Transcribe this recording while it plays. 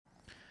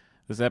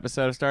This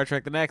episode of Star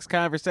Trek The Next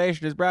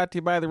Conversation is brought to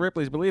you by the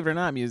Ripley's Believe It or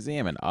Not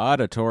Museum and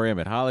Auditorium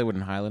at Hollywood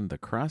and Highland, the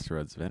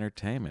crossroads of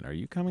entertainment. Are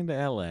you coming to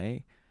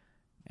L.A.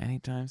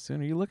 anytime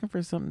soon? Are you looking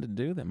for something to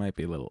do that might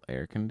be a little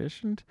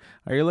air-conditioned?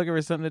 Are you looking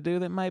for something to do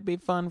that might be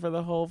fun for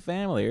the whole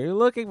family? Are you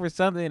looking for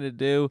something to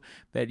do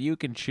that you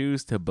can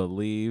choose to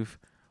believe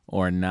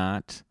or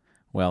not?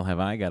 Well, have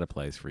I got a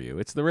place for you.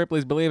 It's the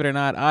Ripley's Believe It or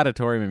Not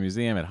Auditorium and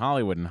Museum at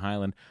Hollywood and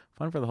Highland.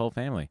 Fun for the whole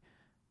family.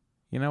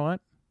 You know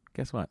what?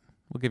 Guess what?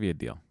 We'll give you a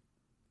deal.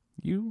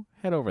 You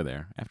head over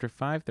there after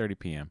 5:30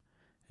 p.m.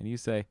 and you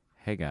say,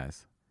 hey,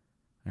 guys,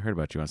 I heard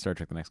about you on Star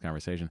Trek The Next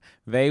Conversation.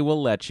 They will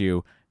let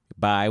you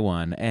buy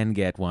one and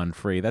get one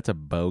free. That's a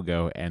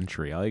BOGO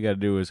entry. All you got to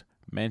do is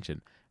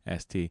mention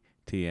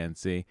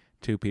STTNC,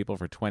 2 people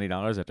for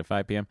 $20 after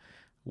 5 p.m.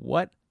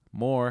 What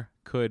more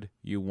could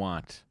you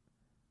want?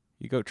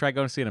 You try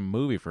going to see a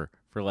movie for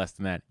less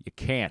than that. You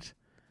can't.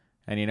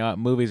 And you know what?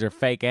 Movies are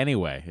fake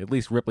anyway. At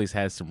least Ripley's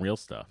has some real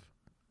stuff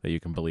that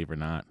you can believe or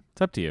not.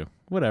 It's up to you.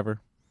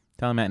 Whatever.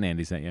 Tell them Matt and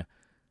Andy sent you.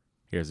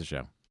 Here's the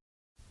show.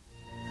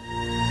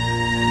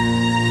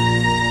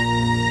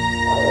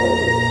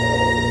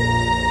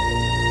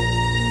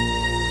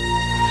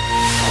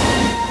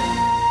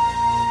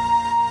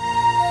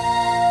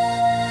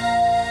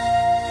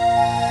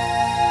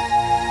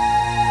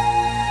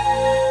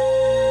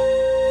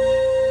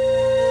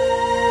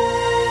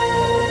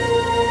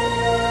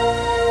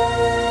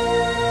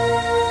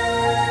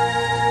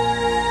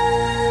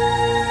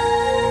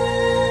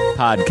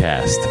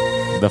 Podcast.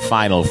 The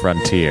Final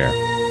Frontier.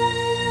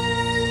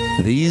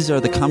 These are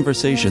the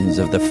conversations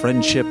of the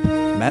friendship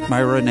Matt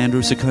Myra and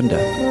Andrew Secunda.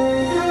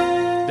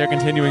 Their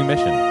continuing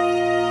mission.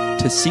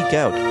 To seek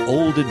out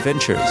old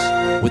adventures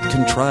with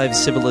contrived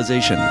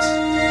civilizations.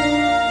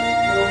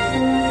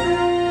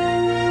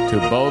 To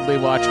boldly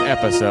watch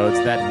episodes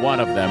that one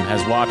of them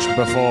has watched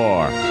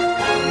before.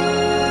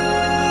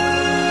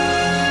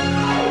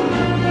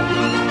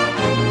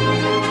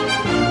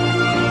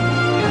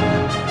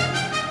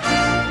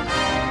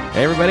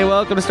 Hey everybody,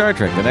 welcome to Star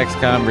Trek The Next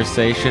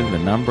Conversation, the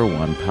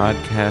 #1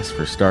 podcast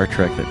for Star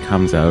Trek that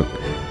comes out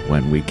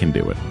when we can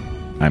do it.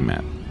 I'm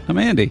Matt. I'm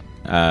Andy.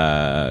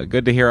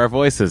 Good to hear our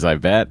voices, I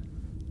bet.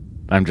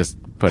 I'm just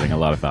putting a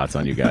lot of thoughts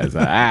on you guys.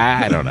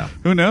 I don't know.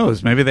 Who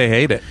knows? Maybe they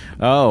hate it.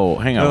 Oh,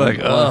 hang on. They're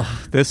like, ugh,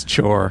 this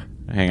chore.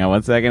 Hang on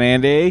one second,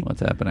 Andy. What's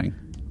happening?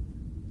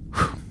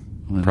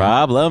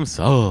 Problem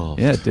solved.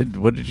 Yeah,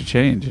 what did you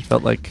change? It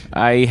felt like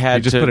I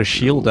had you just put a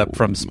shield up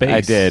from space.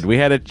 I did. We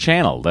had a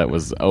channel that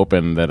was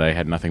open that I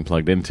had nothing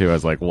plugged into. I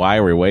was like, why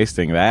are we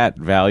wasting that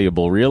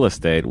valuable real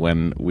estate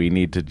when we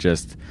need to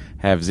just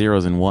have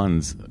zeros and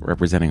ones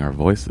representing our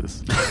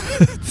voices?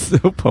 It's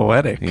so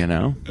poetic. You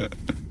know?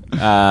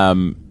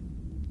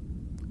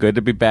 Good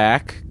to be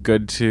back.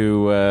 Good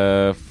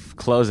to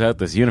close out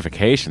this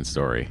unification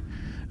story.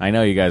 I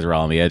know you guys are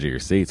all on the edge of your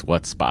seats.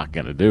 What's Spock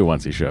going to do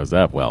once he shows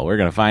up? Well, we're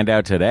going to find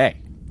out today.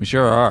 We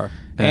sure are.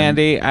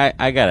 Andy,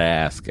 I got to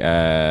ask,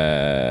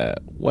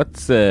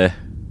 what's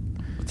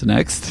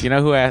next? You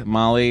know who asked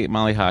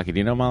Molly Hockey? Do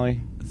you know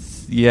Molly?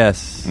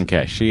 Yes.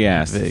 Okay, she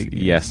asked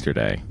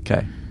yesterday.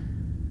 Okay.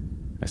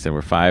 I said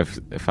we're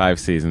five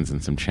seasons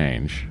and some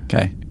change.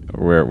 Okay.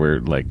 We're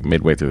like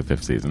midway through the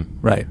 5th season.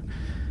 Right.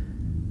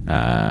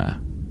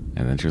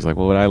 And then she was like,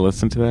 well, would I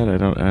listen to that? I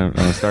don't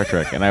know Star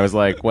Trek. And I was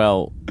like,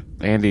 well,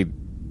 Andy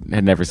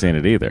had never seen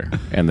it either.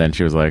 And then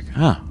she was like,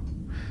 huh,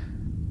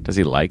 does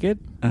he like it?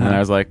 And I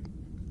was like,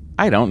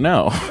 I don't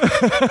know.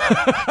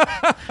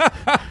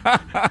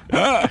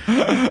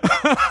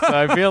 So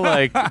I feel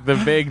like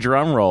the big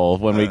drum roll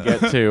when we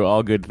get to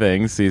All Good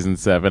Things, Season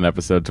 7,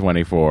 Episode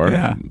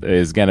 24,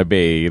 is going to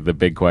be the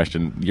big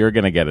question. You're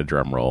going to get a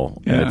drum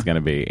roll, and it's going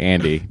to be,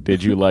 Andy,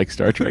 did you like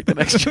Star Trek The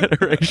Next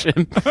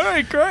Generation? All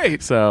right,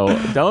 great. So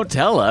don't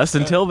tell us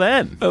until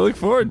then. I look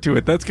forward to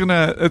it. It's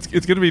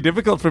gonna be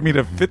difficult for me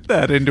to fit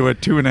that into a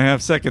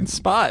 2.5 second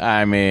spot.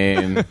 I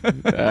mean,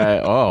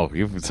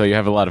 so you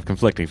have a lot of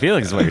conflicting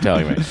feelings is what you're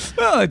telling me.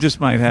 Well, I just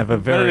might have a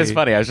very... But it is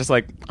funny. I was just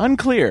like,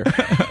 unclear.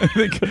 I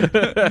think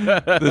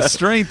the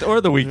strength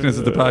or the weakness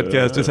of the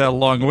podcast is how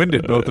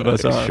long-winded both of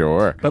us are.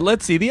 Sure. But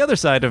let's see the other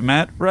side of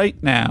Matt right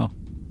now.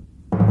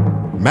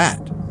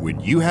 Matt,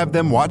 would you have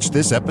them watch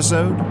this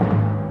episode?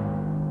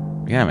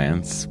 Yeah,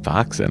 man.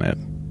 Spock's in it.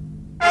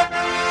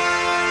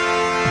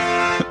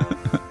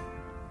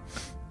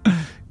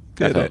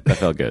 That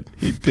felt good.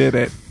 He did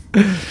it.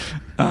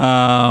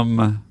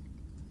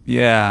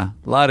 Yeah,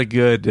 a lot of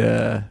good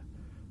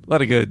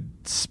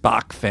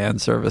Spock fan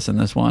service in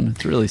this one.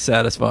 It's really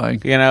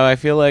satisfying. You know, I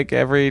feel like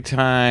every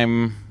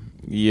time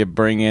you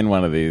bring in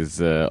one of these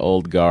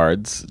old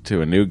guards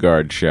to a new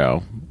guard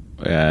show,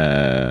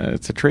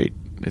 it's a treat.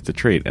 It's a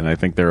treat, and I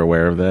think they're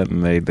aware of that,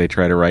 and they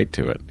try to write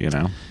to it. You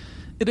know,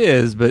 it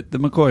is. But the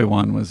McCoy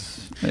one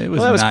was that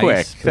was nice,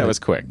 quick. That was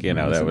quick. You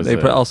know, that was. They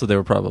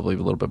were probably a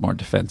little bit more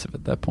defensive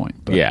at that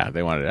point. But. Yeah,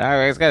 they wanted.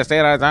 It's got to stay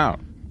on its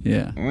own.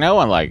 Yeah, no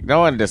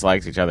one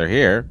dislikes each other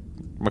here.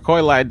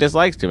 McCoy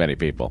dislikes too many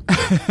people.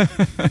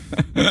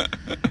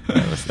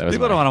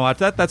 People don't want to watch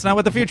that. That's not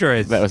what the future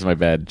is. That was my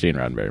bad Gene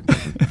Roddenberry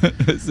impression.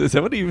 Is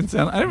that what he even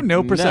sounds? I have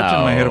no perception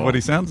in my head of what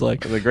he sounds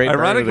like. The great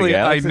Ironically, bird of the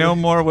I galaxy? know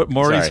more what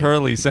Maurice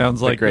Hurley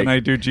sounds like than I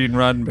do Gene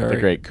Roddenberry. The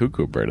great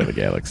cuckoo bird of the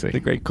galaxy. The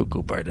great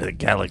cuckoo bird of the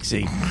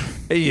galaxy.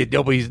 Hey,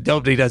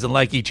 nobody doesn't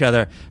like each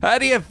other. How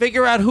do you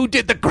figure out who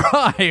did the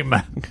crime?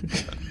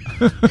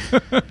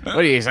 What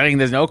are you saying?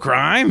 There's no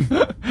crime?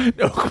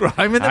 No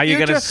crime in the future? How are you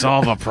going to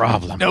solve a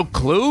problem? No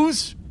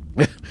clues?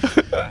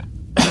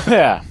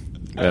 Yeah.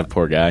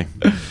 Poor guy.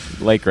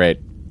 Late great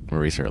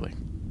Maurice Hurley.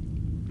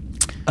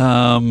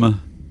 No,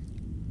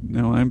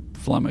 I'm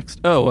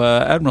flummoxed. Oh,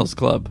 Admiral's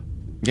Club.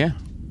 Yeah.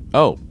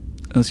 Oh,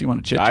 unless you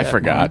want to chit-chat. I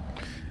forgot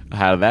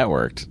how that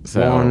worked.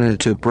 So Wanted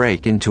to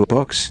break into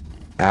books.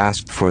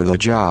 Asked for the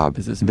job.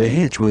 The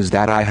hitch was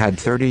that I had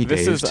 30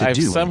 days to I've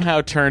do somehow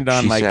it. turned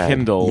on She my said,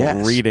 Kindle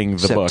yes. reading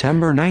the book.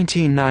 September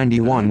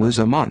 1991 was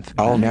a month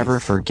I'll never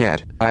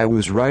forget. I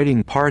was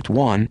writing part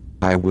 1.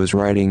 I was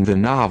writing the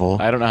novel.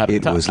 I don't know how to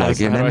It was like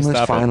an how do I endless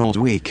stop it? finals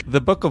week.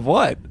 The book of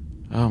what?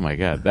 Oh my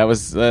God, that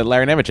was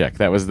Larry Nemeczek.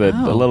 That was the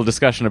little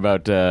discussion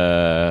about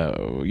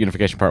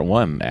Unification Part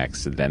 1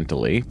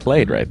 accidentally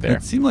played right there.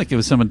 It seemed like it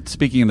was someone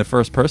speaking in the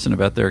first person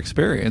about their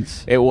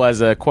experience. It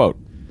was a quote.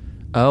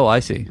 Oh, I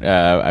see.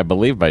 I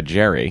believe by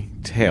Jerry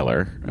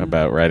Taylor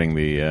about writing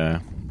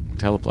the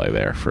teleplay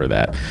there for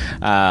that.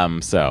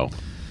 So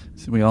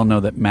we all know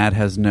that Matt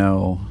has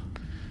no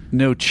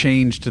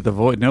change to the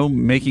voice, no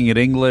making it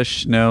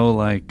English, no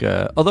like.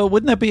 Although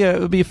wouldn't that be it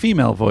would be a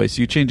female voice?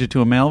 You change it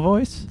to a male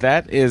voice.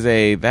 that was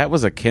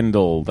a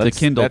Kindle. That's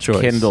Kindle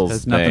choice. Kindle's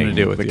Has nothing to thing.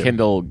 do with the you.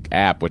 Kindle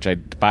app, which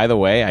by the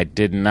way, I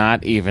did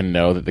not even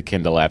know that the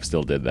Kindle app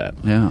still did that.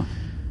 Yeah.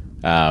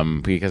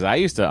 Because I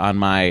used to on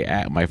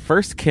my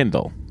first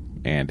Kindle,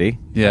 Andy.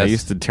 Yes. I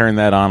used to turn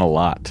that on a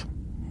lot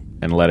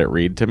and let it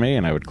read to me,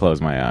 and I would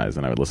close my eyes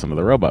and I would listen to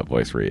the robot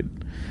voice read,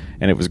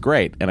 and it was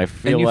great. And I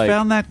feel and you like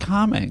found that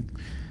calming.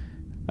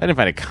 I didn't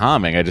find it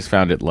calming. I just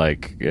found it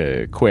like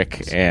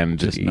quick and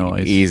just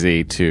noise.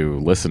 easy to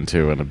listen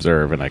to and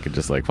observe, and I could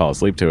just like fall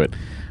asleep to it.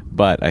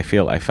 But I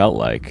felt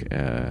like,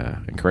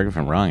 and correct me if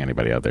I'm wrong,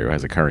 anybody out there who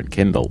has a current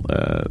Kindle,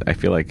 I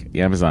feel like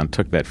Amazon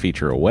took that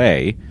feature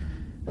away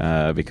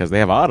because they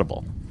have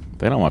Audible.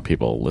 They don't want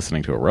people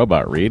listening to a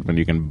robot read when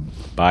you can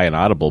buy an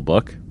Audible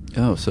book.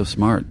 Oh, so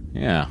smart.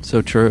 Yeah.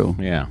 So true.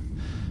 Yeah.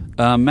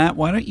 Matt,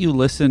 why don't you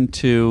listen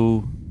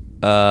to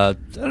I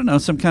don't know,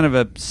 some kind of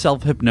a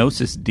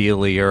self-hypnosis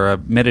dealie or a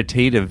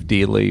meditative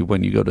dealie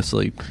when you go to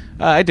sleep?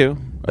 I do.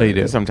 Oh, you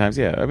do? Sometimes,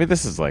 yeah. I mean,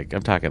 this is like,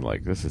 I'm talking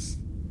like, this is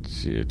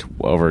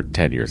over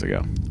 10 years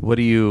ago. What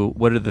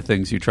are the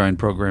things you try and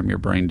program your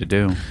brain to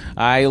do?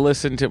 I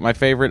listen to, my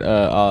favorite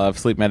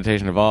sleep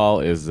meditation of all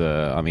is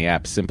on the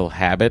app Simple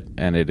Habit,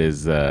 and it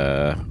is...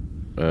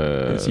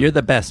 You're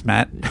the best,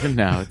 Matt.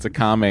 No, it's a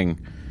calming...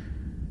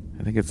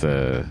 I think it's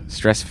a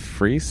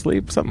stress-free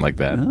sleep, something like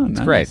that. Oh, it's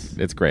nice. great.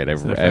 It's great.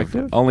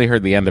 I've only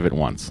heard the end of it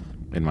once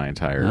in my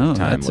entire time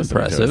that's listening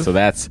to impressive. it. So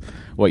that's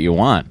what you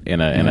want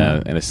in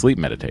a sleep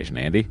meditation,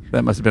 Andy.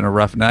 That must have been a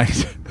rough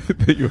night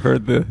that you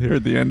heard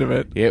the end of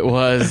it. It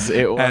was.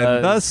 And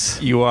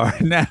thus you are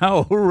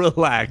now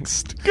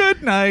relaxed.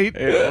 Good night.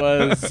 It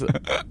was.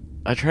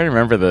 I try to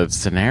remember the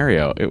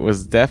scenario. It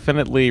was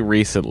definitely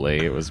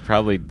recently. It was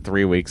probably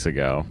 3 weeks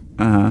ago.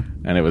 Uh-huh.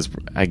 And it was.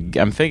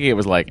 I'm thinking it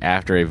was like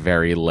after a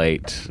very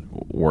late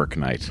work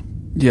night.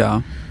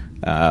 Yeah.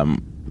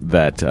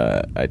 That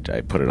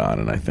I put it on,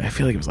 and I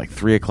feel like it was like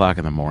 3 o'clock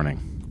in the morning.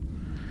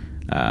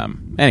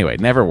 Anyway,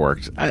 never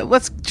worked.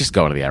 Let's just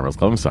go into the Admiral's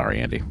Club. I'm sorry,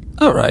 Andy.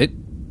 All right.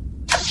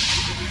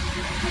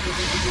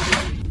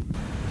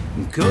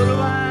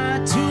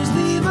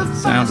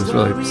 Sound is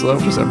really slow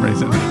for some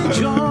reason.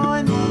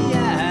 Join the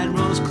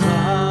Admiral's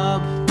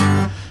Club.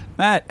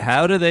 Matt,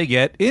 how do they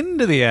get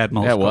into the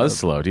Admiral's That Club? was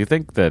slow. Do you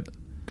think that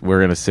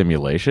we're in a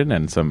simulation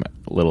and some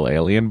little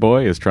alien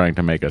boy is trying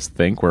to make us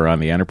think we're on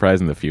the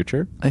Enterprise in the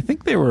future? I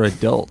think they were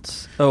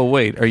adults. Oh,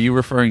 wait. Are you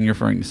referring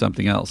to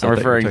something else? I'm I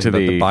thought you were referring talking to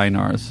about the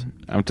Binars.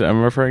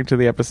 I'm referring to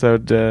the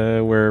episode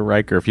where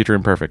Riker, Future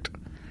Imperfect.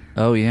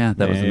 Oh, yeah.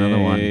 That was another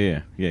one.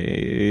 Yeah.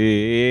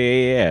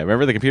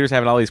 Remember the computer's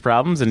having all these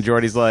problems, and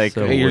Geordi's like,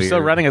 So hey, you're still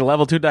weird. running a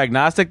level 2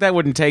 diagnostic? That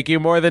wouldn't take you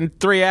more than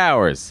 3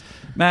 hours.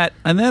 Matt,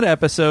 on that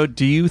episode,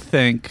 do you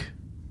think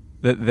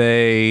that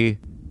they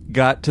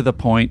got to the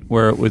point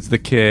where it was the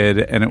kid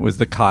and it was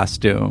the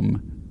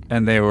costume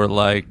and they were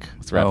like,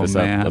 Let's wrap oh, this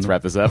man. up. Let's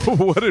wrap this up.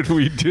 What did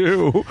we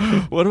do?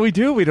 What do we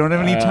do? We don't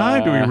have any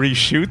time. Do we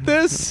reshoot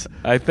this?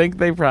 I think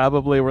they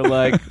probably were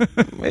like,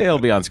 it'll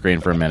be on screen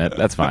for a minute.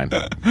 That's fine.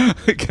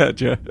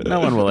 Gotcha. No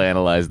one will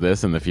analyze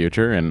this in the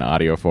future in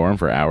audio form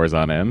for hours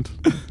on end.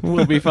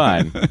 We'll be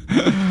fine.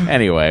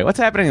 Anyway, what's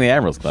happening in the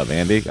Admiral's Club,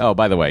 Andy? Oh,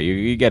 by the way,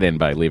 you get in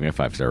by leaving a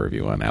 5-star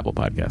review on Apple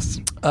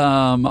Podcasts.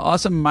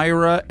 Awesome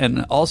Myra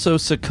and also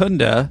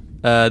Secunda.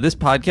 This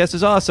podcast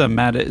is awesome.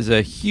 Matt is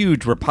a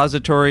huge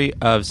repository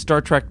of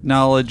Star Trek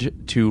knowledge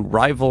to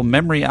rival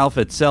Memory Alpha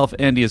itself.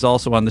 Andy is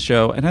also on the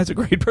show and has a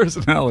great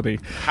personality.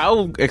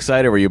 How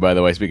excited were you, by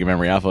the way, speaking of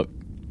Memory Alpha,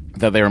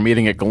 that they were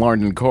meeting at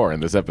Galorndon Core in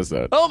this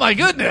episode. Oh my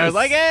goodness! I was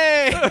like,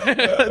 hey,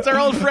 it's our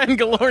old friend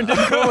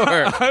Galorndon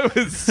Core. I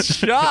was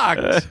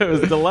shocked. I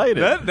was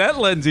delighted. That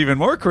lends even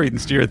more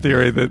credence to your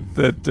theory that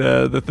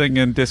the thing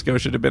in Disco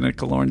should have been at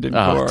Galorndon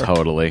Core. Oh,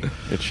 totally.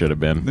 It should have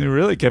been. They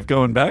really kept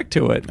going back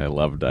to it. I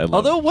loved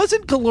Although,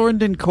 wasn't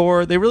Galorndon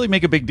Core, they really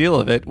make a big deal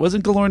of it,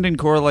 wasn't Galorndon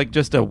Core like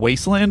just a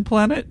wasteland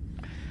planet?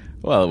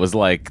 Well,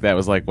 wasn't that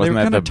the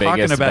kinda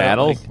biggest about it,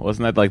 battle? like-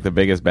 Wasn't that like the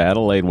biggest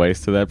battle laid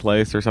waste to that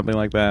place or something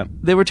like that?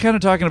 They were kind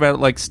of talking about it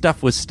like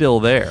stuff was still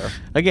there.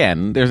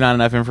 Again, there's not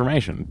enough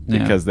information Yeah.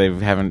 because they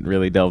haven't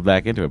really delved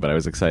back into it, but I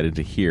was excited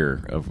to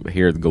hear the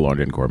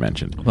Galorndon Core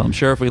mentioned. Well, I'm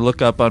sure if we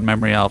look up on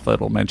Memory Alpha,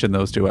 it'll mention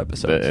those two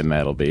episodes. And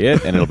that'll be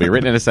it. And it'll be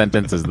written in a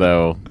sentence as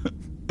though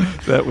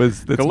that's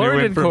new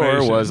Galorndon Core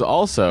information. was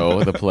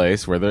also the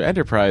place where the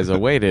Enterprise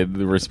awaited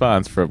the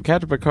response from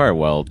Captain Picard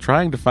while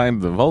trying to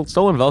find the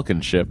stolen Vulcan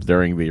ship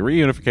during the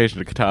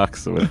reunification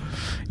talks with,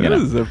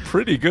 This is a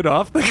pretty good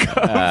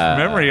off-the-cuff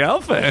Memory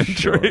Alpha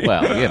entry.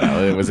 Well,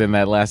 it was in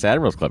that last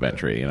Admirals Club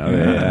entry.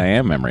 I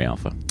am Memory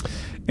Alpha.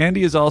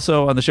 Andy is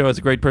also on the show as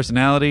a great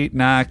personality.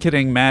 Nah,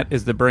 kidding. Matt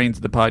is the brains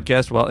of the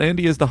podcast, while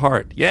Andy is the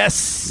heart.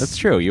 Yes! That's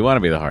true. You want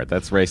to be the heart.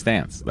 That's Ray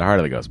Stantz, the heart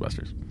of the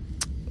Ghostbusters.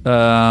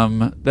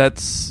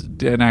 That's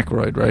Dan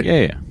Aykroyd, right?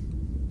 Yeah.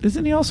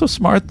 Isn't he also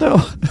smart,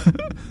 though?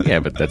 Yeah,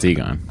 but that's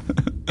Egon.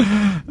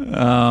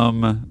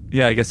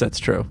 Yeah, I guess that's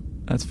true.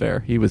 That's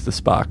fair. He was the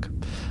Spock.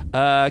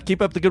 Keep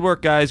up the good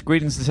work, guys.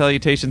 Greetings and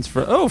salutations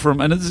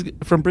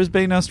from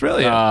Brisbane,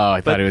 Australia. Oh,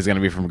 I thought he was going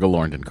to be from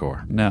Galorndon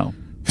Core. No.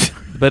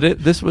 But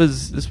this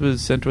was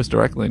sent to us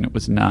directly, and it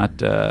was not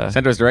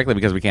sent to us directly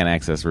because we can't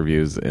access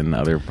reviews in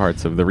other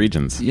parts of the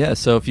regions. Yeah,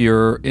 so if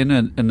you're in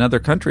another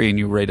country and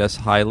you rate us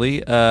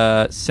highly,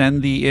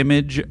 send the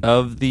image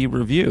of the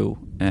review,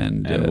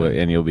 and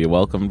you'll be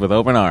welcomed with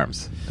open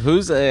arms.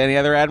 Who's any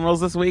other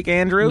admirals this week,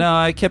 Andrew? No,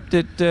 I kept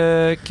it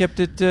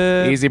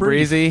easy brief.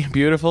 breezy,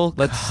 beautiful.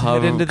 Let's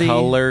head into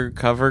the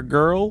cover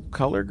girl.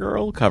 Cover.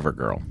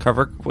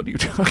 What are you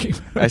talking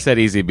about? I said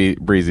easy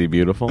breezy,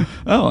 beautiful.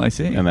 Oh, I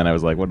see. And then I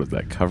was like, what was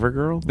that? Cover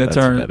girl? That's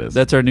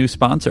what our new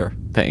sponsor.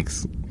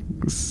 Thanks.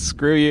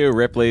 Screw you,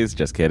 Ripley's.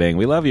 Just kidding.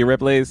 We love you,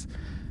 Ripley's.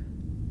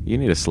 You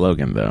need a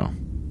slogan, though.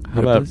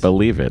 How about Ripley's?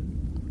 believe it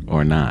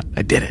or not?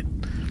 I did it.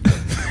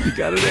 You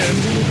got it in.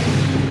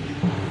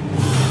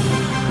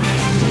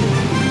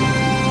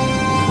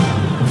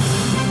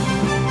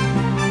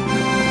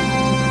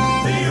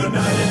 The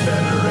United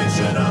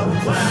Federation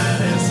of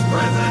Planets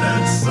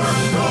President's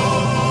Circle.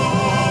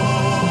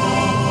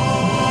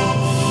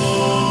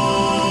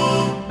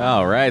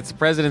 All right, it's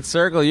President's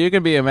Circle. You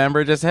can be a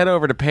member. Just head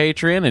over to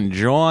Patreon and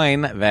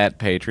join that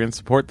Patreon.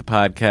 Support the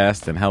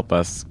podcast and help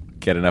us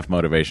get enough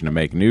motivation to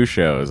make new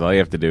shows. All you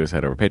have to do is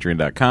head over to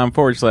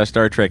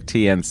patreon.com/Star Trek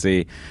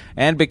TNC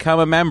and become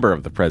a member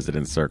of the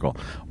President's Circle.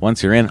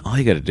 Once you're in, all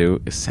you got to do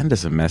is send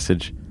us a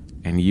message,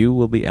 and you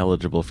will be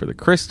eligible for the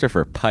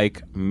Christopher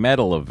Pike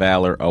Medal of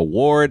Valor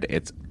Award.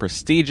 It's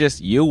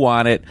prestigious. You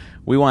want it.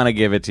 We want to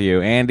give it to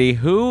you. Andy,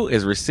 who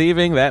is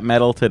receiving that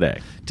medal today?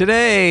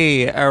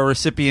 Today, our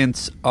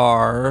recipients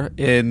are,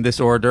 in this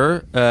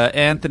order,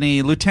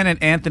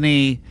 Lieutenant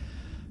Anthony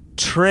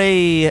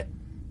Trey.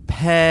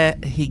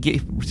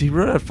 He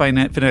wrote it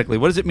phonetically.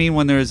 What does it mean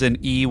when there's an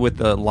E with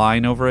a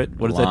line over it?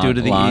 What does that do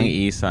to the long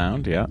E? E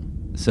sound, yeah.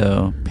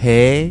 So,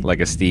 Pay. Like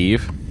a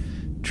Steve.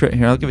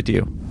 Here, I'll give it to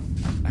you.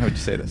 How would you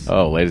say this?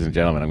 Oh, ladies and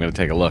gentlemen, I'm going to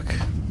take a look.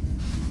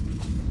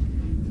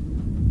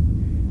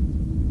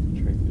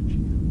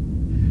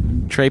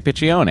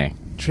 Trepiccione.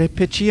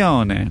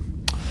 Trepiccione.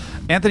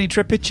 Anthony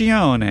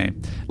Trepiccione.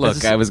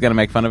 Look, I was going to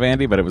make fun of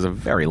Andy, but it was a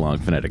very long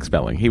phonetic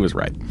spelling. He was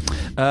right.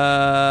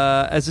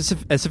 As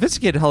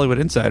sophisticated Hollywood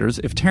insiders,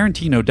 if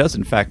Tarantino does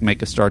in fact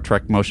make a Star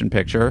Trek motion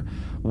picture,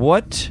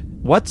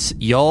 what's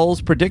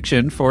y'all's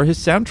prediction for his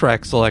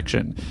soundtrack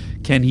selection?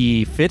 Can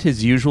he fit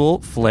his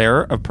usual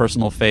flair of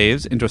personal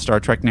faves into a Star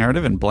Trek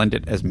narrative and blend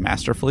it as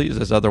masterfully as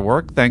his other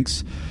work?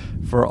 Thanks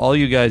for all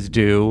you guys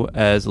do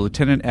as a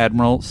Lieutenant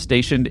Admiral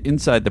stationed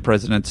inside the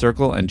President's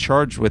Circle and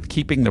charged with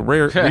keeping the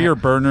rear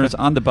burners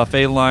on the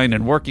buffet line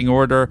in working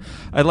order.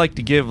 I'd like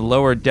to give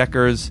lower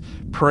deckers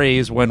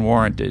praise when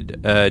warranted.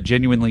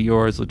 Genuinely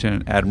yours,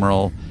 Lieutenant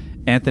Admiral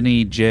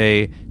Anthony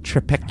J.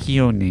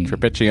 Trepiccione.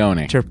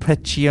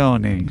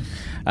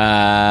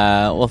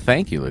 Well,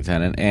 thank you,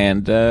 Lieutenant.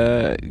 And,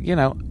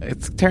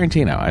 it's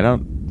Tarantino. I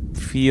don't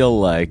feel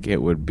like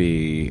it would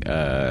be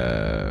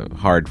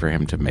hard for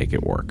him to make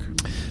it work.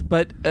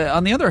 But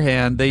on the other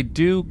hand, they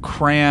do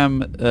cram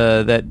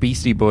that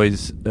Beastie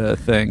Boys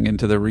thing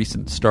into the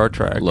recent Star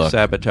Trek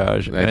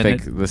Sabotage. I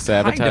think the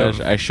Sabotage,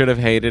 I should have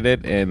hated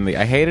it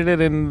I hated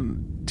it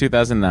in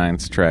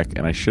 2009's Trek,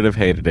 and I should have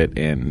hated it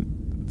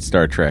in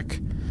Star Trek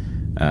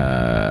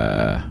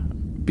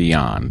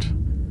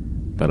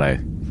Beyond. But I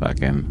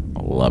fucking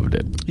loved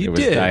it. It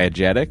was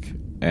diegetic,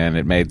 and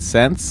it made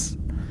sense.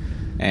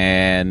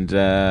 And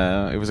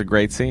it was a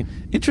great scene.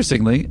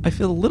 Interestingly, I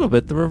feel a little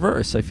bit the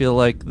reverse. I feel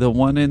like the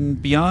one in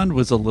Beyond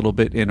was a little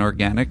bit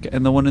inorganic,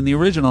 and the one in the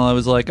original, I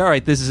was like, all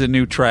right, this is a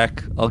new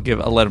track. I'll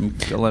let him.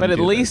 But at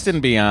least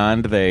in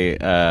Beyond, they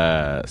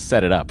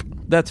set it up.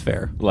 That's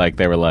fair. Like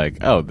they were like,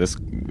 oh, this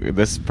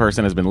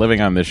person has been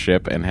living on this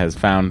ship and has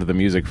found the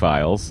music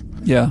files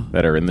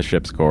that are in the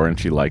ship's core, and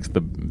she likes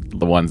the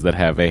ones that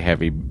have a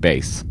heavy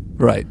bass.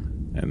 Right.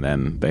 And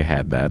then they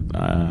had that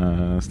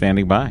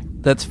standing by.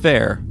 That's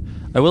fair.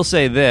 I will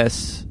say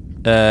this,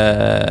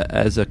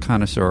 as a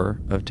connoisseur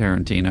of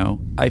Tarantino,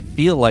 I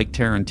feel like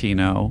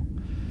Tarantino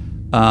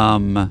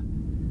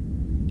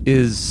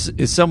is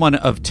someone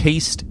of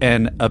taste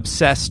and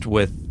obsessed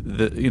with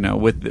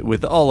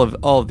with all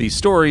of these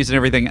stories and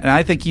everything. And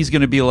I think he's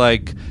going to be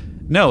like,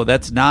 no,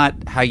 that's not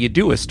how you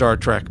do a Star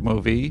Trek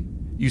movie.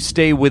 You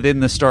stay within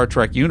the Star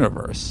Trek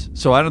universe.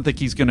 So I don't think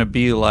he's going to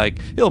be like,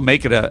 he'll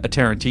make it a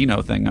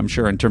Tarantino thing, I'm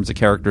sure, in terms of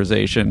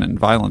characterization and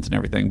violence and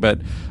everything.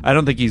 But I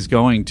don't think he's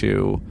going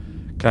to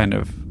kind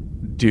of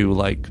do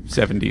like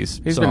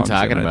 70s He's songs. been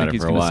talking I about think it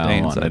he's for a gonna while. stay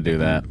I want to inside do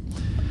that.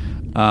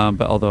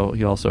 But although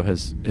he also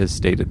has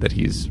stated that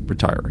he's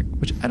retiring,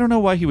 which I don't know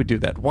why he would do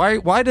that.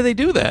 Why do they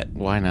do that?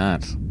 Why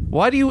not?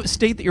 Why do you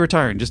state that you're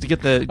retiring? Just to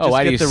get the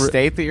why do you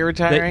state that you're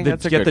retiring?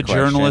 That's a get good the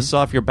journalists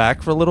off your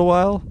back for a little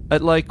while.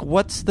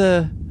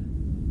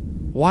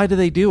 Why do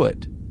they do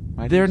it?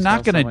 They're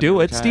not going to do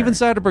it. Steven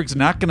Soderbergh's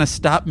not going to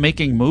stop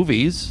making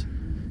movies.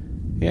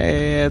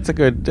 Yeah, it's a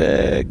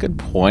good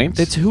point.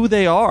 It's who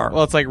they are.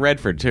 Well, it's like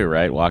Redford too,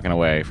 right? Walking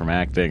away from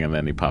acting, and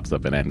then he pops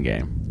up in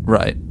Endgame.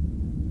 Right.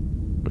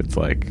 It's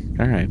like,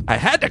 all right, I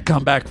had to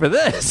come back for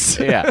this.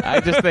 Yeah, I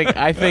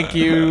think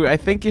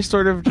you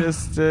sort of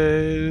just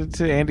to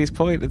Andy's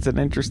point. It's an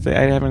interesting.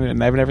 I've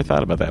never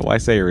thought about that. Why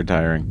say you're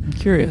retiring? I'm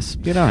curious.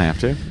 You don't have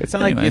to. It's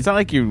not Anyway.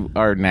 like you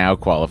are now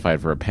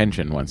qualified for a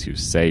pension once you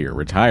say you're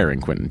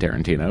retiring, Quentin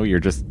Tarantino. You're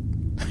just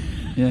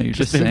You're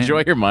just saying.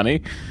 enjoy your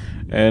money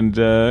and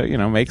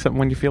make something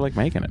when you feel like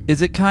making it.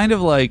 Is it kind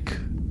of like?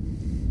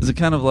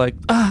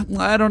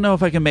 I don't know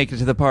if I can make it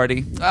to the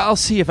party. I'll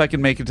see if I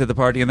can make it to the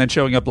party, and then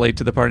showing up late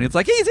to the party. It's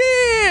like, he's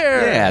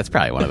here! Yeah, it's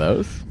probably one of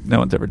those. No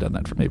one's ever done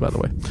that for me, by the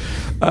way.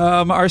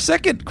 Our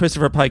second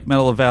Christopher Pike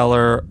Medal of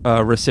Valor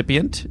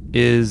recipient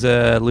is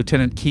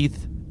Lieutenant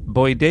Keith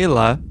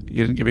Boydela.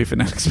 You didn't give me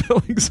phonetic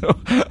spelling, so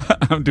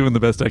I'm doing the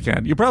best I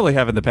can. You probably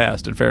have in the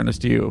past, in fairness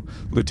to you,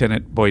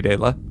 Lieutenant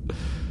Boydela.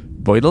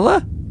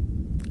 Boydela?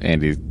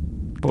 Andy.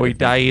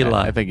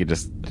 Boydela. I think you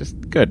just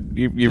good.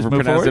 You've Just move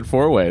pronounced forward? it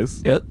 4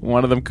 ways. Yep.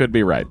 One of them could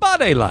be right.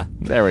 Boydela.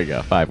 There we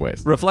go. 5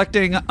 ways.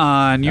 Reflecting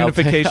on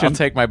Unification. I'll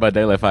take my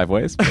Badele 5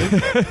 ways.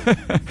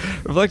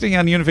 Reflecting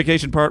on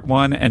Unification Part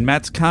 1 and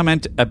Matt's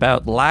comment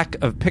about lack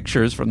of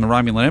pictures from the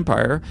Romulan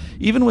Empire,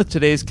 even with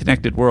today's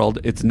connected world,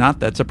 it's not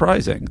that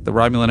surprising. The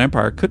Romulan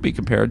Empire could be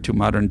compared to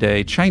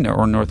modern-day China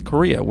or North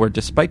Korea, where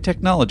despite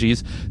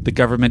technologies, the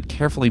government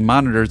carefully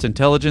monitors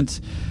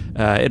intelligence,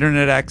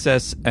 internet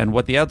access, and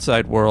what the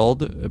outside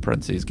world,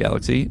 parentheses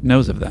galaxy,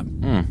 knows of them.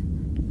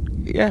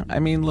 Yeah, I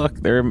mean, look,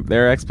 there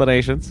are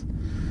explanations.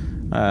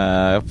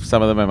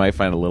 Some of them I might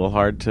find a little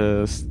hard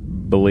to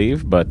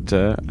believe, but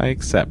I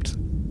accept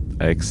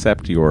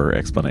your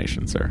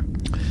explanation, sir.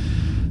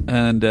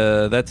 And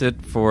that's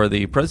it for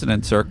the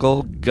President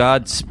Circle.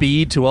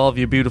 Godspeed to all of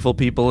you beautiful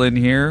people in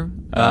here.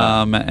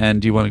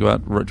 And do you want to go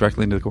out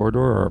directly into the corridor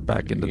or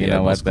back into the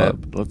Admirals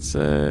Club? Let's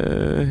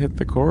hit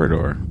the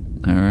corridor.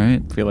 All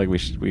right. I feel like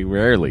we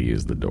rarely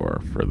use the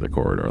door for the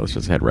corridor. Let's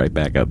just head right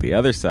back out the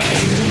other side.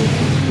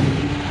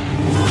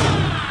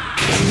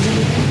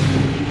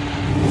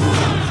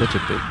 Such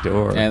a big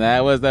door. And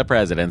that was the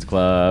President's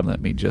Club.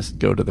 Let me just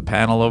go to the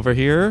panel over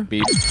here.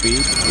 Beep, beep,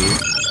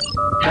 beep.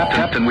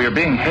 Captain, we are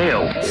being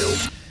hailed.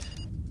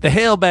 The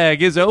hail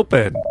bag is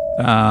open.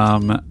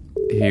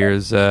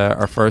 Here's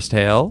our first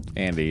hail.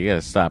 Andy, you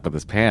gotta stop with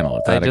this panel.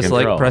 It's I out of just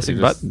control. like pressing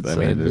You just- buttons.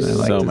 I mean, there's I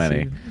like so to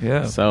many. see-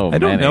 Yeah. So I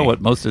don't many. know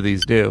what most of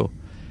these do.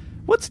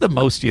 What's the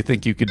most you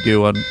think you could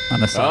do on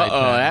a side Uh-oh,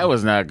 panel? that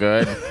was not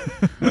good.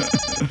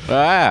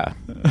 Ah.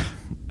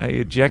 I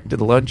ejected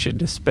lunch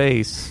into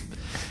space.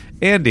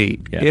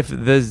 Andy, Yeah. if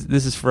this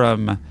is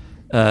from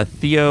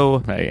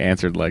Theo. I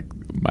answered like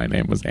my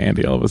name was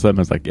Andy. All of a sudden,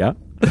 I was like, yeah.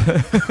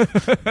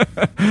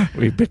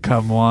 We've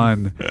become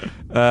one.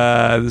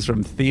 This is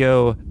from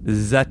Theo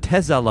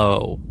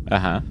Zatezalo.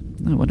 Uh-huh.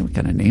 I wonder what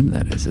kind of name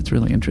that is. It's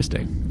really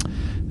interesting.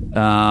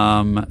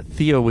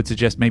 Theo would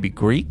suggest maybe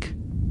Greek.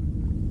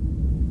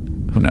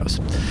 Who knows?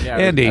 Yeah,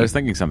 Andy. I was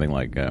thinking something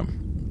like the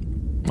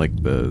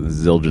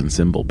Zildjian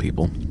symbol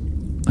people.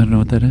 I don't know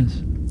what that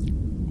is.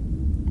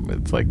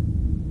 It's like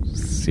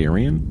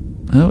Syrian?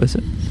 Oh, is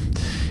it?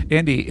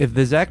 Andy, if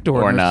the Zach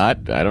Dorners... Or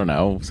not. I don't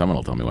know. Someone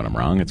will tell me when I'm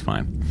wrong. It's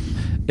fine.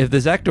 If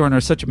the Zach Dorner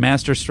are such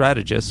master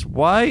strategists,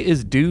 why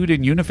is Dude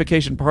in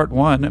Unification Part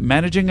 1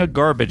 managing a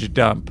garbage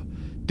dump?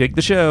 Dig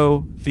the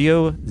show.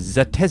 Theo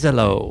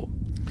Zatezalo.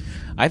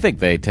 I think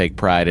they take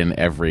pride in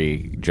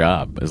every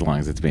job as long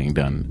as it's being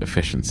done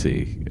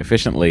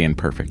efficiently and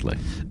perfectly.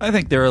 I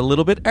think they're a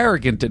little bit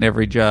arrogant in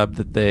every job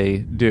that they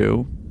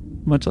do.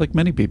 much like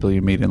many people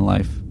you meet in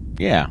life.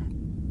 Yeah.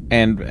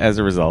 And as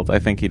a result, I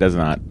think I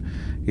don't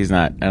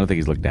think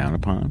he's looked down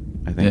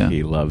upon. I think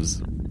he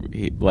loves,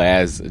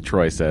 as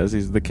Troy says,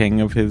 he's the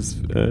king of his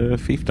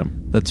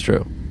fiefdom. That's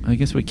true. I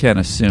guess we can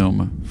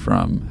assume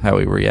from how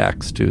he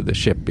reacts to the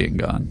ship being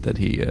gone that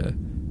he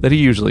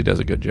usually does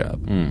a good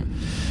job.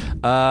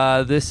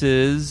 This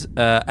is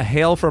a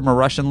hail from a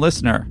Russian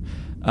listener.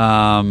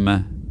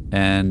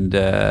 And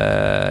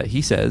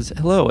he says,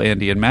 "Hello,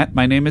 Andy and Matt.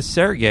 My name is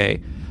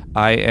Sergey.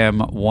 I am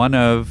one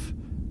of,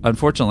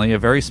 unfortunately, a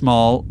very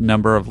small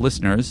number of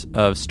listeners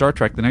of Star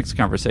Trek The Next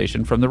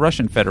Conversation from the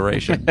Russian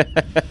Federation."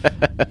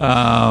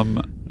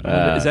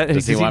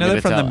 Does he know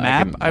that from the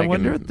map? I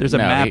wonder. There's a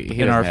map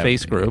in our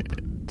face group.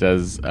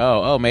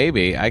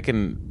 Maybe. I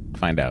can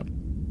find out.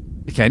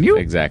 Can you?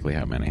 Exactly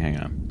how many. Hang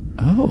on.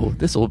 Oh,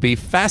 this will be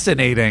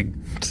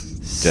fascinating.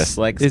 Just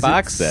like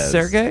Spock says.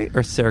 Sergey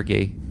or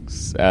Sergey?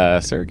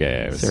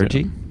 Sergey.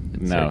 Sergey?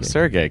 No,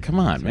 Sergey. Come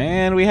on,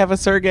 man. We have a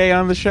Sergey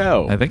on the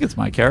show. I think it's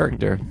my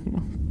character.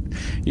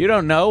 You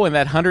don't know when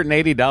that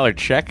 $180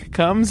 check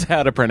comes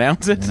how to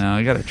pronounce it? No,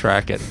 I got to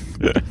track it.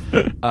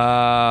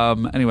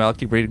 Anyway, I'll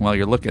keep reading while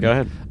you're looking. Go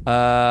ahead.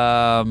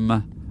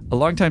 A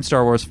longtime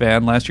Star Wars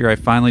fan, last year I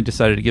finally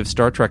decided to give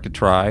Star Trek a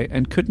try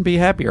and couldn't be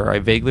happier. I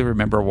vaguely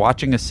remember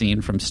watching a scene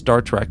from Star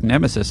Trek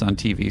Nemesis on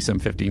TV some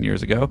 15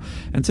 years ago,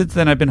 and since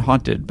then I've been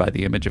haunted by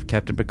the image of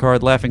Captain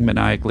Picard laughing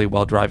maniacally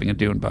while driving a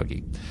dune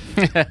buggy.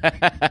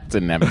 It's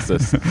a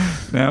nemesis.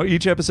 Now,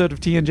 each episode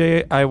of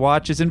TNG I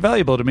watch is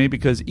invaluable to me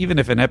because even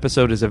if an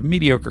episode is of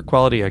mediocre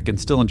quality, I can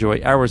still enjoy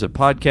hours of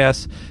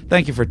podcasts.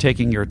 Thank you for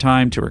taking your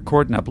time to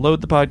record and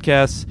upload the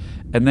podcasts.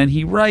 And then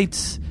he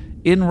writes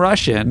in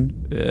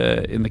Russian,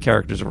 in the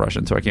characters of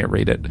Russian, so I can't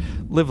read it,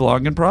 "Live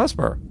long and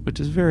prosper," which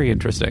is very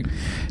interesting.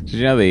 Did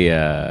you know the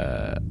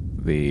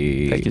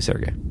Thank you,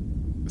 Sergey.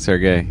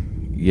 Sergey,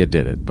 you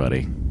did it,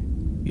 buddy.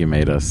 You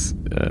made us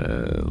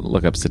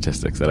look up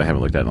statistics that I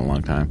haven't looked at in a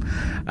long time.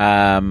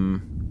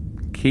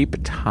 Keep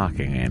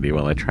talking, Andy,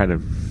 while I try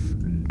to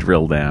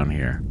drill down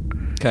here.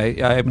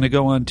 Okay, I'm going to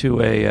go on to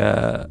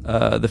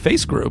the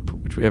Face group,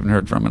 which we haven't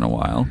heard from in a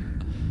while.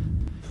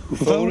 Who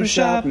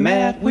photoshopped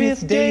Matt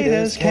with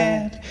Data's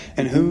cat?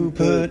 And who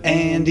put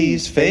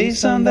Andy's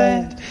face on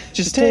that?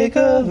 Just take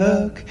a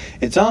look.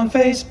 It's on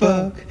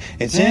Facebook.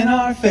 It's in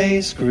our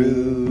face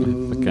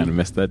group. I kind of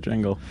missed that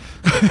jingle.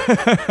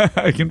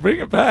 I can bring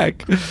it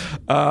back.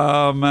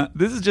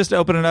 This is just to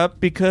open it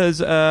up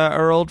because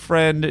our old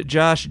friend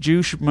Josh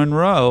Juice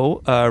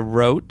Monroe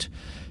wrote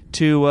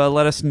to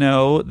let us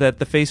know that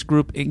the Face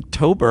Group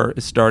Inktober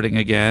is starting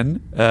again.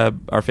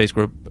 Our Face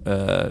Group,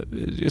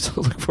 just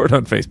look for it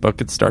on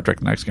Facebook. It's Star Trek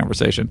The Next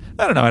Conversation.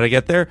 I don't know how to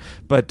get there,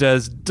 but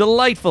there's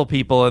delightful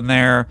people in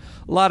there,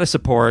 a lot of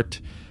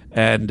support,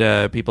 and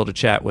people to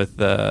chat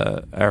with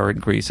our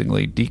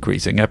increasingly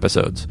decreasing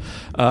episodes.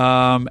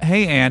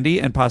 Hey, Andy,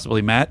 and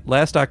possibly Matt,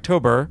 last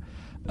October,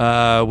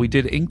 we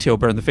did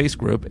Inktober in the Face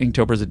Group.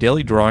 Inktober is a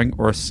daily drawing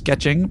or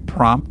sketching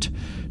prompt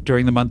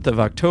during the month of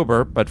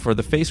October, but for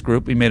the Face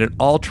Group, we made it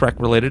all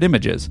Trek-related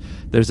images.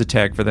 There's a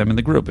tag for them in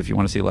the group if you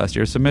want to see last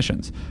year's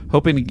submissions.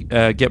 Hoping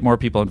to get more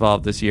people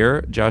involved this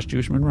year, Josh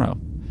Juice Monroe.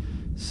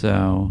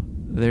 So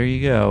there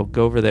you go.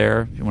 Go over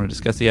there if you want to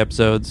discuss the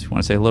episodes, if you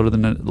want to say hello to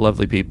the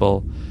lovely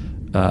people.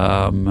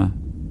 Go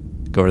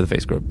to the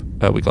Face Group.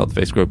 We call it the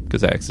Face Group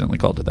because I accidentally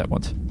called it that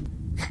once.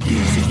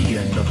 This is the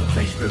end of the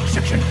Facebook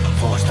section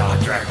for Star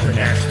Trek The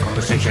Next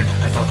Conversation.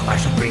 I thought I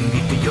should bring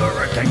it to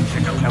your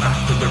attention. Now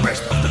back to the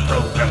rest of the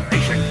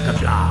programmation.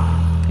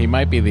 Blah. He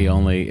might be the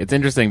only. It's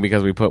interesting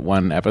because we put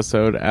one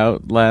episode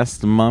out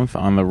last month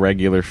on the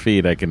regular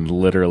feed. I can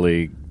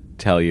literally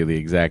tell you the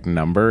exact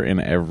number in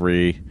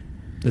every.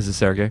 This is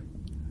Sergey.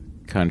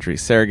 Country.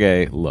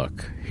 Sergey,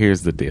 look,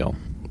 here's the deal,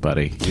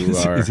 buddy.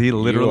 Is he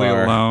literally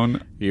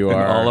alone? You in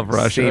are all of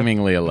Russia?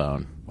 Seemingly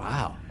alone.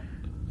 Wow.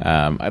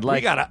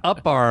 We gotta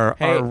up our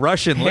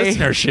Russian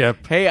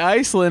listenership. Hey,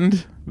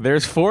 Iceland,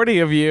 there's 40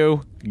 of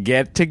you.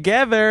 Get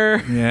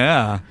together.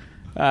 Yeah.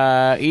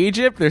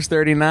 Egypt, there's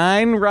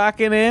 39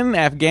 rocking in.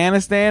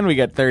 Afghanistan, we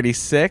got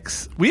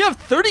 36. We have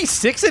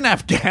 36 in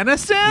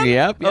Afghanistan?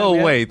 Yep.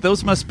 Wait,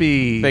 those must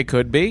be... They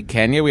could be.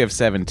 Kenya, we have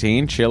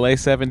 17. Chile,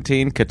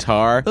 17.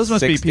 Qatar, those must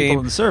 16. be people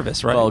in the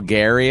service, right?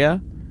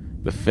 Bulgaria,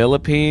 the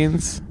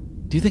Philippines.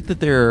 Do you think that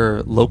there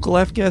are local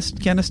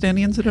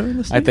Afghanistanians that are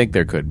listening? I think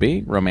there could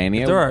be.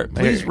 Romania. If there are.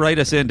 Please write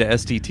us into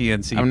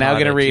STTNC. I'm now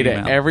going to read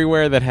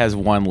everywhere that has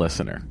one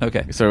listener.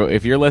 Okay. So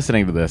if you're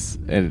listening to this,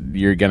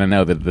 you're going to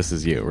know that this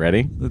is you.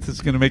 Ready? This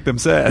is going to make them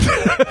sad.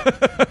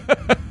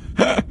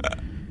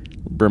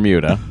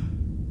 Bermuda.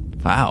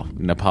 Wow.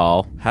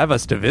 Nepal. Have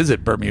us to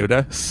visit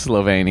Bermuda.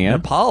 Slovenia.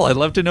 Nepal. I'd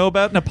love to know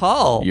about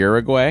Nepal.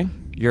 Uruguay.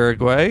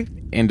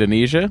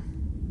 Indonesia.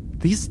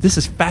 This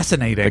is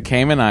fascinating. The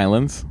Cayman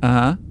Islands.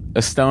 Uh-huh.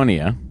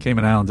 Estonia.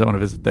 Cayman Islands. I want to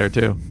visit there,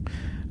 too.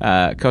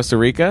 Costa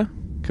Rica.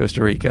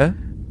 Costa Rica.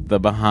 the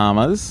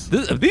Bahamas.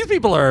 These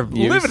people are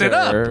living it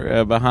up.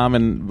 A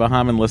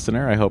Bahaman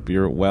listener, I hope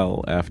you're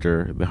well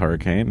after the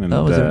hurricane, and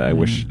I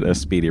wish a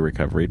speedy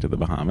recovery to the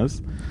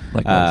Bahamas.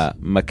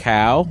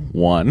 Macau,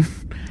 1.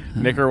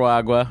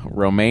 Nicaragua,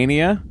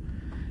 Romania,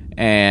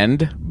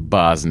 and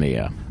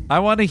Bosnia. I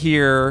want to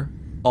hear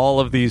all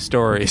of these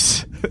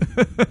stories.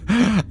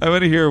 I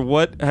want to hear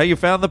how you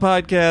found the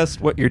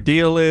podcast, what your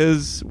deal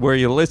is, where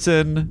you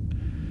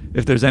listen,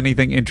 if there's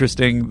anything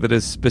interesting that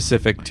is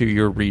specific to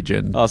your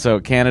region. Also,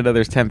 Canada,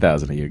 there's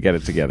 10,000 of you. Get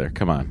it together.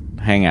 Come on.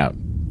 Hang out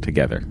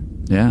together.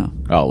 Yeah.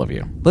 All of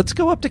you. Let's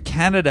go up to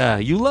Canada.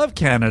 You love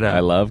Canada.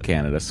 I love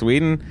Canada.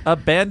 Sweden.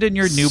 Abandon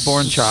your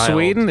newborn child.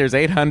 Sweden, there's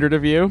 800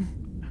 of you.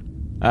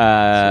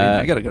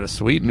 I got to go to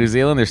Sweden. New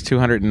Zealand, there's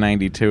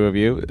 292 of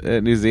you.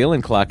 New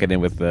Zealand clocking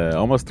in with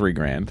almost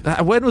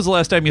 $3,000. When was the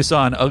last time you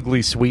saw an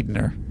ugly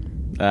Swedener?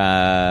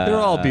 They're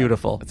all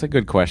beautiful. That's a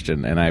good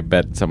question, and I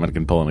bet someone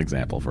can pull an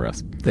example for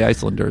us. The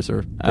Icelanders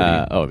are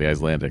the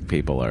Icelandic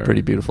people are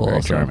pretty beautiful, very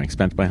also charming.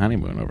 Spent my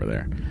honeymoon over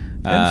there.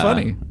 And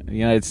funny.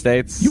 United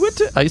States. You went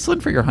to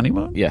Iceland for your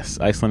honeymoon? Yes,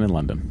 Iceland and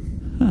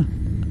London. Huh.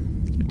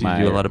 Did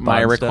you do a lot of my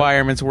stuff?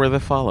 requirements were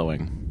the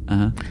following.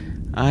 Uh-huh.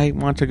 I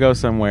want to go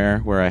somewhere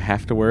where I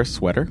have to wear a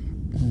sweater,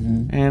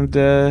 and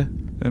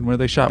where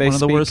they shot one of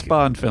the worst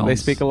Bond films. They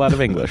speak a lot of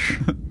English.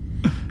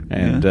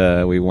 And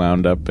we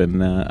wound up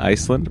in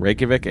Iceland,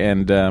 Reykjavik,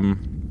 and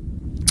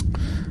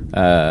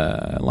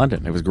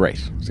London. It was great.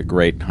 It was a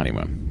great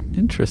honeymoon.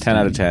 Interesting. 10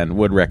 out of 10.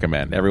 Would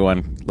recommend.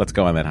 Everyone, let's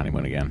go on that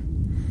honeymoon again.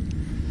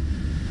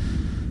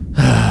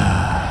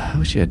 I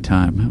wish you had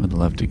time. I would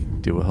love to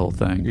do a whole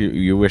thing.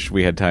 You wish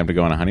we had time to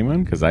go on a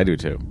honeymoon? Because I do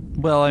too.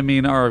 Well, I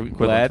mean, our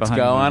equivalent. Let's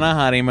go on a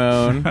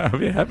honeymoon. I'd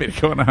be happy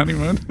to go on a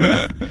honeymoon.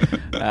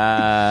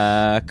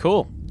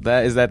 Cool.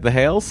 Is that the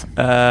hails?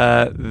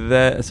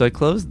 So I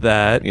closed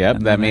that.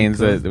 Yep. That means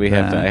that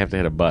I have to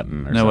hit a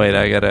button. Or no, something. wait.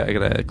 I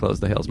gotta close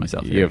the hails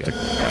myself. You have to.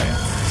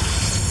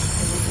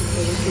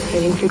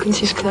 Trading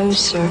frequencies closed,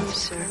 sir.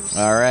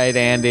 All right,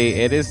 Andy.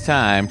 It is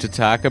time to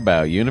talk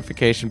about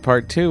Unification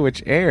Part 2,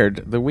 which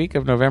aired the week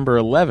of November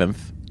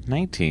 11th,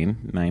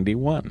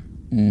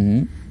 1991.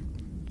 Mm-hmm.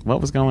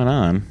 What was going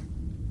on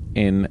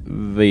in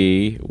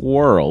the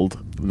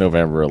world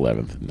November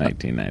 11th,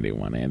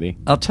 1991, Andy?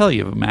 I'll tell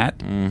you,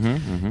 Matt.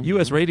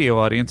 U.S. radio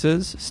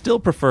audiences still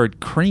preferred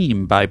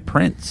Cream by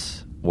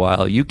Prince,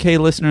 while UK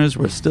listeners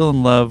were still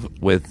in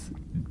love with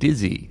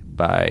Dizzy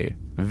by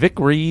Vic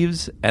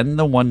Reeves and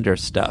the Wonder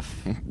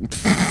Stuff.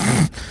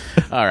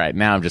 All right,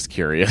 now I'm just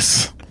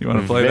curious. You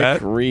want to play that?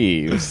 Vic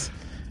Reeves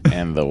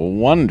and the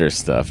Wonder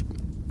Stuff.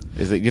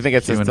 Is it? You think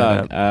it's his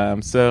song?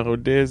 I'm so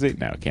dizzy.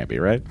 No, it can't be,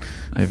 right?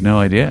 I have no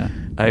idea.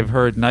 I've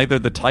heard neither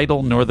the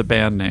title nor the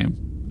band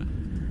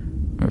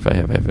name. Or if I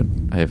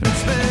haven't.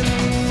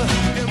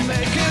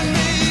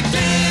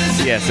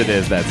 Yes, it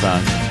is that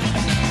song.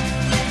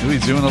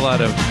 He's doing a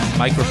lot of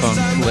microphone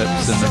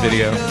flips in the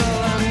video.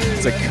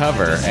 It's a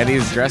cover, and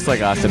he's dressed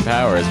like Austin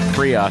Powers,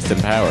 pre-Austin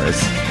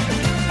Powers.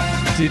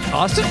 Did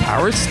Austin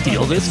Powers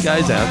steal this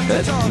guy's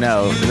outfit?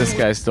 No, this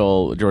guy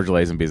stole George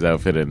Lazenby's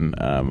outfit in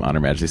On Her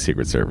Majesty's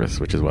Secret Service,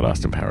 which is what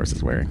Austin Powers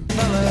is wearing.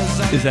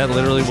 Is that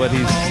literally what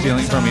he's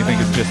stealing from? You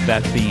think it's just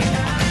that theme,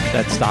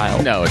 that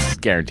style? No, it's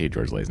guaranteed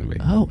George Lazenby.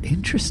 Oh,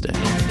 interesting.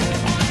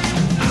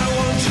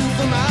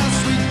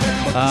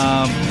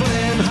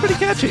 It's pretty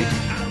catchy.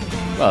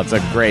 Well, it's a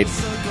great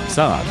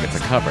song. It's a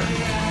cover.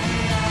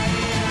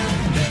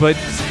 But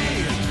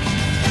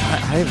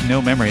I have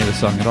no memory of the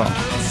song at all.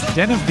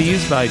 Den of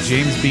Thieves by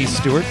James B.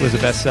 Stewart was a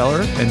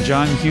bestseller, and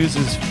John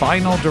Hughes'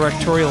 final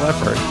directorial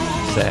effort,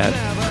 sad,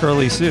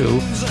 Curly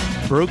Sue,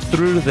 broke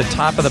through to the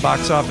top of the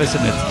box office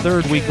in its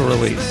third week of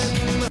release.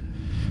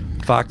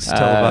 Fox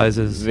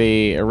televises.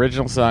 The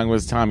original song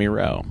was Tommy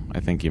Rowe. I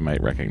think you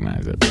might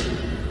recognize it.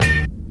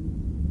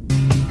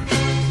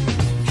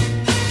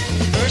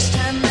 First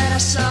time that I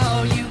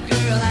saw you,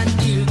 girl, I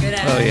knew that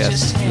I Oh, yes.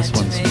 just had This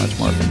one's to make much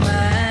more familiar.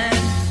 mine.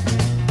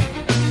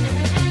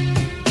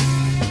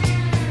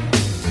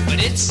 But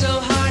it's so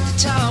hard to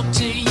talk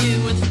to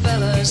you with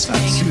fellas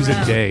hanging Susan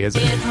around. Day, is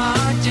it? It's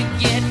hard to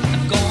get.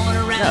 I'm going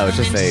around No, it's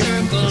just in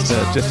circles just a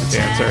all the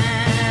dancer. time.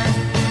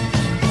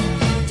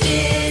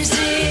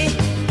 Dizzy.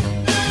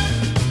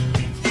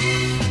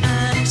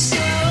 I'm so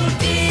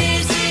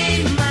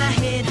dizzy, my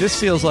head. This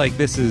feels like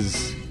this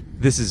is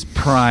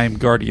prime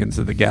Guardians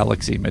of the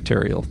Galaxy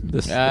material.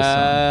 This song.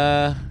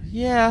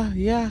 Yeah.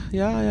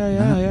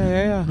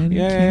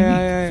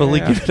 Fully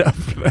give it up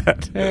for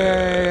that.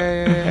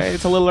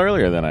 It's a little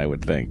earlier than I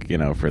would think,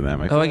 for them.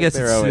 I guess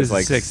they're it's always the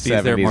like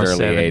 60s, they're more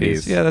early 70s.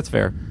 80s. Yeah, that's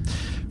fair.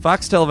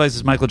 Fox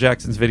televises Michael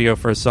Jackson's video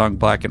for his song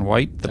Black and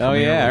White. The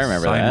premiere I was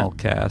remember that.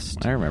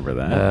 simulcast. I remember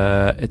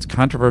that. Its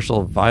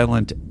controversial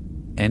violent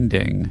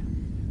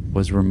ending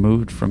was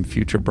removed from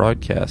future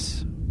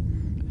broadcasts.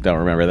 Don't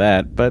remember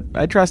that, but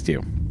I trust you.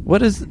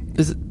 What is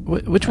it?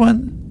 Which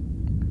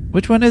one?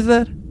 Which one is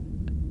that?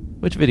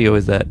 Which video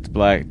is that?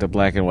 The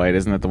black and white,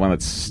 isn't it the one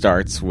that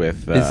starts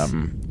with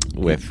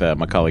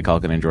Macaulay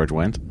Culkin and George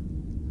Wendt?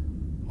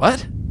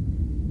 What?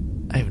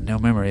 I have no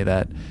memory of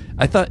that.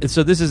 I thought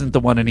so. This isn't the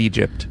one in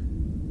Egypt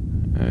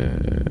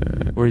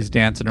where he's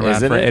dancing around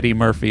for Eddie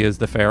Murphy as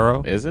the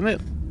pharaoh, isn't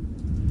it?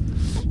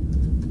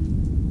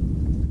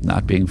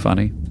 Not being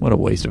funny. What a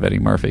waste of Eddie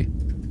Murphy.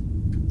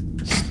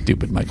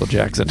 Stupid Michael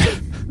Jackson.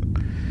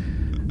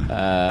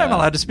 I'm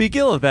allowed to speak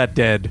ill of that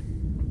dead.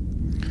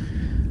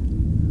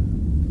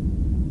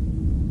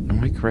 Am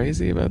I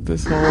crazy about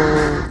this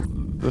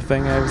the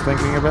thing I was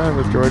thinking about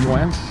with George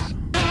Wendt?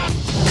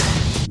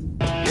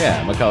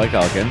 Yeah, Macaulay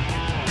Culkin.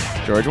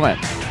 George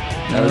Wendt.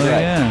 That was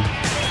right.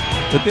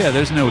 Yeah. But yeah,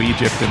 there's no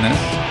Egypt in this.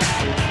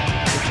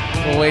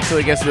 Well, wait till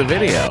he gets to the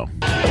video.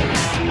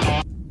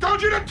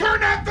 Told you to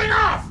turn that thing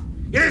off!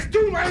 It is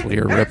too late!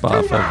 Clear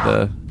rip-off of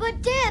the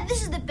But Dad,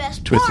 this is the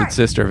best Twisted part.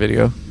 Sister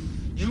video.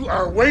 You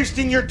are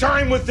wasting your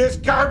time with this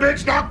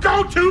garbage. Now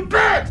go to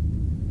bed!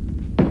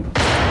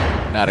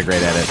 Not a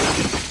great edit.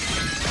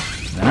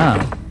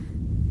 No.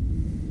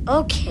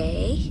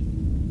 Okay.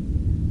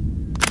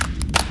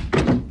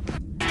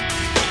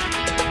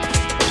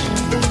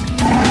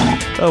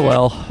 Oh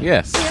well.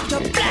 Yes.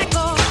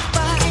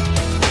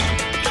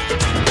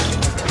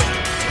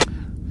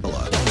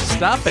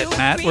 Stop it,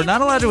 Matt. We're not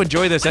allowed to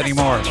enjoy this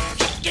anymore.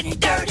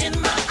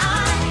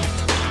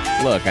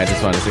 Look, I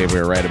just wanted to see if we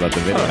were right about the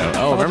video.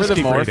 Oh, remember the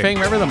morphing? reading.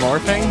 Remember the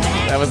morphing?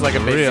 That was like a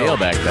big deal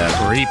back then.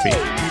 Creepy.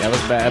 That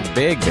was a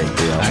big deal.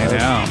 I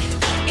know.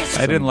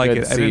 I didn't like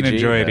it. I didn't CG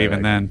enjoy it there,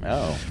 even like, then.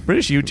 oh.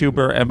 British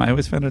YouTuber, I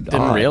always found it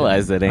Didn't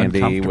realize that Andy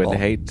uncomfortable. would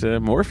hate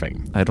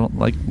morphing. I don't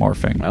like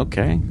morphing.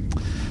 Okay.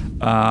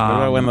 What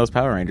about when those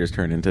Power Rangers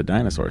turned into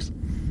dinosaurs?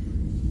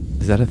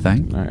 Is that a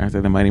thing? Aren't they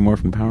the Mighty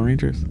Morphin Power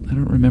Rangers? I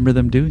don't remember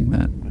them doing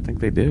that. I think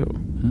they do.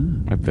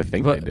 I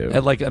think they do.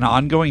 Like an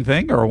ongoing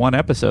thing or a one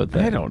episode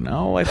thing? I don't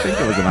know. I think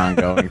it was an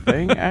ongoing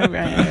thing.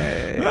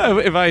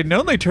 If I had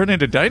known they turned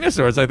into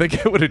dinosaurs, I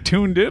think I would have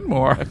tuned in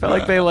more. I felt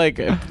like they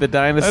the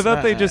dinosaurs. I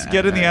thought they just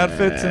get in the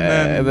outfits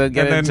and then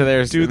get into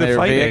their do the their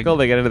fighting. vehicle.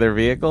 They get into their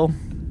vehicle.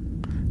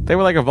 They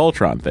were like a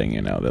Voltron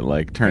thing, that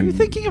like turned. Are you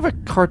thinking of a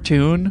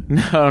cartoon?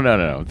 No.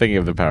 I'm thinking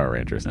of the Power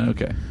Rangers.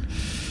 Okay.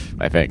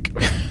 I think.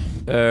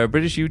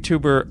 British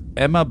YouTuber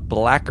Emma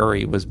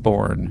Blackery was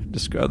born.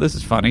 This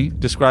is funny.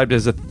 Described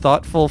as a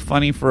thoughtful,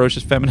 funny,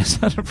 ferocious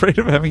feminist not afraid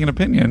of having an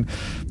opinion.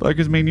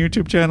 Blacker's main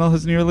YouTube channel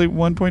has nearly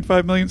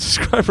 1.5 million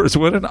subscribers.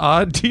 What an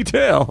odd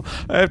detail.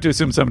 I have to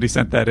assume somebody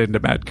sent that in to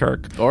Matt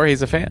Kirk. Or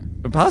he's a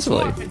fan.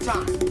 Possibly.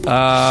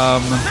 Are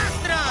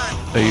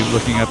you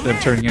looking up them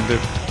turning into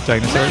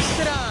dinosaurs?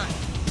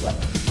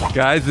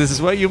 Guys, this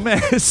is what you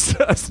missed.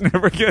 Us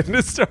never getting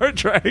to Star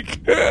Trek.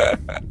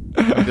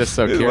 I'm just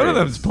so curious. One of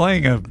them's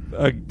playing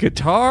a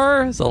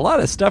guitar. There's a lot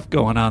of stuff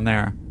going on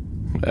there.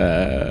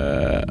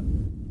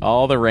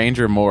 All the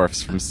Ranger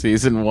morphs from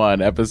season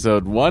 1,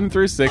 episode 1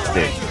 through 60.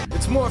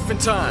 It's morphin'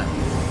 time.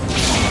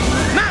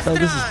 Oh,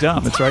 this is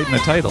dumb. It's right in the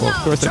title. Of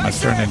course they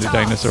must turn into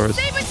dinosaurs.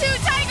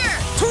 Saber-tooth tiger!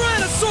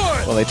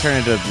 Tyrannosaurus! Well, they turn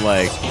into,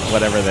 like,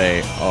 whatever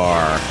they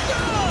are.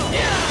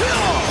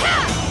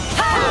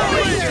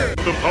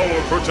 The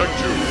power protect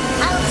you.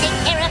 I'll take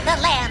care of the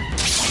lamb.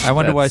 I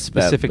wonder why That's-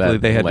 specifically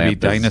that they had to be lamp is-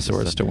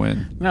 dinosaurs to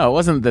win. No, it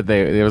wasn't that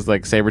it was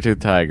like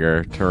saber-toothed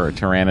tiger,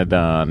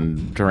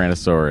 Pteranodon,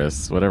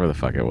 Tyrannosaurus, whatever the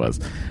fuck it was.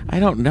 I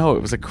don't know.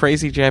 It was a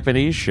crazy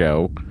Japanese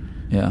show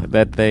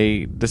that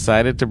they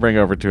decided to bring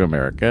over to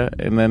America,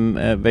 and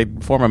then they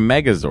form a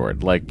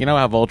Megazord. Like, you know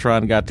how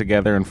Voltron got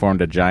together and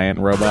formed a giant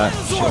robot?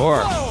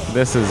 Sure.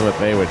 This is what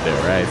they would do,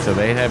 right? So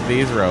they'd have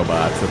these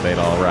robots that they'd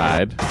all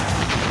ride.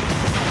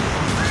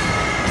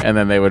 And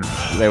then they would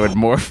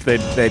morph,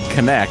 they'd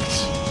connect.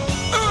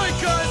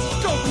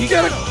 You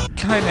gotta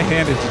kind of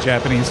hand it to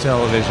Japanese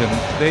television.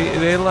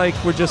 They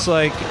were just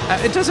like,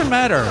 it doesn't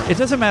matter. It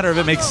doesn't matter if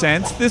it makes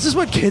sense. This is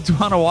what kids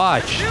want to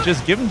watch.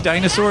 Just give them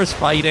dinosaurs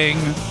fighting,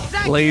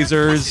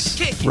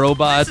 lasers,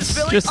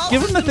 robots. Just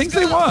give them the things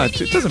they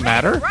want. It doesn't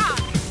matter.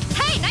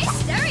 Hey, nice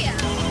stereo.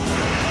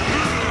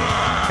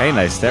 Hey,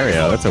 nice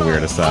stereo. That's a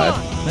weird aside.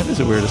 That is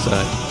a weird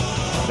aside.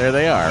 There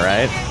they are,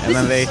 right? And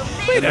then they...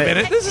 Wait a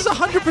minute. This is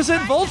 100%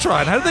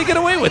 Voltron. How did they get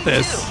away with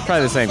this?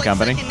 Probably the same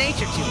company.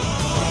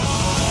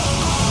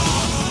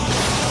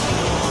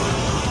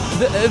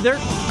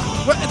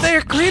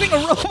 They're creating a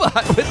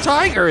robot with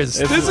tigers.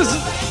 This is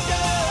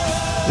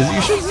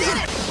you sure this is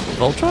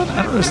Voltron?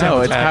 I don't understand. No,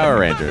 what's it's happening. Power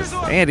Rangers.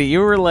 Andy, you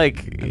were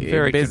like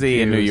very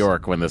busy in New confused.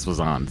 York when this was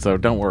on, so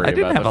don't worry I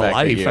didn't about have the a fact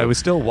that life. you... I was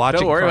still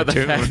watching Don't worry about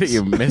the fact that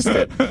you missed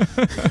it.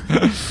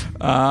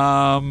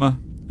 All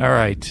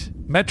right.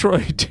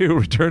 Metroid 2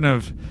 Return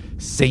of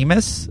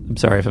Samus, I'm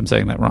sorry if I'm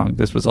saying that wrong,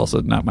 this was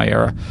also not my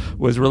era,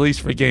 was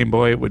released for Game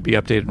Boy. It would be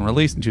updated and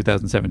released in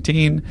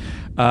 2017.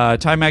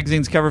 Time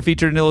Magazine's cover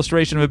featured an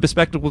illustration of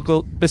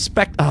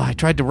a I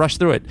tried to rush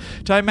through it.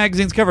 Time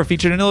Magazine's cover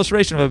featured an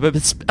illustration of a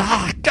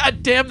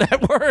god damn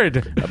that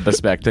word. A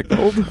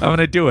bespectacled? I'm going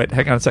to do it.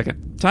 Hang on a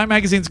second. Time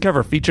Magazine's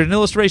cover featured an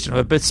illustration of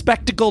a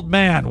bespectacled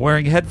man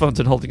wearing headphones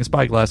and holding a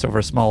spyglass over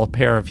a small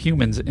pair of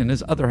humans in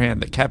his other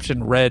hand. The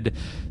caption read,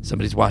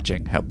 "Somebody's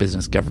watching. How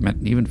business, government,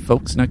 and even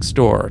folks next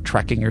door are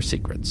tracking your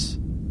secrets."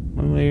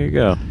 Well, there you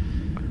go.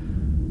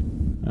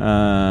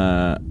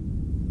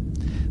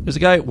 There's a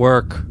guy at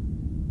work,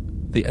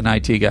 an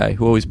IT guy,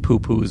 who always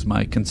poo-poos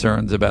my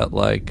concerns about,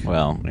 like,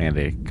 well,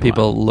 Andy,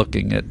 people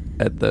looking at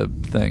the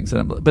things.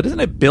 But isn't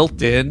it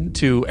built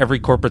into every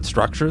corporate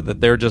structure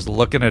that they're just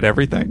looking at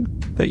everything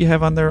that you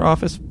have on their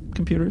office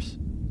computers?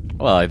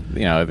 Well, I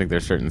think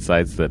there's certain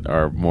sites that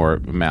are more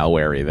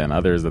malware-y than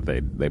others that they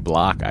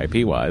block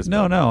IP-wise.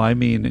 No, I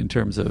mean in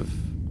terms of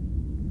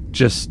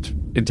just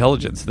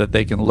intelligence, that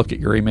they can look at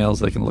your emails,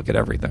 they can look at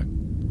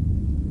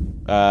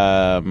everything.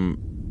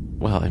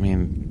 Well, I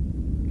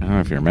mean, I don't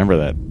know if you remember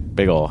that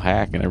big old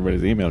hack and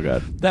everybody's email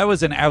got... That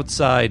was an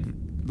outside,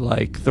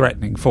 like,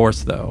 threatening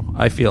force, though.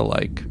 I feel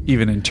like,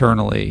 even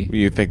internally...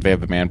 You think they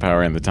have the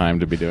manpower and the time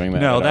to be doing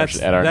that? No,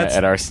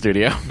 at our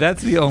studio?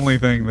 That's the only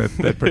thing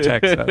that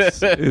protects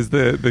us, is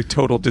the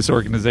total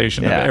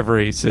disorganization of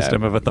every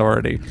system of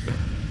authority.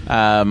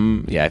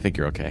 I think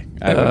you're okay.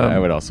 I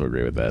would also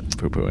agree with that,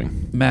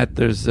 poo-pooing. Matt,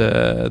 there's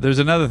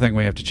another thing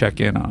we have to check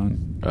in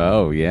on.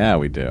 Oh, yeah,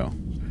 we do.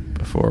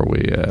 Before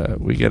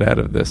we get out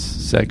of this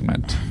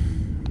segment.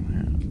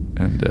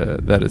 And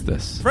that is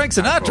this. Frank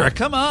Sinatra,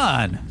 come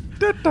on!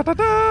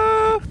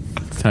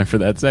 It's time for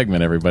that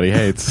segment everybody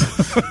hates.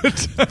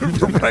 Time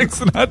for Frank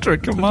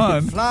Sinatra, come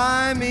on.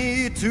 Fly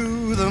me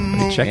to the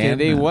moon.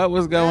 Andy, what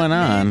was going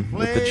on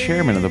with the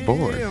chairman of the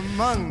board?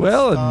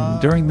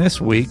 Well, during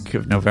this week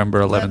of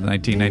November 11th,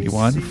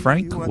 1991,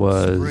 Frank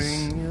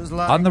was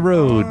on the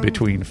road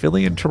between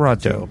Philly and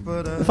Toronto.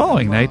 The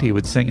following night, he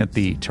would sing at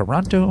the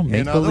Toronto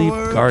Maple Leaf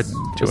Garden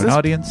to an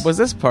audience. Was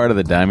this part of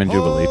the Diamond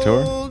Jubilee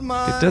tour?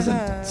 It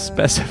doesn't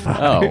specify.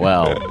 Oh,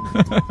 well.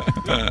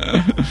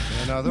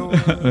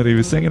 But he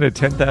was singing to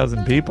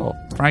 10,000 people.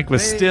 Frank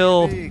was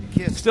still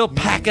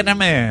packing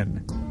them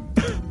in.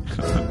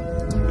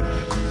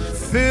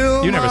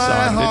 You never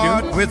saw him,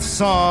 did you? With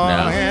song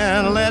No.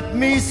 And let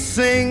me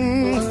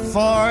sing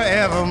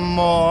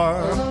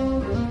forevermore.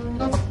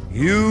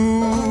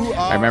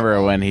 I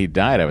remember when he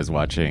died, I was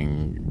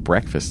watching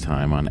Breakfast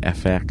Time on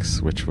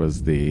FX, which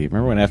was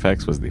remember when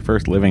FX was the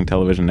first living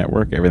television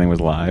network? Everything was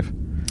live.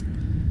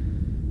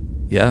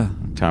 Yeah.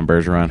 Tom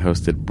Bergeron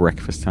hosted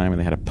Breakfast Time, and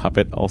they had a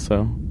puppet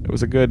also. It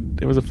was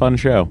a fun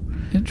show.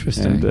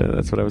 Interesting. And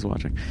that's what I was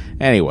watching.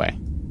 Anyway,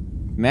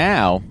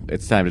 now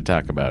it's time to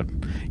talk about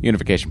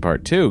Unification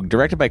Part 2,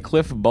 directed by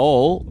Cliff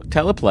Bowl,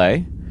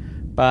 teleplay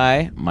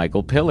by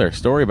Michael Piller,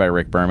 story by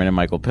Rick Berman and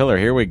Michael Piller.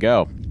 Here we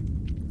go.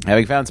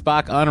 Having found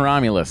Spock on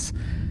Romulus,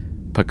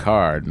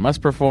 Picard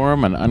must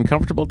perform an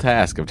uncomfortable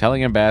task of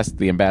telling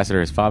the ambassador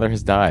his father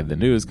has died. The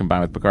news,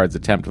 combined with Picard's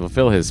attempt to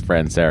fulfill his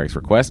friend Sarek's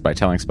request by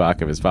telling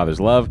Spock of his father's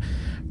love,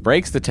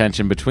 breaks the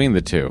tension between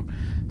the two.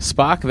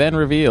 Spock then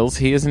reveals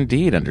he is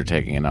indeed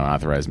undertaking an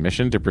unauthorized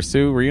mission to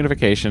pursue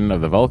reunification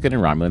of the Vulcan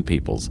and Romulan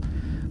peoples.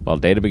 While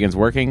Data begins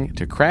working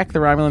to crack the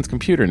Romulans'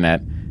 computer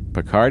net,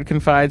 Picard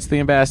confides to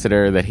the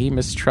ambassador that he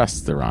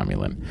mistrusts the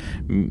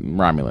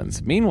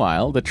Romulans.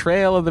 Meanwhile, the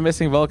trail of the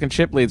missing Vulcan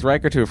ship leads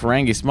Riker to a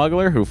Ferengi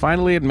smuggler who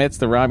finally admits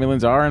the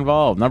Romulans are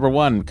involved. Number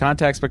 1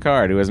 contacts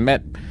Picard, who has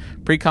met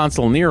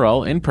Pre-Consul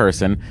Nerol in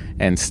person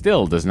and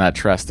still does not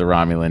trust the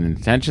Romulan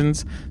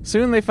intentions.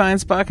 Soon they find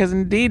Spock has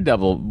indeed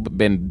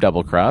been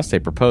double-crossed. A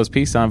proposed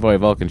peace envoy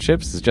of Vulcan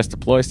ships is just a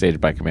ploy staged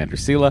by Commander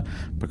Sela,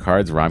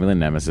 Picard's Romulan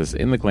nemesis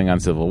in the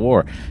Klingon Civil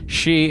War.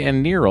 She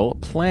and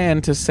Nerol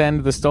plan to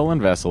send the stolen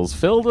vessels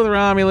filled with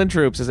Romulan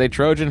troops as a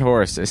Trojan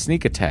horse, a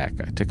sneak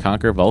attack to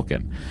conquer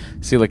Vulcan.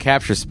 Sela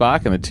captures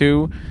Spock and the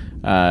two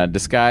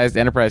disguised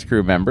Enterprise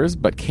crew members,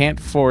 but can't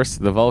force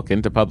the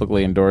Vulcan to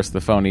publicly endorse the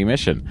phony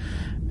mission.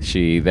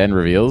 She then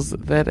reveals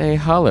that a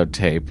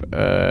holotape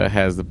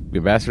has the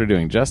ambassador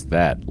doing just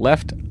that.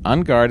 Left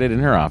unguarded in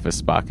her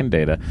office, Spock and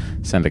Data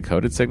send a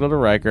coded signal to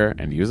Riker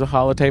and use a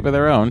holotape of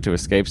their own to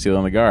escape Sela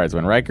and the guards.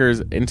 When Riker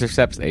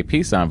intercepts a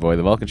peace envoy,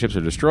 the Vulcan ships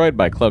are destroyed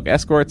by cloak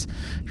escorts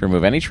to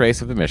remove any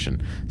trace of the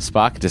mission.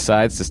 Spock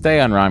decides to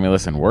stay on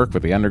Romulus and work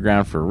with the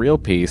Underground for real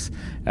peace.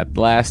 At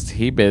last,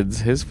 he bids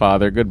his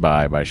father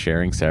goodbye by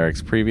sharing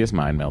Sarek's previous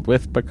mind meld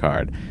with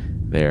Picard.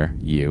 There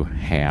you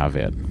have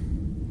it.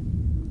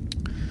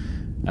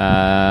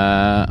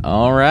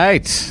 All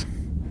right.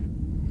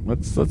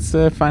 Let's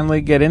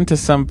finally get into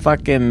some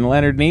fucking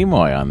Leonard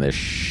Nimoy on this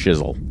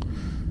shizzle.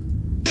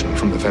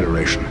 From the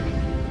Federation.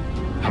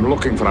 I'm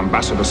looking for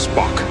Ambassador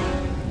Spock.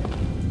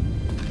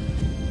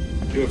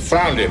 You have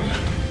found him,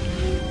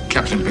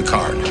 Captain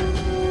Picard.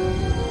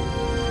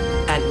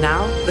 And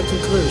now, the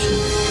conclusion.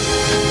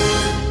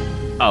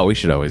 Oh, we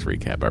should always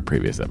recap our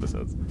previous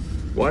episodes.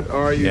 What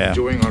are you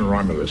doing on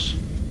Romulus?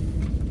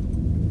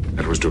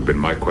 That was to have been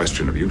my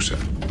question of you, sir.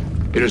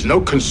 It is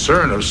no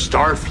concern of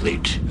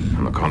Starfleet.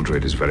 On the contrary,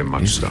 it is very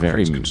much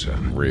Starfleet's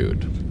concern.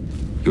 Rude.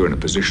 You're in a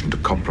position to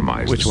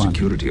compromise the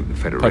security of the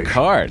Federation.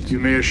 Picard. You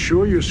may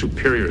assure your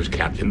superiors,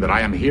 Captain, that I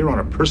am here on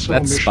a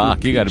personal mission. That's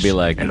Spock. You got to be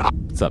like,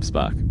 what's up,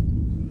 Spock?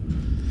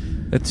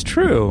 It's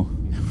true.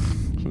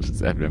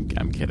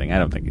 I'm kidding. I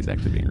don't think he's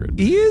actually being rude.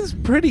 He is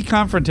pretty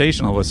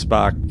confrontational with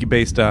Spock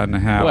based on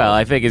how... Well,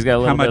 I think he's got a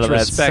little bit of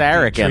that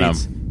Sarek in him.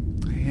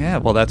 Yeah,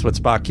 well, that's what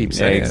Spock keeps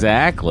saying.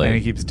 Exactly. And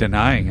he keeps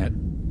denying it.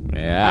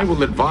 Yeah. I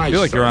will advise. I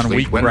feel like you're on Starfleet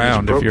weak when it is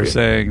ground if you're appropriate.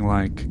 saying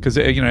like, because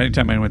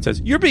anytime anyone says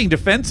you're being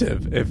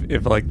defensive,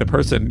 if like the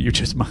person you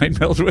just mind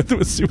melded with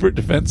was super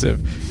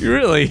defensive, you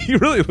really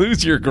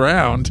lose your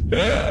ground.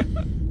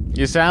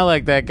 You sound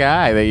like that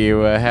guy that you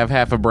have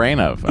half a brain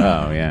of.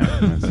 Oh yeah,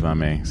 that's not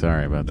me.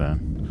 Sorry about that.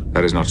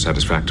 That is not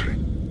satisfactory.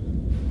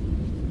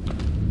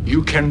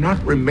 You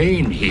cannot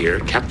remain here,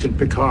 Captain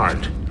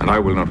Picard. And I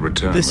will not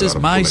return. This is without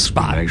a my full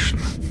spot. explanation.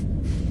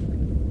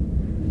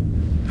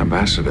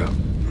 Ambassador,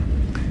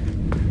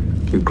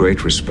 with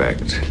great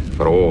respect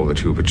for all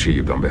that you've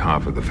achieved on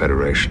behalf of the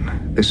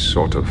Federation, this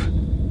sort of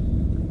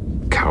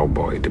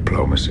cowboy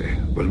diplomacy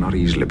will not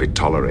easily be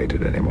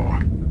tolerated anymore.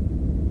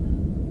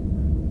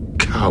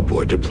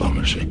 Cowboy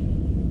diplomacy?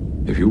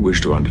 If you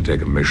wish to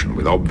undertake a mission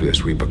with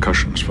obvious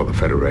repercussions for the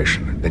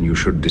Federation, then you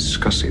should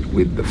discuss it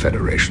with the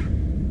Federation.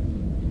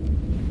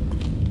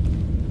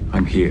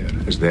 I'm here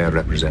as their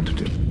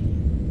representative.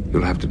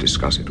 You'll have to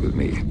discuss it with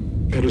me.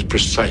 That is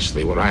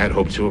precisely what I had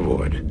hoped to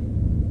avoid.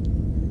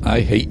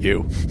 I hate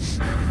you.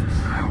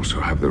 I also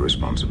have the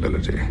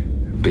responsibility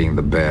of being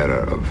the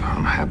bearer of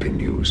unhappy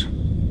news.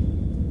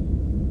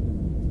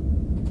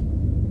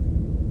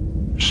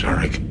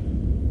 Sarek.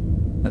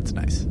 That's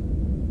nice.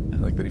 I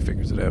like that he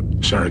figures it out.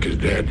 Sarek is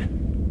dead.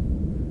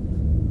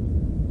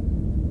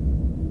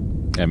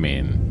 I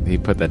mean, he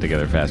put that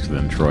together faster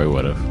than Troy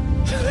would have.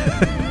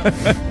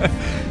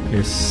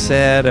 You're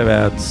sad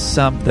about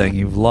something.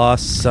 You've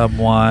lost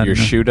someone. Your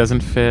shoe doesn't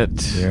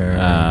fit. You're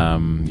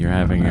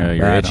having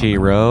your itchy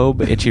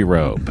robe. Itchy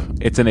robe.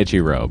 It's an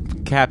itchy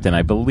robe. Captain,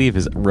 I believe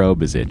his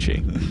robe is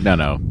itchy.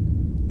 No.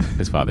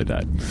 His father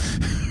died.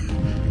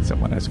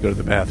 Someone has to go to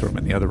the bathroom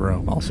in the other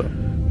room also.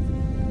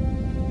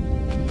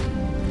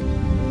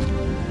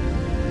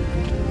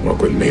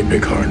 Walk with me,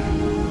 Picard.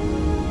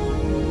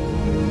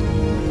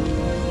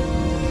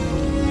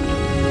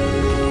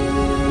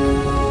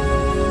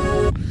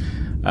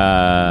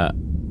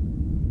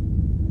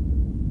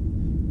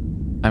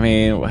 I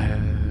mean,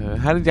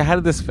 how did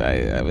this?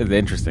 It's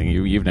interesting.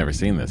 You've never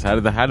seen this. How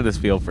did this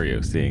feel for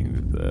you, seeing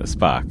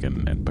Spock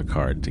and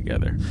Picard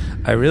together?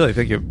 I really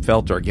think it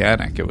felt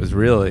organic. It's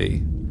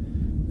really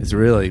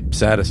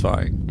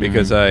satisfying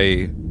because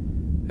I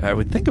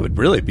would think it would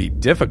really be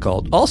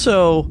difficult.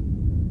 Also,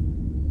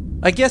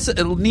 I guess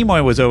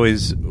Nimoy was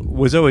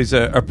always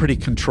a pretty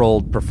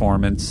controlled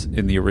performance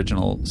in the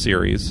original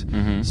series.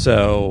 Mm-hmm.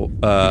 So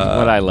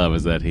what I love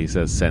is that he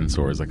says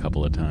sensors a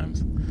couple of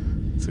times.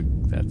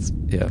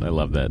 I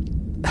love that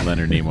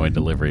Leonard Nimoy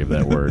delivery of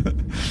that word.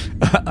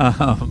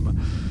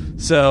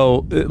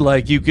 So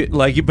but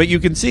you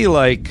can see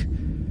like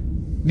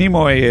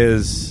Nimoy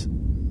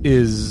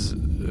is.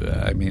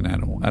 I mean, I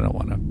don't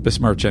want to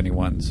besmirch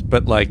anyone's,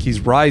 but like he's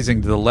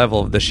rising to the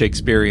level of the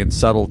Shakespearean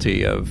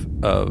subtlety of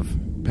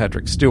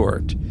Patrick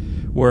Stewart,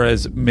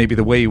 whereas maybe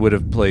the way he would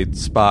have played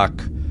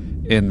Spock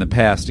in the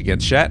past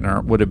against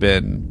Shatner would have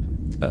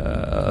been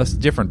a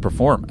different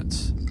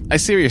performance. I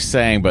see what you're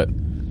saying, but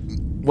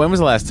when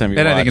was the last time you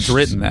watched I think it's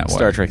written that way.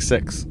 Star Trek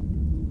 6?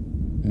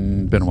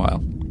 Been a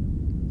while.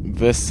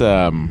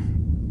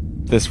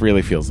 This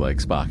really feels like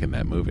Spock in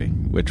that movie,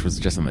 which was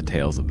just on the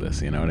tails of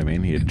this. You know what I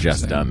mean? He had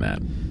just done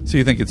that. So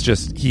you think it's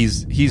just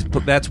he's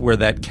that's where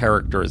that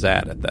character is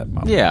at that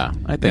moment? Yeah,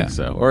 I think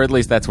so. Or at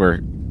least that's where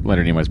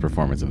Leonard Nimoy's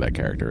performance of that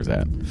character is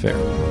at. Fair.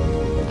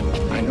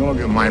 I know of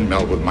your mind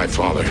meld with my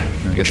father.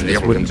 You should be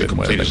able to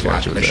complete his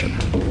last mission.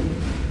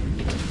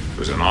 It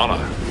was an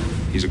honor.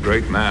 He's a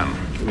great man.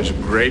 He was a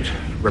great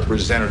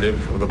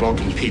representative of the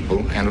Vulcan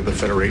people and of the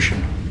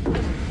Federation.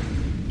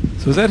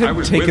 So is that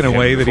him taking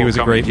away that he was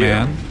a great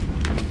man?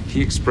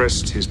 He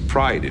expressed his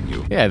pride in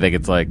you. Yeah, I think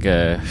it's like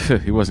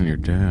he wasn't your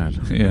dad.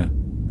 Yeah,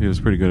 he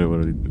was pretty good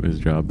at his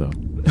job, though.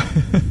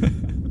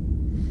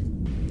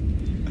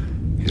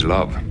 His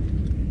love.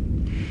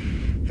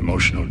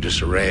 Emotional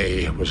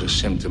disarray was a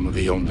symptom of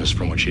the illness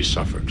from which he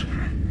suffered.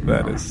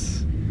 That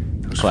is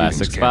those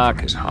classic feelings came Spock.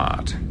 from his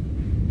heart.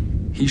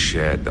 He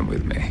shared them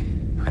with me.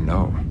 I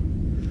know.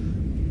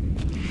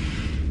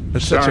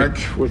 That's such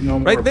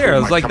right there.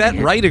 It's like that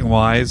writing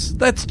wise.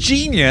 That's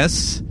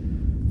genius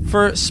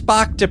for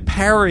Spock to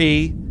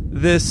parry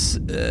this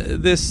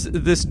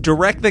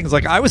direct thing. It's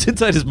like I was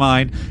inside his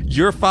mind.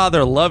 Your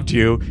father loved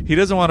you. He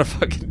doesn't want to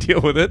fucking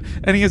deal with it,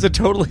 and he has a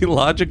totally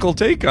logical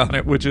take on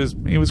it, which is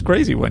he was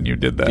crazy when you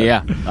did that.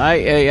 Yeah,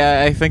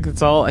 I think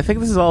it's all. I think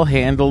this is all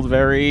handled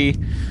very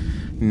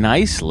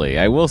nicely.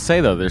 I will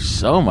say though, there's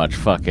so much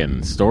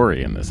fucking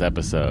story in this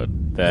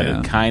episode that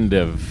it kind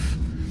of.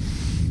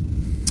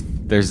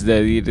 There's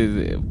at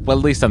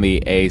least on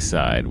the A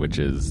side, which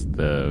is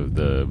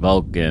the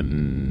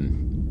Vulcan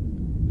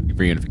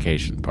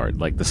reunification part,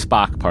 like the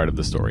Spock part of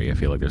the story. I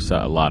feel like there's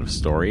a lot of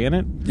story in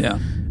it. Yeah.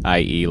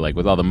 I.e., like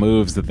with all the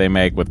moves that they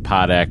make with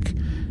Podek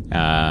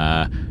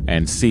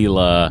and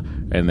Sela,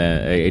 and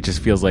then it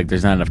just feels like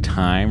there's not enough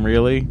time,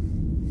 really.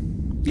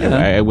 Yeah.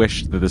 I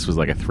wish that this was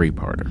like a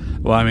 3-parter.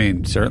 Well, I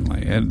mean,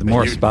 certainly. And the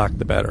more Spock,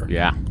 the better.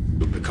 Yeah.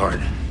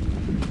 Picard.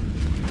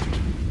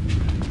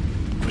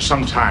 For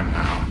some time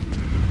now,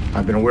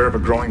 I've been aware of a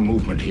growing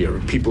movement here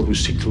of people who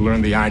seek to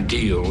learn the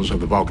ideals of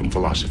the Vulcan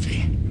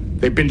philosophy.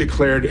 They've been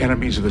declared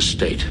enemies of the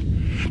state.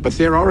 But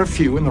there are a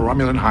few in the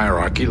Romulan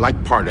hierarchy, like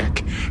Pardek,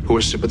 who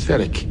are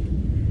sympathetic.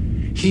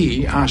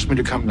 He asked me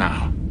to come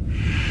now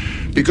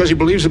because he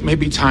believes it may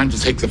be time to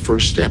take the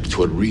first step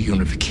toward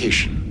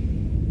reunification.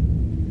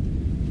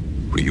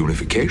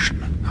 Reunification?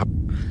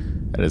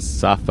 That is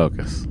soft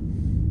focus.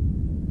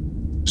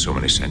 So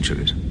many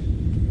centuries.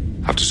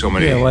 After so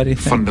many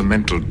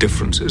fundamental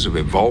differences have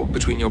evolved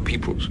between your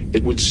peoples,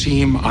 it would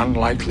seem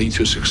unlikely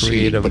to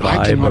succeed, but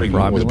I cannot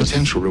ignore the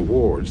potential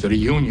rewards that a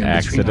union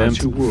between our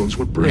two worlds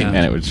would bring.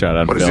 And it would shot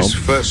on What film. is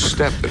this first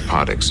step that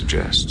Pardek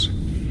suggests?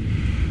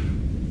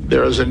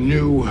 There is a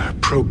new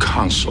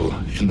proconsul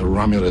in the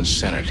Romulan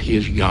Senate. He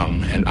is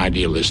young and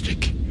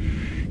idealistic.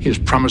 He has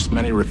promised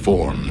many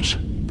reforms.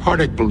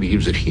 Pardek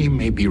believes that he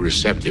may be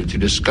receptive to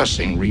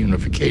discussing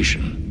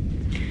reunification.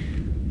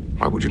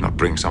 Why would you not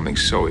bring something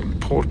so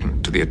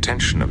important to the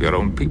attention of your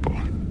own people?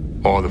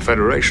 Or the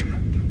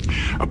Federation?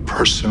 A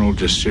personal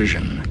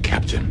decision,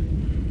 Captain.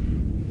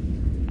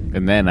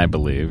 And then I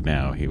believe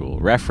now he will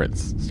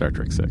reference Star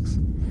Trek 6.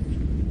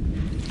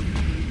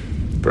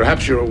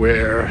 Perhaps you're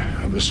aware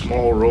of the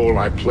small role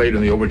I played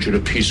in the overture to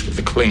peace with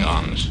the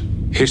Klingons.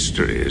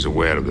 History is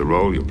aware of the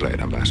role you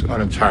played, Ambassador.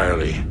 Not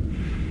entirely.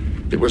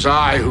 It was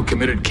I who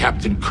committed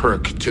Captain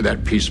Kirk to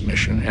that peace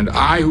mission, and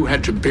I who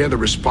had to bear the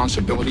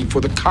responsibility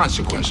for the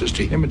consequences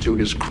to him and to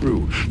his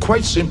crew.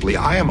 Quite simply,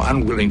 I am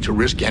unwilling to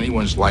risk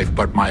anyone's life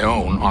but my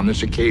own on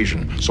this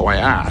occasion, so I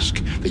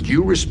ask that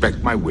you respect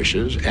my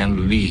wishes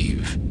and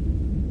leave.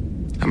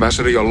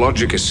 Ambassador, your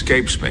logic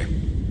escapes me.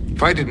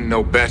 If I didn't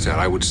know better,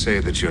 I would say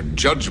that your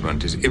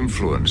judgment is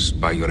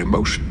influenced by your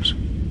emotions.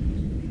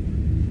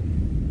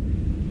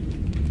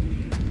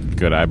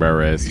 Good eyebrow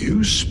raise.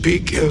 You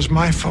speak as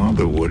my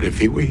father would if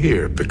he were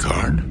here,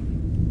 Picard.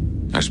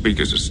 I speak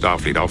as a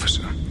Starfleet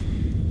officer,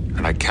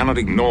 and I cannot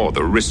ignore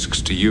the risks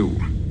to you.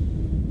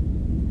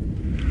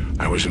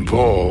 I was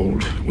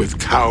involved with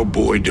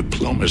cowboy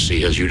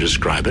diplomacy, as you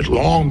describe it,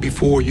 long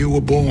before you were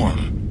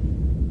born.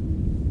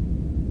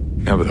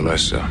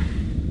 Nevertheless, sir,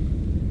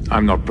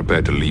 I'm not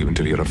prepared to leave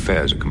until your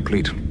affairs are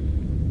complete.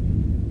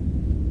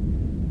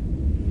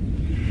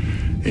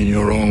 In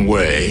your own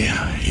way,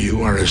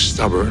 you are as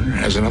stubborn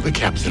as another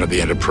captain of the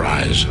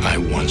Enterprise I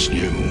once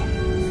knew.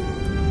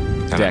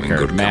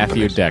 Decker,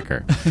 Matthew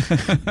Decker.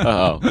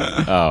 Oh,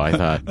 I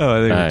thought. Oh,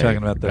 I think we were talking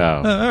about that.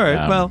 Oh, all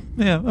right, well,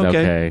 yeah,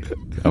 okay.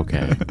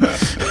 Okay.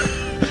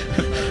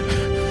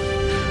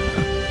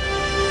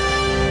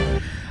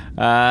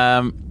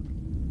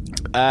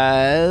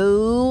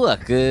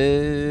 Look,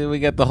 we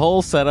got the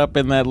whole setup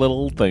in that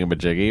little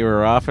thingamajiggy.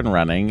 We're off and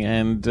running,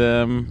 and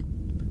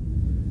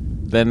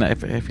then I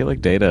feel like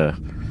Data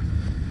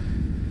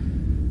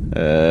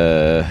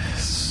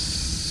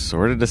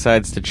sort of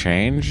decides to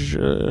change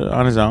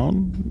on his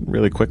own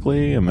really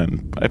quickly, and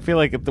then I feel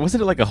like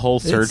wasn't it like a whole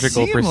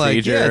surgical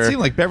procedure? It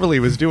seemed like Beverly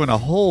was doing a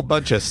whole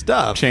bunch of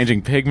stuff,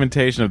 changing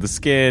pigmentation of the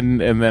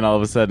skin, and then all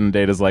of a sudden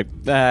Data's like,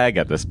 I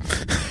got this.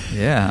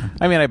 Yeah.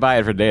 I mean, I buy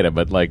it for Data,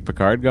 but like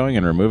Picard going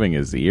and removing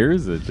his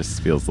ears, it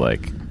just feels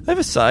like... I have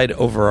a side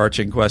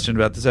overarching question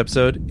about this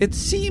episode. It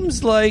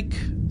seems like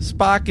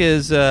Spock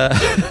is...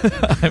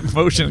 I'm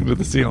motioning to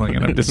the ceiling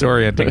and I'm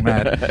disorienting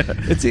Matt.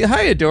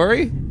 Hiya,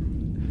 Dory.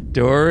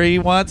 Dory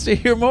wants to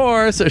hear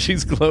more, so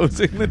she's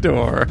closing the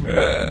door.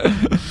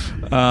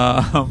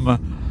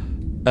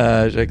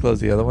 Should I close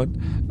the other one?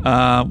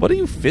 What are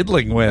you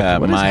fiddling with?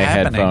 What is my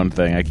happening? headphone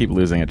thing. I keep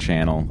losing a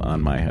channel on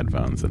my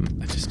headphones,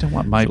 and I just don't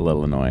want my it's a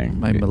little annoying.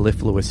 My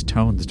mellifluous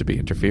tones to be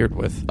interfered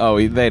with.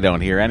 Oh, they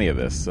don't hear any of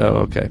this. So. Oh,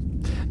 okay.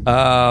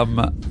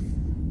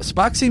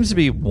 Spock seems to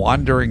be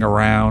wandering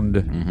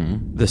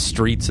around the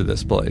streets of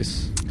this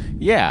place.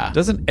 Yeah.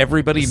 Doesn't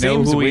everybody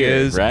know who he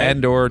is, right?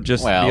 and or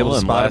just be able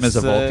to spot him as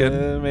a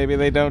Vulcan? Maybe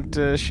they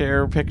don't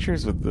share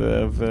pictures with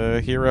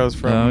the heroes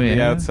from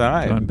the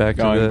outside. Going back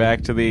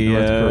to the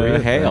North Korea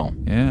hail.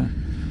 Thing. Yeah.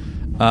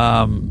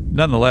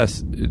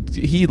 Nonetheless,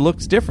 he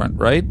looks different,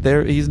 right?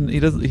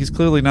 He's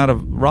clearly not a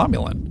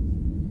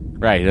Romulan.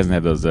 Right. He doesn't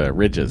have those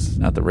ridges.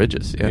 Not the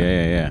ridges.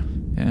 Yeah.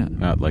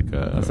 Not like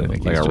a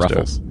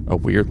ruffles. A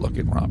weird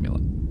looking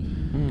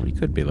Romulan. He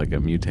could be like a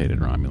mutated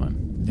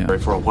Romulan. Yeah.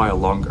 For a while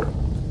longer.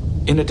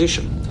 In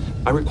addition,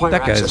 I require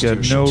that guy's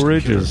got no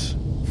ridges.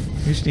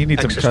 He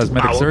needs some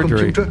cosmetic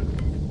surgery. Computer?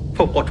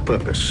 For what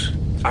purpose?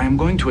 I am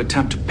going to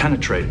attempt to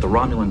penetrate the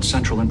Romulan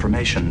Central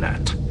Information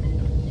Net.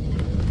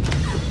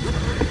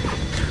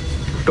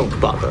 Don't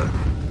bother.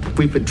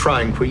 We've been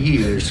trying for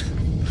years.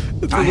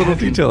 It's a little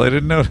detail I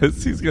didn't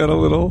notice. He's got a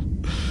little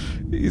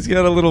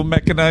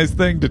mechanized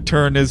thing to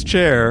turn his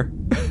chair.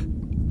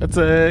 That's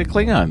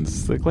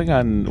Klingons. The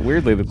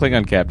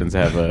Klingon captains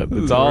have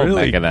it's all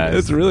really, mechanized.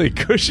 It's really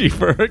cushy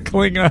for a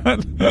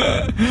Klingon.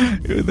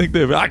 You would think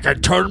I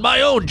can turn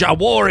my own. A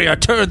warrior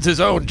turns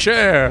his own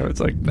chair. It's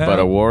like, no. But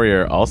a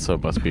warrior also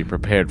must be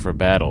prepared for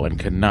battle and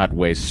cannot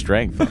waste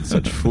strength on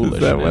such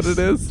foolishness. Is that what it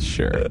is?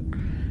 Sure.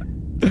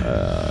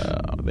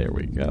 There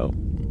we go.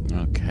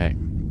 Okay.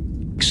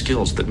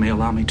 Skills that may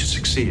allow me to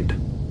succeed.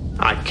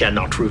 I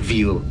cannot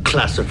reveal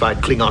classified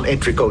Klingon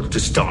entry codes to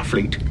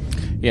Starfleet.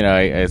 You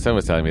know, someone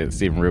was telling me that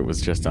Stephen Root was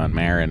just on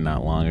Marin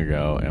not long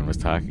ago and was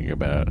talking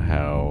about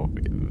how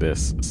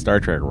this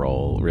Star Trek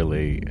role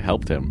really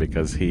helped him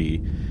because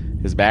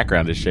his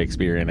background is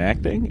Shakespearean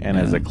acting, and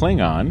as a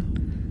Klingon,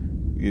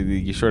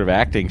 you're sort of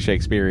acting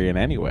Shakespearean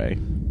anyway.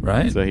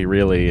 Right. So he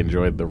really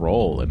enjoyed the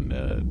role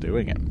and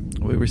doing it.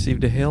 We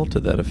received a hail to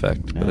that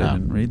effect, but I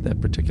didn't read that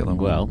particular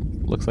one. Well,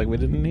 looks like we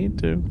didn't need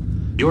to.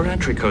 Your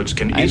entry codes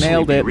can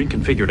easily be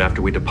reconfigured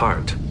after we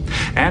depart.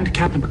 And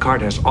Captain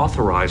Picard has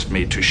authorized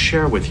me to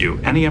share with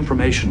you any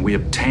information we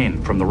obtain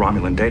from the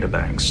Romulan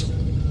databanks.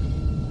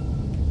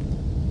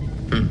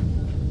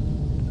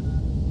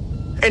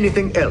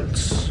 Anything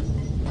else?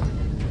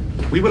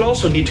 We will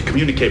also need to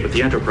communicate with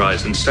the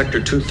Enterprise in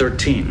Sector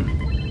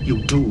 213.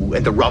 You do,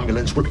 and the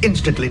Romulans will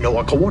instantly know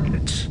our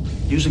coordinates.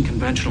 Using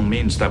conventional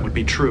means, that would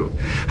be true.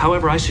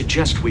 However, I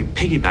suggest we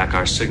piggyback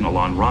our signal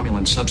on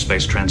Romulan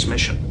subspace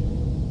transmission.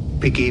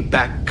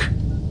 Piggyback?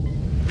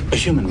 A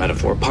human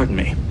metaphor, pardon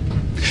me.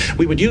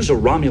 We would use a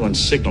Romulan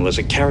signal as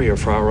a carrier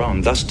for our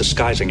own, thus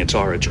disguising its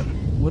origin.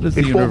 What is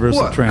the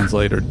universal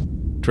translator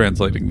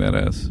translating that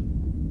as?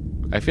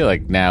 I feel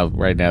like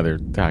right now, they're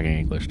talking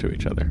English to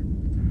each other.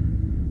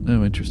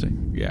 Oh,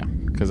 interesting. Yeah,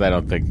 because I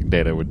don't think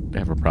Data would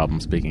have a problem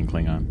speaking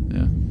Klingon.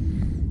 Yeah.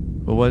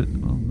 Well, what?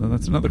 Well,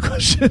 that's another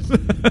question.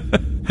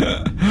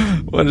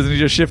 Why doesn't he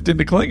just shift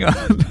into Klingon?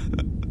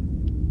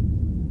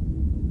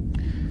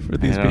 For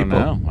these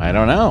people? I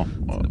don't know.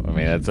 I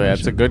mean,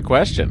 that's a good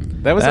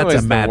question. That was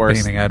always a matte the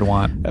worst painting I'd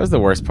want. That was the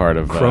worst part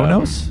of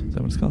Kronos. Is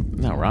that what it's called?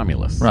 No,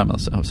 Romulus.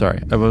 Romulus. Oh,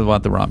 sorry. I would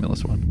want the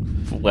Romulus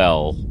one.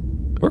 Well,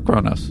 or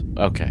Kronos.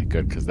 Okay,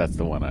 good, because that's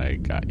the one I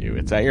got you.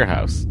 It's at your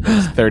house.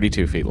 It's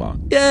 32 feet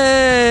long.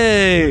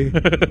 Yay!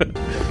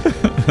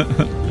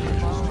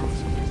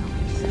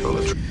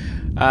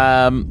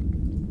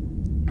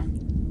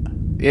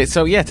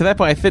 So yeah, to that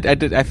point,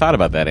 I thought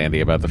about that,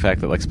 Andy, about the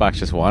fact that like Spock's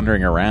just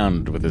wandering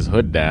around with his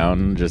hood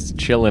down, just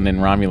chilling in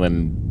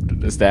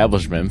Romulan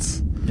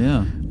establishments.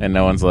 Yeah, and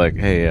no one's like,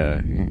 "Hey,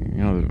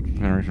 you know, the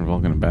Federation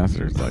Vulcan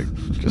ambassador's like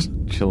just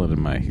chilling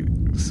in my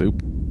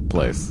soup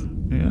place."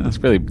 Yeah, this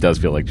really does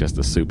feel like just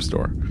a soup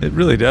store. It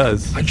really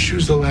does. I'd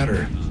choose the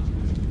latter.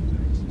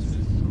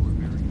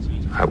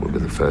 I will be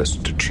the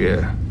first to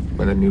cheer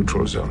when the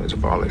neutral zone is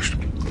abolished.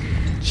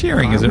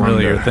 Cheering isn't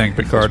really your thing,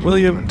 Picard. Will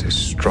you? Is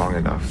strong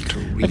enough to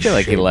I feel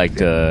like he liked,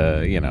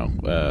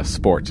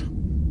 sport.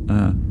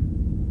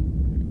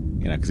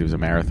 Because he was a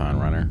marathon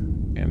runner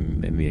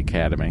in the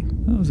academy.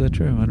 Oh, is that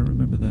true? I don't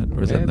remember that.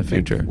 Or is that in the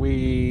future?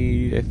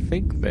 I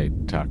think they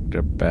talked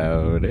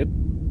about it.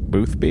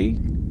 Boothby?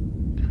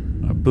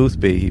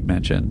 Boothby, he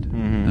mentioned.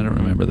 Mm-hmm. I don't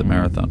remember the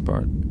marathon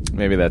part.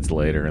 Maybe that's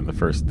later in the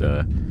first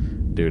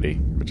duty,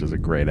 which is a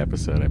great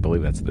episode. I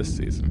believe that's this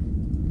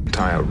season.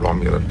 Entire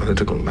Romulan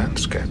political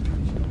landscape.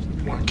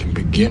 One can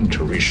begin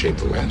to reshape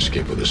the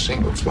landscape with a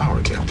single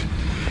flower guild.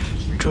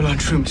 Drill on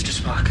true, Mr.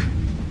 Spock.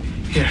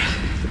 Here.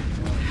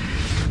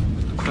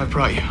 Look what I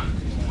brought you.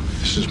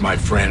 This is my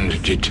friend,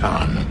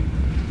 Jitan.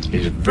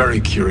 He's very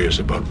curious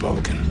about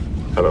Vulcan.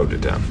 Hello,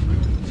 Jitan.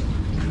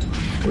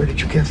 Where did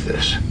you get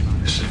this?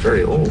 This is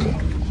very old.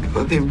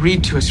 Well, they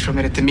read to us from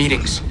it at the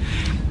meetings.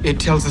 It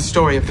tells the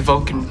story of the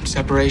Vulcan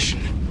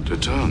separation.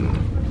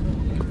 Jitan.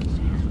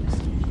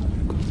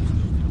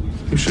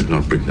 You should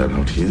not bring that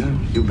out here.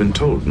 You've been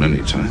told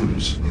many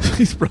times.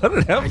 He's brought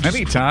it out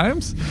many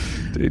times.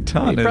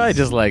 Dayton he probably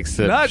just likes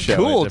to not show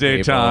cool. it to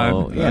Dayton,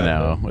 people. You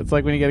know, it's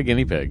like when you get a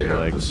guinea pig. You're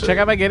like, check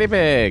out my guinea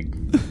pig.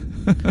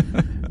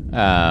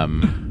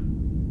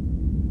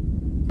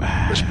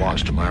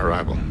 Response to my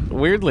arrival.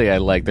 Weirdly,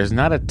 there's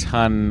not a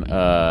ton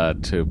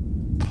to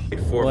play.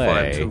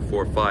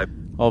 45245.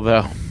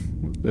 Although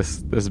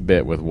this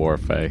bit with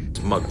Worfay,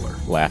 smuggler,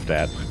 laughed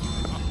at.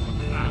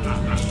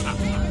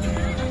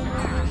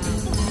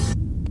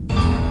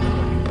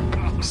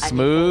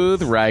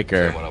 Smooth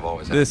Riker.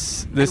 This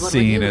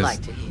scene is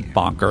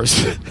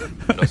bonkers.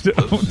 I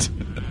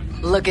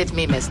don't. Look at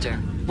me, mister.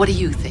 What do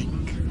you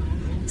think?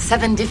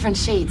 7 different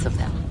shades of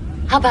them.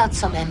 How about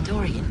some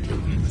Andorian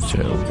dudes? It's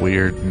a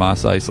weird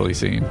Mos Eisley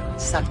scene.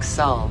 Suck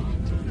Saul.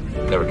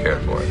 Never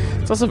cared for it.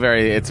 It's also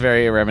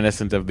very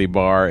reminiscent of the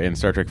bar in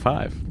Star Trek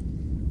V.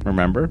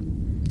 Remember?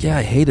 Yeah,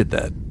 I hated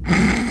that.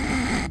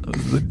 That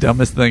was the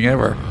dumbest thing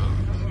ever.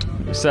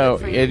 So,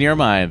 in your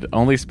mind,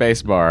 only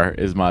space bar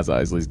is Mos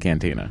Eisley's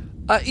Cantina.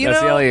 That's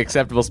the only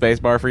acceptable space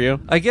bar for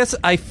you? I guess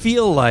I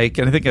feel like,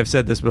 and I think I've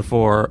said this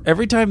before,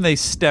 every time they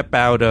step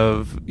out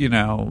of,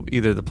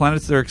 either the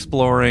planets they're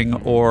exploring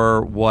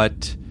or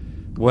what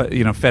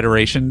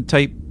Federation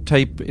type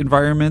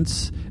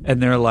environments,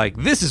 and they're like,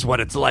 this is what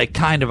it's like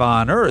kind of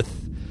on Earth.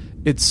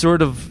 It's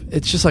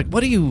just like,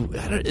 what do you...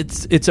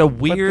 It's a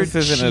weird, but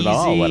this isn't cheesy... at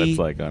all what it's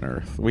like on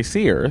Earth. We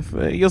see Earth.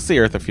 You'll see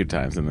Earth a few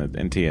times in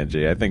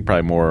TNG. I think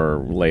probably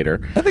more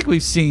later. I think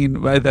we've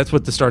seen... That's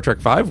what the Star Trek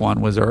V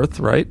one was, Earth,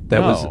 right?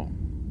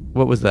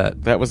 What was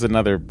that? That was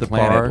another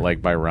planet,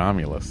 like by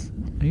Romulus.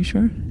 Are you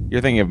sure?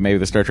 You're thinking of maybe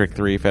the Star Trek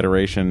 3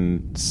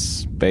 Federation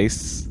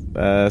space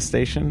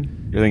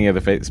station? You're thinking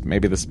of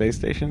maybe the space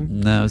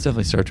station? No, it's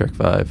definitely Star Trek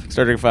 5.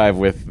 Star Trek 5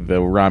 with the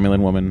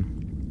Romulan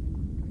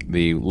woman,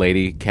 the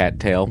lady,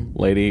 cattail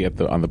lady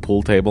on the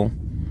pool table.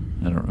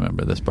 I don't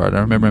remember this part. I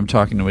remember him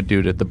talking to a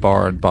dude at the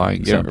bar and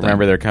buying something.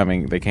 Remember they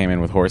came in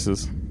with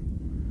horses?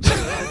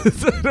 I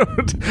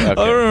don't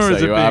remember.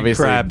 So you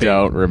obviously crappy.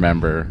 don't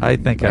remember. I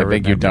think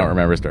you don't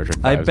remember Star Trek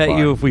 5's I bet bar.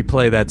 you if we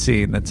play that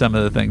scene that some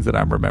of the things that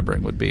I'm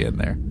remembering would be in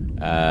there.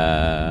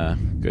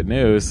 Good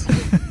news.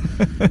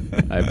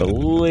 I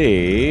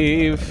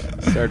believe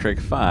Star Trek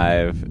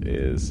 5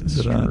 is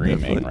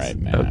streaming right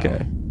now.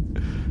 Okay.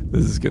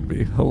 This is going to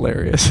be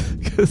hilarious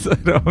because I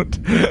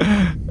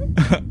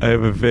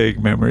have a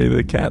vague memory of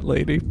the cat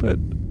lady, but...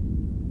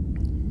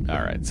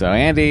 All right, so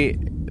Andy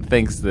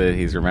thinks that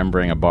he's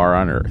remembering a bar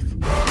on Earth.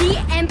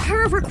 The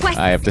Emperor requests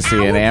I have to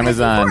see an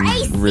Amazon...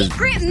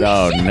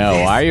 Oh,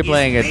 no. Why are you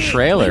playing a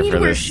trailer for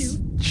this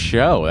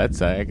show? At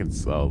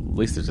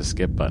least there's a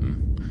skip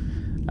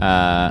button.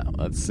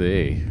 Let's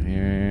see.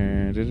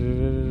 Here,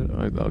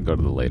 I'll go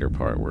to the later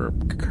part where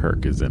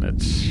Kirk is in it.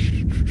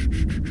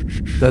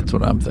 That's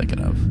what I'm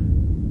thinking of.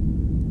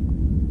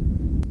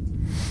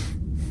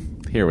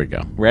 Here we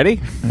go.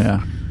 Ready? Yeah.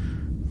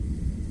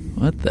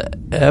 What the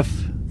F?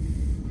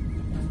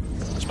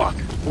 Spock,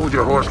 hold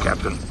your horse,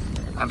 Captain.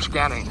 I'm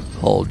scanning.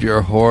 Hold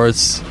your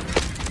horse.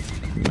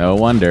 No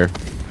wonder.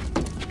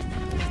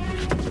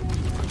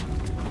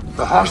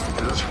 The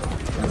hostages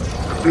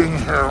are being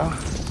held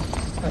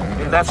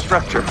in that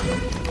structure.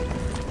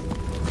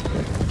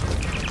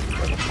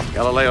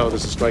 Galileo,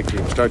 this is Strike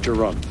Team. Start your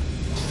run.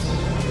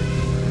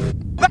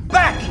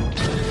 Back!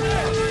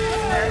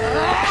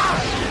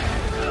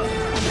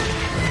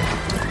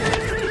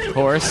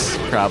 Horse,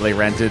 probably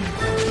rented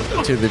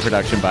to the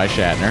production by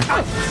Shatner.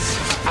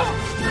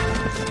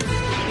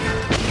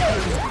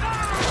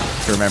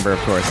 Remember, of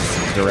course,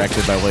 it's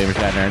directed by William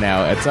Shatner.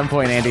 Now, at some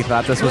point, Andy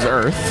thought this was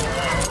Earth.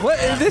 What?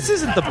 This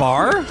isn't the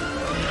bar?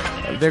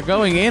 They're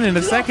going in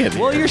a second.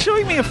 Well, you're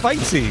showing me a fight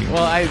scene.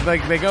 Well,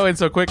 they go in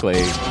so quickly.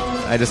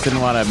 I just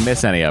didn't want to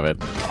miss any of it.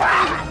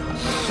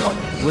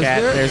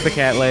 There's the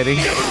cat lady.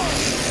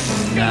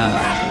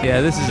 Nah. Yeah,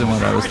 this isn't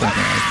what I was thinking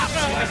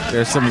of.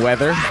 There's some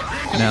weather.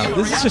 No,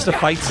 this is just a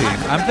fight scene.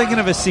 I'm thinking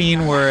of a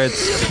scene where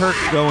it's Kirk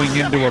going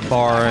into a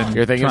bar and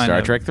you're thinking of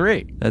Star Trek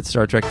 3. That's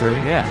Star Trek 3?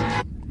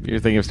 Yeah. You're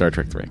thinking of Star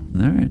Trek 3.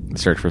 All right.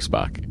 Search for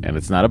Spock. And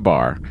it's not a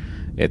bar.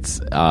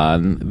 It's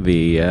on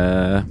the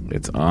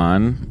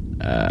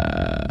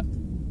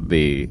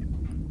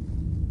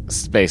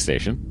space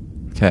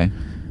station. Okay.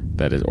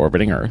 That is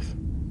orbiting Earth.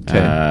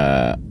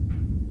 Okay.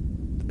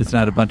 It's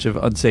not a bunch of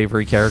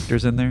unsavory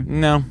characters in there?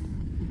 No.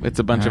 It's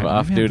a bunch of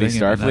off-duty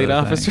Starfleet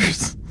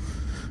officers.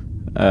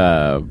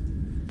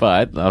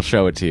 But I'll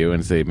show it to you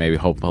and see. Maybe,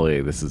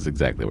 hopefully, this is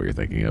exactly what you're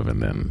thinking of,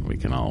 and then we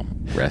can all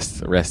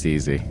rest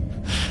easy.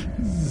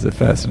 This is a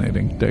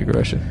fascinating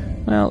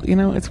digression. Well,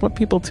 it's what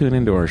people tune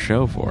into our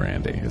show for,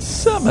 Andy.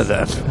 Some of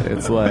them.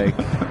 It's like,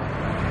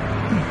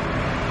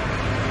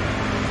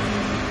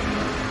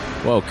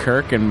 whoa,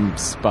 Kirk and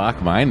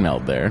Spock mind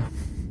meld there.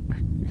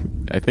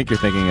 I think you're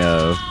thinking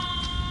of.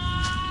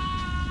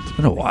 It's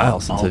been a while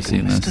since I've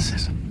seen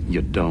this.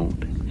 You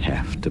don't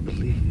have to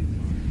believe.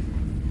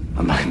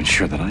 I'm not even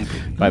sure that I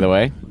believe. By the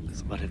way,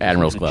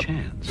 Admiral's Club.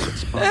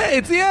 Hey,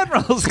 it's the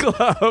Admiral's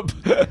Club.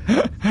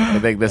 I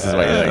think this is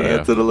what you're thinking of.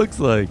 That's what it looks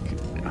like.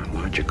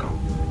 Logical.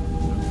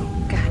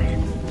 Got it.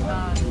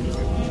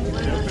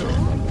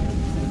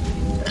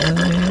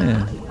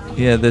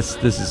 Yeah, this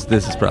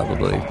is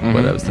probably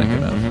what I was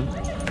thinking of.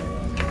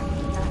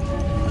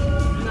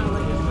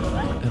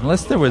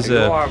 Unless there was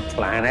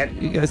planet.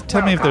 You guys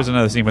tell me if there's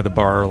another scene with a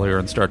bar earlier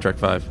in Star Trek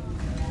 5.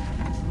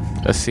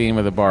 A scene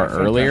with a bar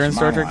earlier in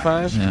Star Trek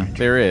 5? Yeah.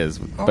 There is,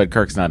 but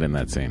Kirk's not in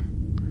that scene.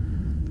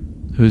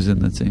 Who's in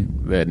that scene?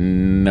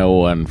 No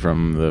one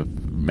from the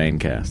main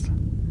cast.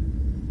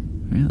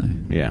 Really?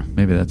 Yeah.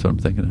 Maybe that's what I'm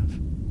thinking of.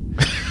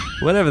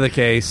 Whatever the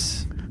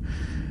case.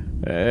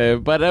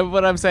 But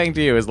what I'm saying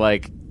to you is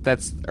like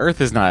Earth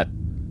is not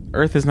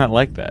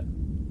like that.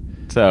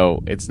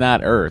 So it's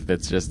not Earth.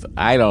 It's just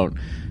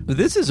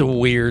This is a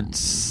weird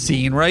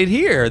scene right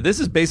here. This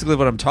is basically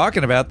what I'm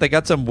talking about. They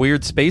got some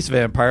weird space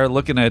vampire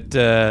looking at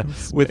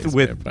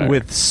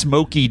with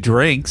smoky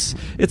drinks.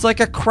 It's like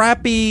a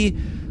crappy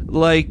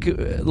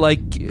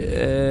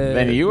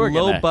then you are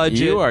low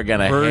budget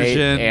gonna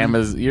version. hate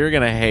Amazon. You're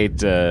gonna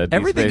hate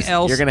everything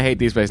else. You're gonna hate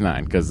Deep Space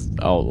Nine because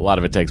a lot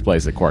of it takes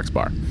place at Quark's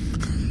bar.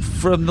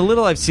 From the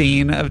little I've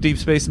seen of Deep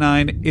Space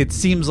Nine, it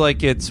seems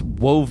like it's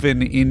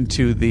woven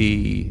into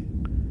the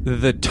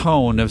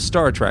tone of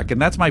Star Trek,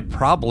 and that's my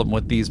problem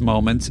with these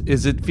moments.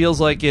 Is it feels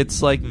like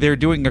it's like they're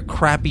doing a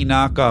crappy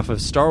knockoff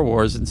of Star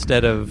Wars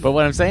instead of. But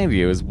what I'm saying to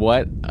you is,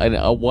 what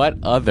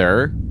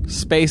other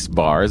space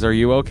bars are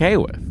you okay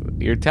with?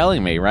 You're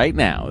telling me right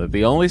now that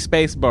the only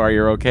space bar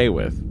you're okay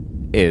with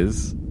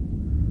is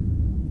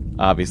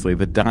obviously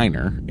the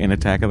diner in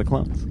Attack of the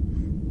Clones.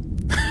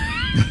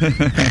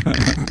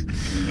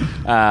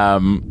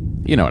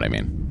 You know what I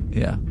mean?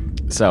 Yeah.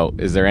 So,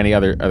 are there any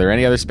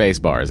other space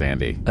bars,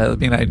 Andy? I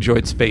mean, I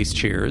enjoyed Space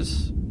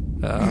Cheers.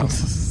 I'm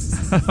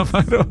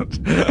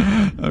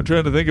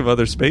trying to think of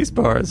other space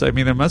bars. I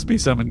mean, there must be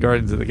some in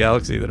Guardians of the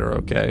Galaxy that are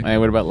okay.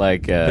 What about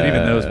like? But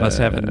even those must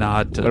have a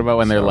nod to. What about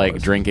when they're Star like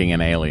Wars. drinking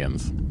in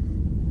Aliens?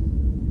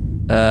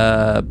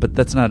 But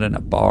that's not in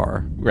a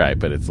bar, right?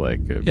 But it's like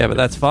yeah, but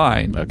that's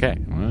fine. Okay,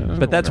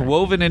 but that's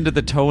woven into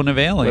the tone of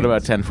Aliens. What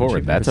about 10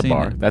 Forward? That's a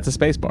bar. That's a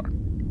space bar.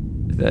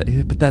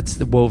 But that's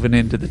woven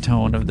into the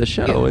tone of the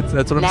show.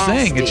 That's what I'm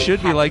saying. It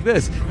should be like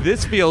this.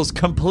 This feels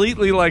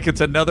completely like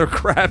it's another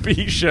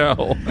crappy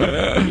show.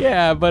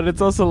 Yeah, but it's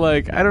also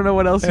like I don't know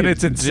what else. And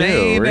it's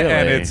insane, do, really.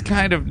 and it's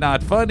kind of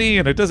not funny,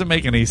 and it doesn't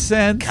make any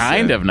sense.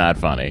 Kind of not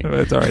funny.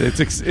 It's all right.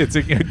 It's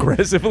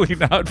aggressively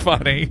not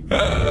funny.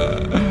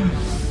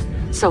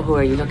 So who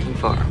are you looking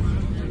for?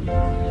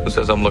 Who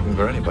says I'm looking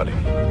for anybody?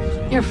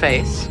 Your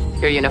face,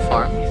 your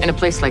uniform, in a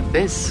place like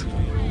this.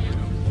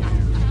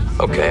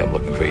 Okay, I'm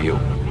looking for you.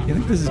 You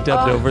think this is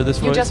dubbed over this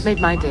You voice? just made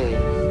my day.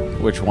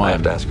 Which one? I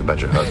have to ask about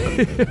your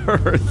husband. It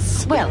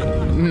hurts. Well,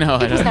 no,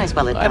 it was nice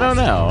while it I don't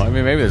lasted. know. I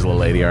mean, maybe there's a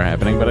little ADR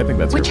happening, but I think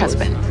that's Which her voice.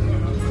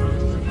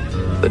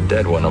 husband? The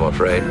dead one, I'm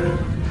afraid.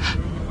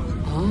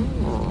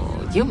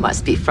 Oh, you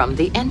must be from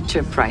the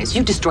Enterprise.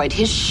 You destroyed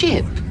his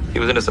ship. He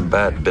was into some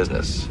bad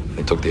business.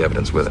 He took the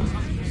evidence with him.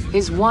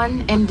 His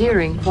one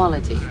endearing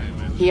quality.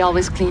 He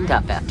always cleaned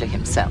up after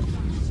himself.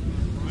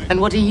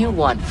 And what do you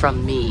want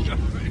from me?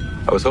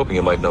 I was hoping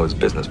you might know his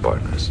business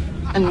partners.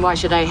 And why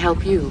should I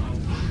help you?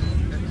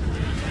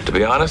 To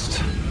be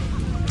honest,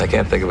 I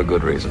can't think of a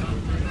good reason.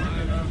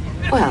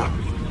 Well,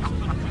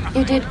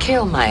 you did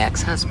kill my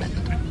ex-husband.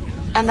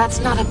 And that's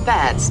not a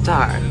bad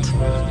start.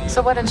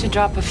 So why don't you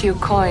drop a few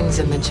coins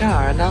in the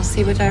jar and I'll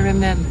see what I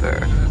remember.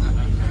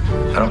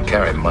 I don't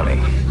carry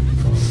money.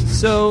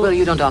 So, well,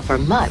 you don't offer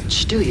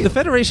much, do you? The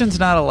Federation's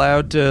not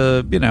allowed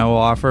to,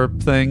 offer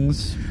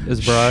things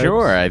as bribes.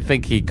 Sure, I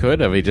think he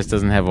could have. He just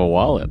doesn't have a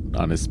wallet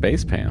on his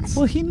space pants.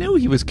 Well, he knew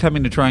he was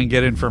coming to try and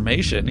get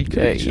information. He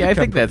could. I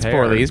think that's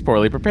poorly. He's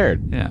poorly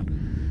prepared. Yeah,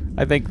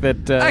 I think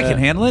that I can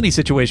handle any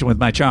situation with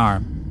my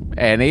charm.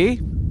 Any,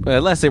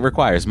 unless it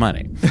requires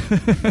money.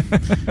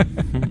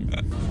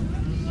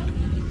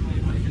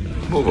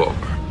 Move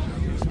over.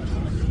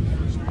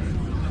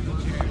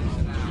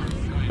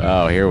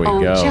 Oh, here we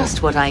go.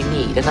 Just what I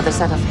need. Another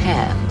set of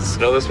hands.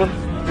 You know this one?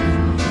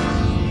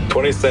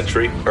 20th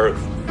Century Earth.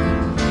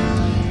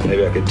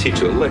 Maybe I could teach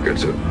you a lick or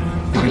two. You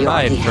can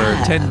buy it for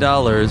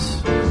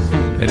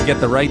 $10 and get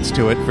the rights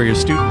to it for your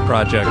student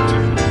project.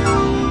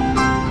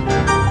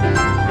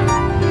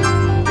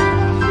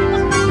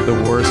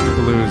 The worst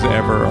blues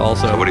ever,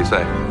 also. So what do you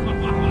say?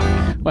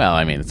 Well,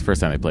 I mean, it's the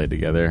first time they played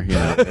together.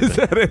 Is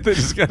that it? They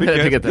just got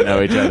to get to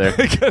know each other,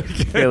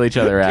 feel each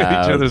other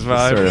out. Each other's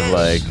vibe. Sort of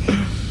like...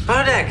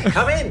 Bartek,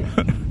 come in.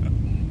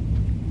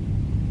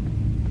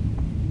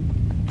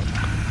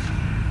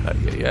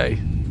 Ay.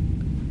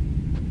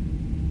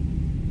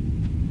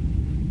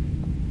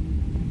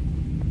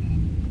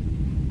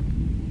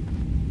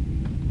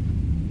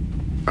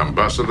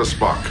 Ambassador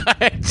Spock.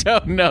 I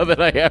don't know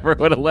that I ever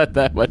would have let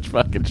that much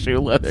fucking shoe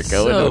leather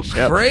go into the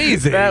show.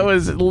 Crazy. That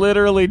was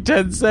literally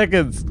 10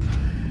 seconds.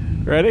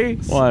 Ready?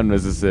 1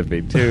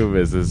 Mississippi, 2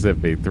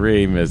 Mississippi,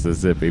 3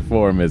 Mississippi,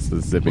 4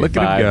 Mississippi, Look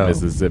at him 5 go.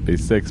 Mississippi,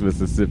 6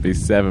 Mississippi,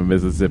 7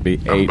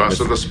 Mississippi, 8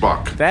 Ambassador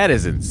Spock. That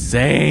is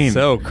insane.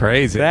 So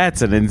crazy.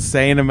 That's an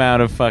insane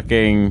amount of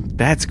fucking...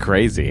 That's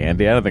crazy,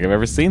 Andy. I don't think I've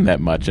ever seen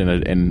that much in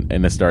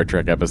a Star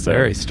Trek episode.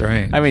 Very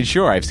strange. I mean,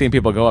 sure, I've seen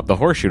people go up the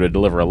horseshoe to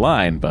deliver a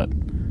line, but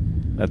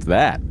that's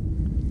that.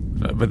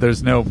 But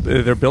there's no...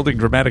 They're building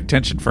dramatic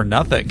tension for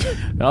nothing.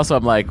 And also,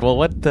 I'm like, well,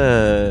 what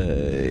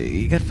the...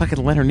 You got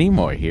fucking Leonard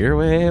Nimoy here.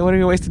 What are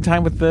you wasting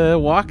time with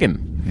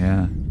walking?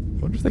 Yeah.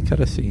 What if they cut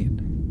a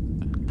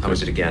scene? How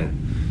is it again?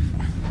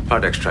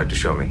 Bartek's tried to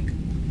show me.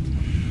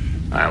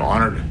 I'm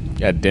honored.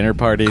 At dinner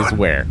parties?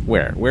 Where?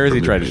 Where is he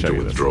trying to show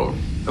you this? Withdraw.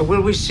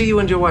 Will we see you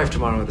and your wife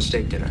tomorrow at the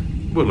steak dinner?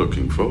 We're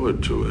looking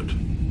forward to it.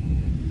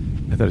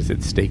 I thought he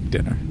said steak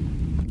dinner.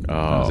 Oh,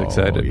 I was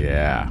excited.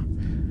 Yeah.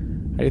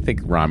 How do you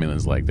think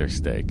Romulans like their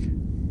steak?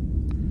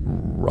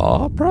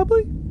 Raw,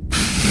 probably?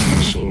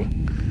 So,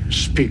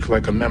 speak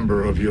like a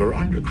member of your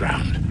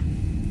underground.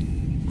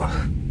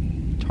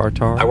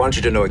 Tartar? I want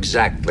you to know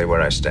exactly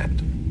where I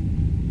stand.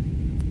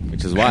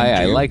 Which is why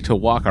I like to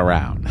walk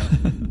around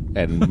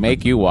and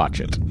make you watch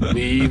it.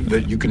 Believe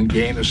that you can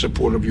gain the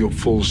support of your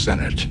full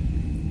Senate.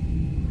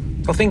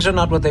 Well, things are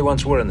not what they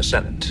once were in the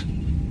Senate.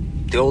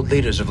 The old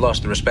leaders have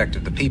lost the respect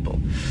of the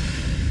people.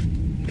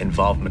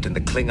 Involvement in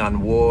the Klingon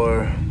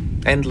War,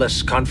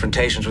 endless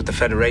confrontations with the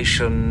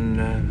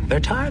Federation, they're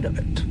tired of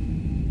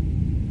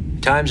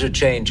it. Times are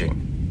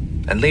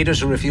changing, and leaders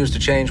who refuse to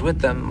change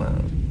with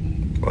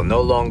them will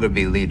no longer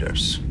be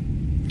leaders.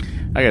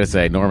 I gotta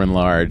say, Norman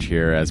Large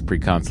here as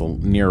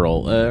Preconsul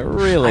Neural,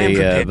 really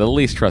the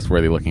least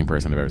trustworthy looking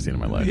person I've ever seen in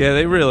my life. Yeah,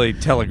 they really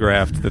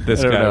telegraphed that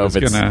this I don't guy know was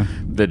if it's gonna...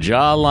 the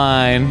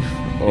jawline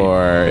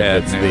or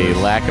if it's news.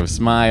 the lack of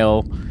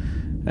smile.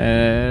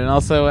 And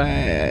also,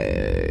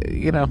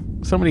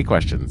 so many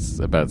questions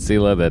about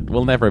Sela that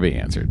will never be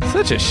answered.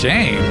 Such a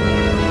shame.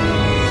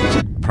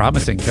 Such a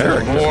promising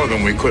character. More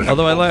than we could have.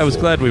 Although I was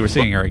glad we were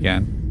seeing her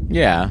again.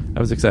 Yeah. I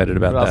was excited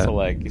about but that. also,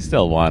 like, you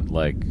still want,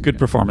 like... Good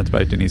performance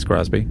by Denise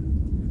Crosby.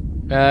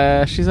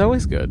 She's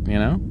always good, you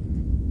know?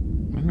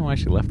 I don't know why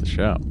she left the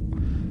show.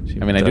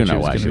 I do know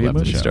why she left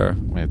the show. Star.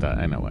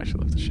 I know why she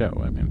left the show.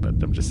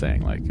 But I'm just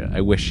saying, like, I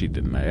wish she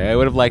didn't. I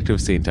would have liked to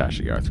have seen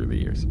Tasha Yar through the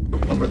years.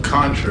 On the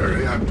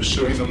contrary, I'm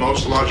pursuing the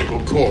most logical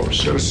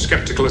course. You're as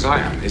skeptical as I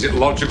am. Is it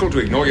logical to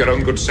ignore your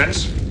own good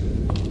sense?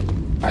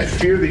 I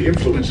fear the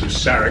influence of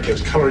Sarek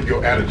has colored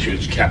your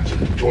attitudes,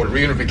 Captain, toward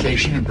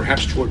reunification and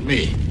perhaps toward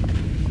me.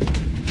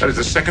 That is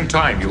the second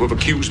time you have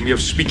accused me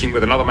of speaking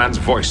with another man's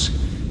voice.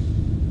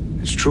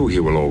 It's true he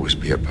will always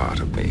be a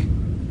part of me.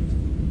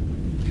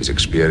 His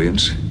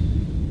experience,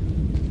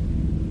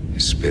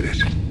 his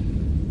spirit.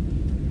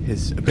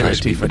 His I ability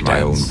speak for with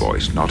my own dance.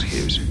 voice, not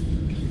his.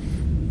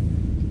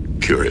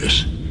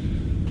 Curious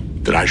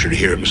that I should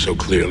hear him so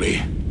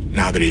clearly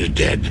now that he is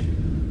dead.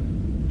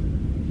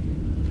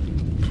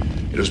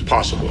 It is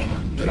possible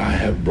that I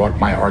have brought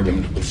my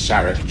argument with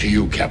Sarek to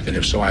you, Captain.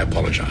 If so, I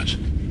apologize.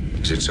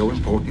 Is it so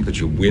important that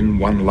you win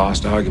one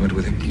last argument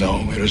with him? No,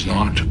 it is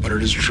not. But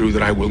it is true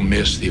that I will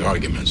miss the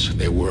arguments.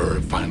 They were,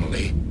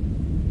 finally,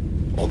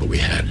 all that we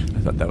had. I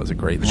thought that was a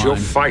great But line. your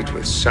fight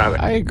with Sarek.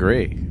 I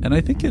agree. And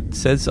I think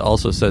it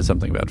also says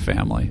something about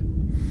family.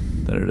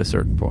 That at a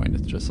certain point,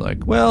 it's just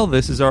like, well,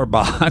 this is our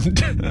bond.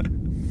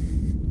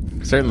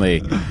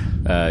 Certainly,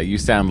 you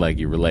sound like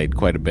you relate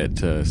quite a bit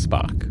to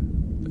Spock.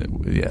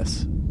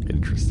 Yes.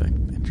 Interesting.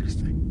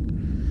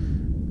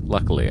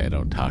 Luckily, I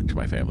don't talk to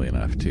my family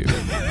enough to.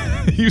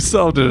 You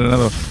solved it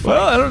another.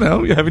 Well, I don't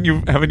know.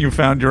 Haven't you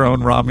found your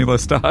own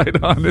Romulus to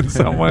hide on in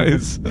some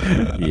ways?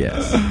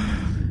 Yes.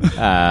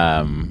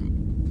 Hi,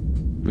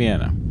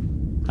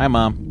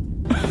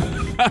 Mom.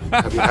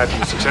 Have you had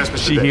any success, Mr.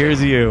 She Baker?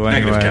 hears you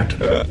anyway. Negative,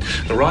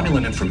 Captain. The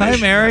Romulan information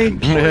Hi, Mary.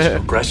 employs an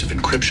aggressive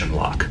encryption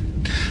lock.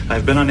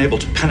 I've been unable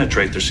to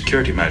penetrate their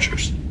security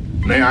measures.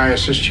 May I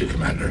assist you,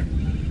 Commander?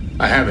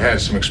 I have had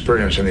some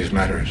experience in these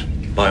matters.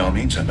 By all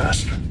means,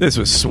 Ambassador. This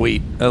was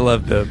sweet. I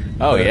love the...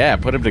 yeah,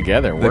 put them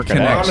together. Work it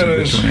out.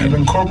 Romulans have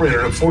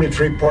incorporated a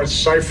 43-part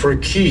cipher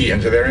key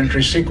into their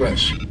entry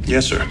sequence.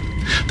 Yes, sir.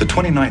 The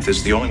 29th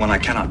is the only one I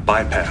cannot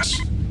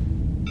bypass.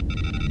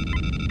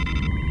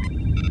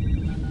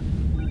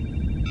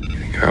 I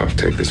think I'll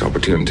take this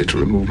opportunity to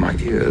remove my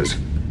ears.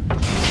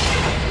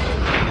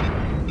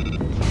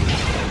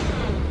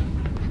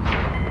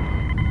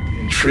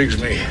 Intrigues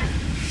me.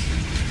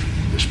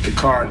 This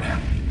Picard.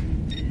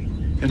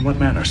 In what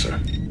manner, sir?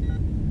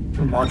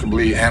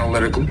 Remarkably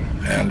analytical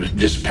and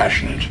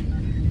dispassionate.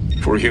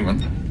 For a human.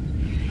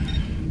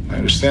 I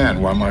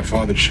understand why my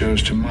father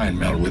chose to mind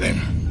meld with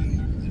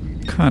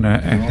him. Kind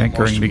of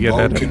hankering to get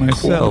that at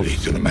myself.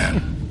 To the man.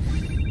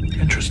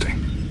 Interesting.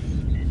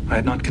 I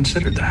had not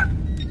considered that.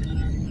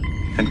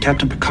 And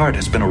Captain Picard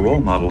has been a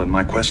role model in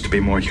my quest to be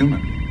more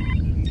human.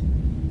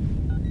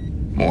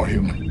 More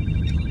human?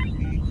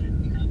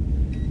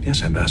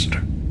 Yes,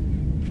 Ambassador.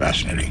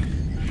 Fascinating.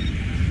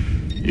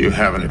 You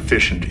have an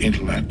efficient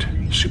intellect,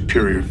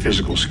 superior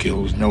physical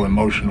skills, no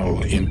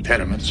emotional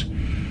impediments.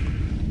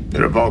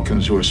 There are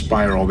Vulcans who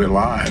aspire all their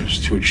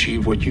lives to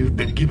achieve what you've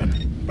been given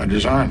by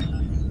design.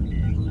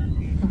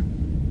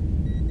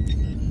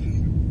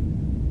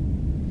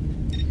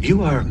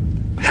 You are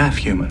half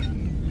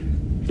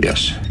human.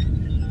 Yes.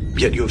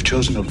 Yet you have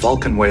chosen a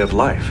Vulcan way of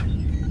life.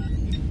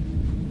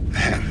 I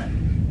have.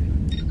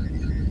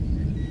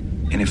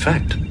 In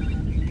effect,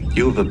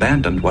 you have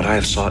abandoned what I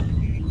have sought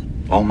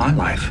all my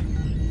life.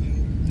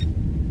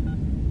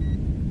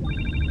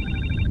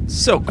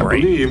 So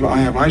great. I believe I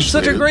have isolated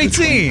Such a great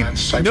scene.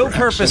 No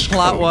purpose access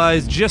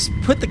plot-wise. Just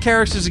put the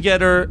characters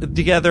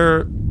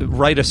together,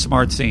 write a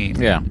smart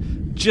scene. Yeah.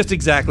 Just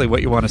exactly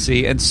what you want to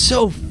see. And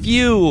so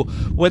few,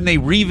 when they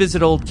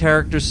revisit old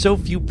characters, so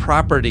few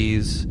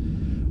properties,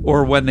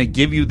 or when they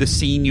give you the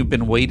scene you've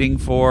been waiting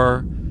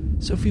for,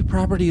 so few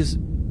properties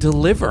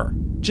deliver.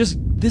 Just,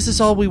 this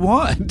is all we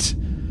want.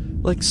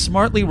 Like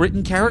smartly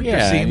written character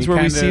scenes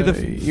where we see the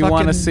you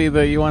want to see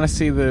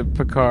the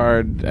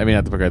Picard. I mean,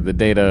 not the Picard, the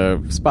Data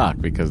Spock,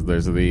 because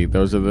those are the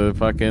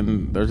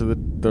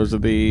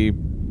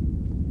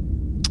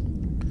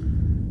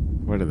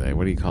what are they?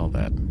 What do you call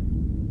that?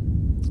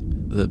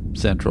 The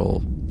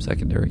central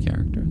secondary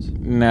characters.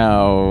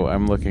 No,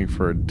 I'm looking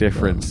for a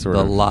different sort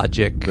of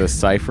logic, the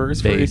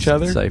ciphers for each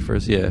other.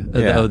 Ciphers, yeah.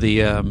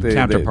 The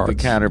counterparts. The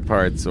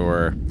counterparts,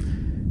 or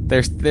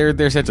they're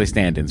essentially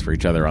stand-ins for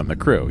each other on the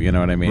crew. You know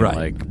what I mean? Right.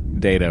 Like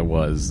Data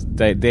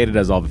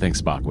does all the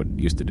things Spock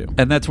used to do,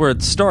 and that's where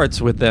it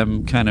starts with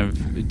them kind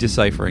of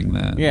deciphering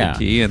the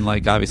key. And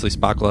like obviously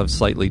Spock will have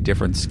slightly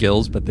different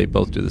skills, but they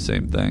both do the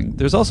same thing.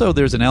 There's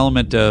an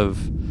element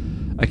of,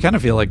 I kind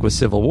of feel like with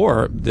Civil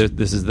War,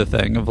 this is the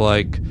thing of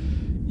like,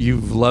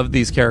 you've loved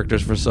these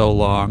characters for so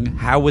long.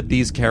 How would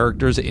these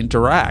characters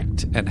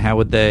interact, and how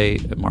would they?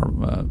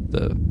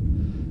 The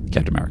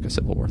Captain America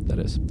Civil War, that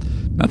is,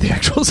 not the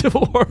actual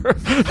Civil War.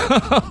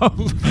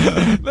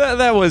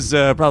 that was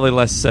probably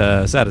less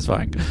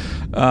satisfying,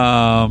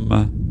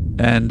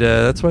 and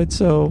that's why it's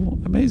so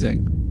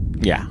amazing.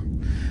 Yeah.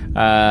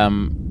 Yeah,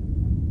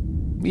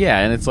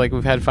 and it's like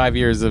we've had 5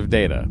 years of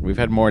data. We've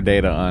had more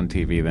data on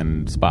TV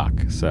than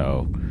Spock.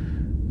 So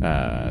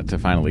to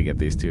finally get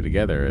these two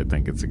together, I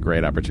think it's a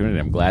great opportunity.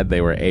 I'm glad they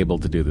were able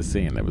to do the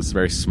scene. It was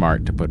very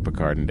smart to put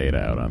Picard and Data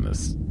out on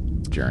this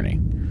journey.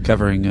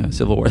 Covering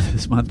Civil War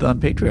this month on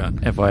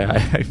Patreon. FYI,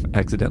 I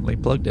accidentally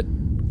plugged it.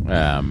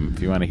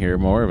 If you want to hear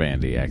more of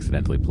Andy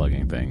accidentally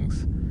plugging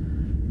things,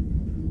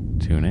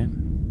 tune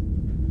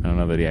in. I don't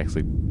know that he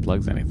actually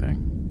plugs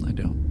anything. I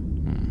don't.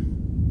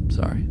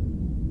 Sorry.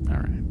 All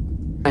right.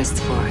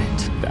 Rest for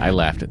it. I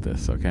laughed at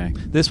this, okay?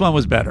 This one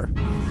was better.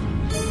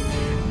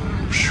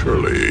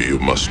 Surely you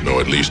must know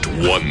at least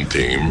one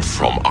theme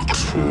from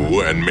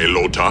Aksu and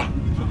Melota.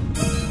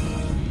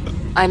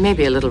 I may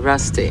be a little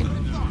rusty.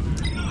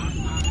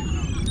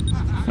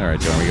 All right,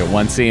 John, we got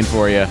one scene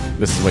for you.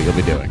 This is what you'll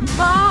be doing.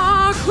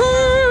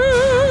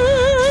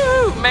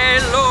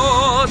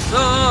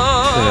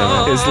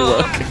 His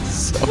look is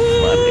so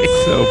funny.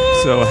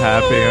 So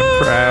happy and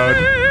proud.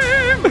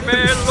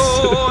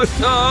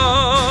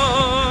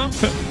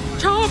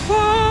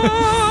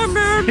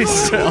 He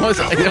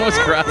almost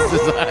crossed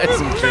his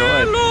eyes in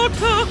joy.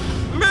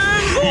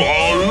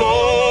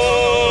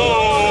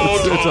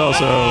 It's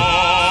also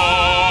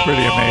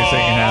pretty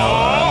amazing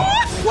how...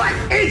 What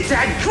is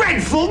that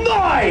dreadful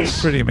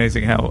noise? Pretty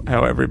amazing how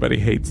everybody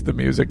hates the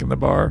music in the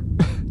bar.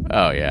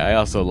 Oh, yeah. I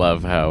also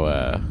love how...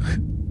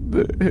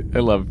 I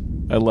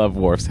love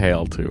Worf's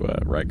hail to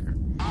Riker.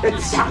 It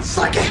sounds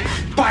like a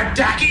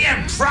Bardaki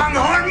and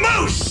pronghorn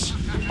moose.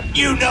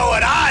 You know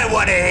what I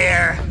want to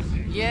hear.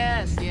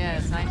 Yes,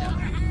 I know.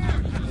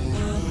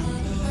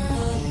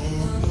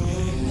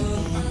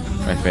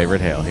 My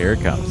favorite hail. Here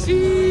it comes.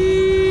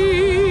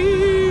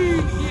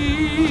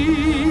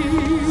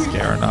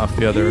 Scaring off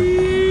the other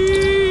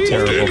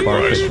terrible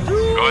bar patrons.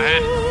 Go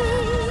ahead.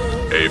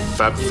 A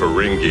fat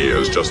Ferengi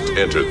has just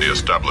entered the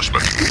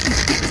establishment.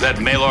 Is that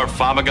Maylor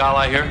Famagal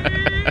I hear?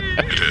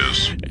 It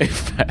is. A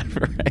fat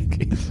Ferengi.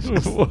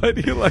 Why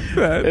do you like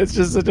that? It's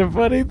just such a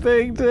funny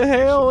thing to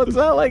hail. It's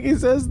not like he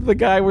says the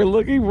guy we're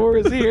looking for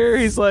is here.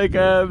 He's like,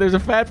 there's a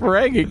fat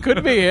Ferengi.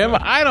 Could be him.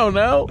 I don't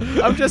know.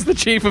 I'm just the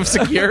chief of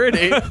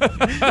security. A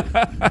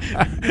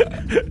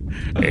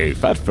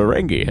fat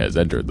Ferengi has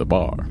entered the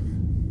bar.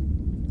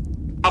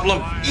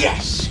 Problem?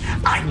 Yes,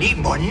 I need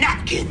more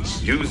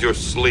napkins. Use your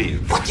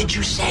sleeve. What did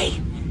you say?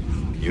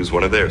 Use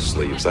one of their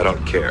sleeves. I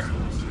don't care.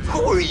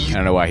 Who are you? I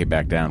don't know why he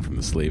backed down from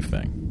the sleeve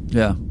thing.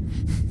 Yeah.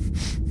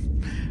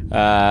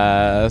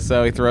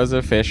 So he throws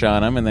a fish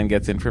on him and then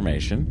gets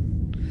information.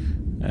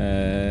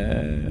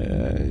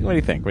 What do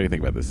you think? What do you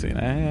think about this scene?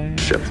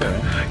 Ship.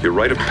 Your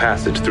right of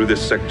passage through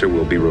this sector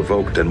will be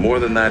revoked, and more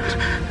than that,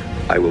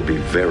 I will be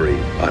very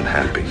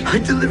unhappy. I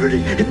delivered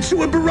it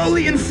to a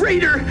Barolian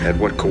freighter. At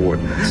what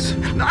coordinates?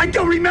 I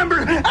don't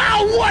remember.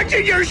 Ow, what?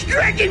 You're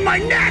striking my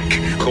neck.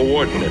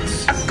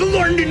 Coordinates. A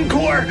Glorndon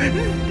core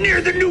near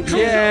the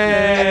neutral zone.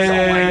 That's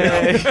all I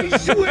know. I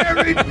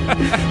swear it.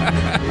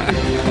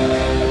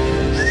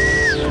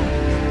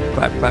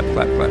 Clap, clap,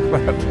 clap, clap,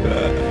 clap.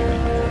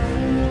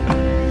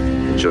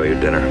 Enjoy your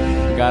dinner.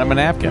 Got him a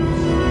napkin.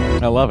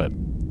 I love it.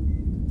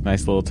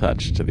 Nice little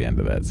touch to the end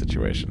of that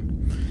situation.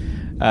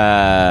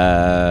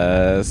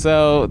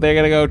 So they're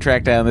going to go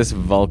track down this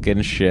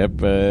Vulcan ship,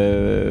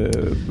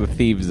 the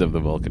thieves of the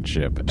Vulcan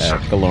ship at the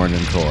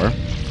Glorndon core.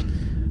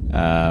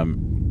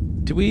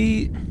 Do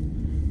we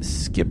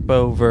skip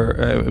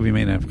over... we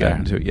may not have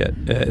gotten to it yet.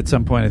 At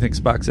some point, I think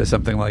Spock says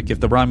something like,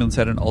 if the Romulans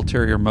had an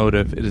ulterior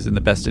motive, it is in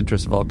the best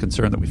interest of all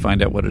concerned that we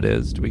find out what it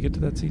is. Do we get to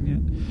that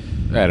scene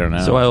yet? I don't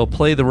know. So I will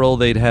play the role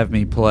they'd have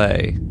me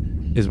play,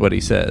 is what he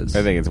says.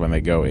 I think it's when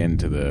they go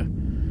into the...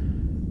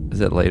 Is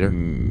that later?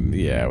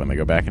 Yeah, when they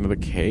go back into the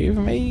cave,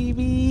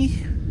 maybe?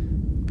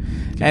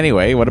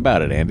 Anyway, what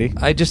about it, Andy?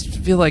 I just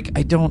feel like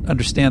I don't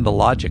understand the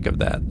logic of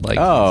that. Like,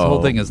 this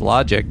whole thing is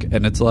logic,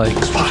 and it's like...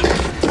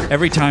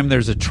 Every time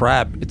there's a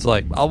trap, it's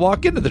like, I'll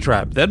walk into the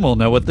trap, then we'll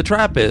know what the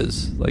trap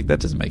is. Like, that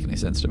doesn't make any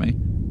sense to me.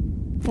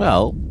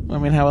 Well, I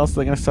mean, how else are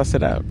they going to suss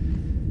it out?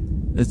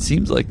 It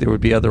seems like there would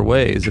be other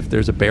ways. If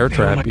there's a bear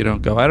trap, you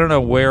don't go, I don't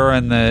know where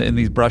in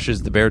these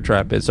brushes the bear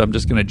trap is, so I'm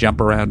just going to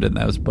jump around in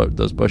those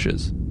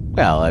bushes.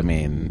 Well, I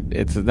mean,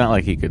 it's not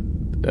like he could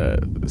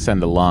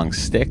send a long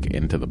stick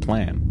into the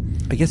plan.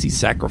 I guess he's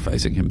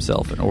sacrificing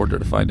himself in order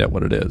to find out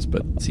what it is,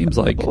 but it seems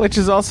like... Which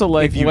is also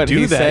like what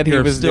he said he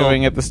was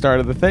doing at the start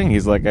of the thing.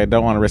 He's like, I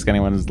don't want to risk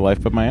anyone's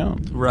life but my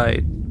own.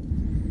 Right.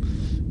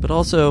 But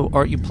also,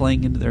 aren't you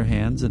playing into their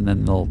hands, and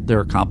then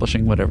they're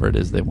accomplishing whatever it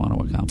is they want to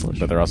accomplish?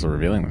 But they're also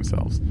revealing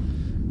themselves.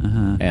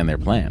 And their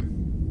plan.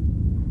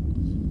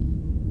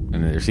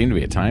 And there seemed to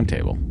be a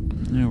timetable.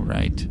 You're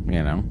right.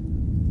 You know?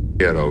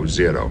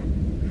 00.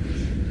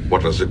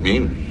 What does it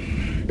mean?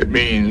 It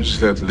means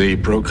that the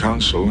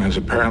proconsul has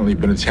apparently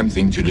been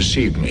attempting to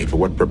deceive me, for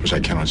what purpose I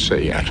cannot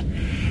say yet.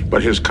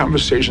 But his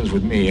conversations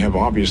with me have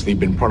obviously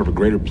been part of a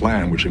greater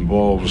plan which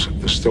involves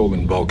the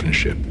stolen Vulcan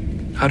ship.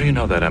 How do you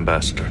know that,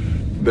 Ambassador?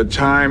 The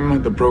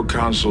time the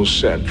proconsul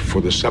set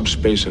for the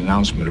subspace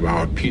announcement of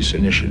our peace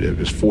initiative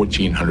is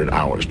 1400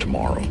 hours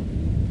tomorrow.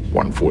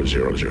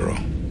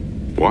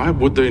 1400. Why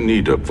would they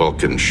need a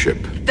Vulcan ship?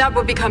 That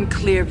will become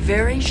clear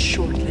very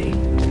shortly.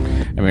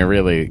 I mean,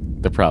 really,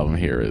 the problem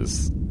here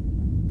is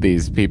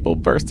these people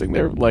bursting.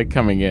 They're, like,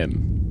 coming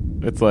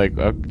in. It's like,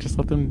 just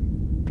let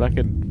them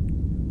fucking...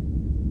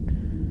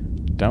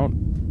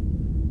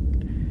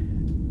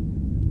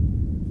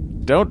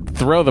 Don't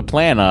throw the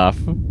plan off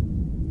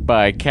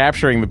by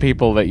capturing the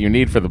people that you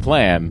need for the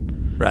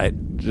plan. Right.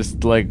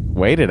 Just, like,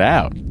 wait it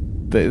out.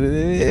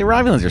 The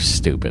Romulans are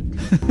stupid.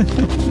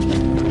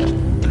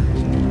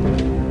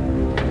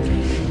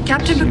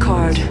 Captain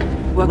Picard,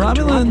 welcome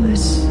to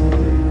Romulans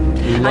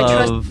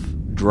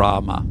love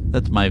drama.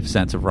 That's my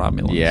sense of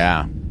Romulans.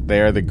 Yeah.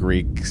 They are the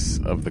Greeks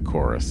of the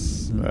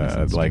chorus.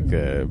 Versus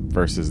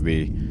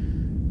the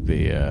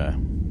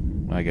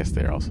I guess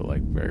they're also,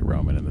 like, very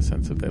Roman in the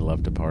sense that they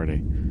love to party.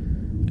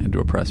 And to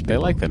oppress people. They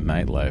like the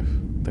nightlife.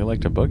 They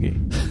like to boogie.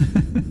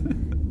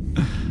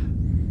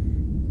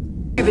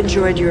 You've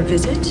enjoyed your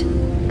visit.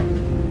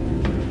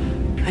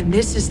 And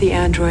this is the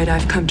android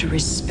I've come to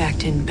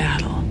respect in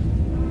battle.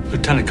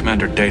 Lieutenant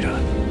Commander Data.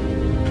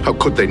 How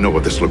could they know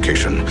of this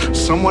location?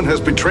 Someone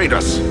has betrayed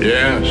us.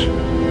 Yes,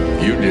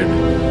 you did.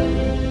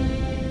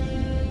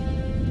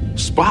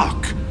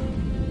 Spock.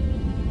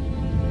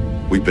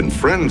 We've been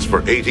friends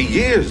for 80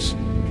 years.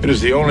 It is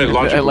the only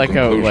logical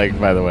conclusion. Like,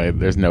 by the way,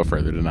 there's no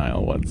further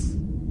denial once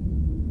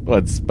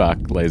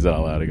Spock lays it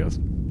all out. He goes,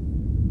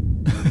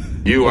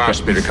 You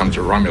asked me to come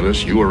to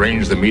Romulus. You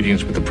arranged the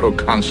meetings with the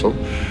proconsul,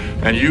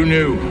 and you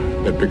knew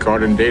that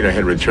Picard and Data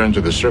had returned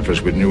to the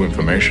surface with new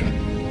information.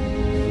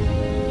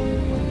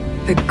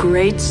 The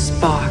great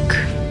Spock.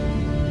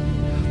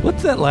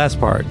 What's that last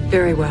part?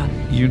 Very well.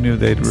 You knew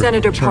they'd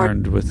Senator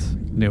returned with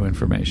new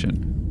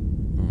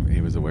information. He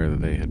was aware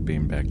that they had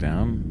beamed back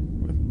down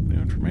with new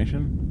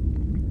information.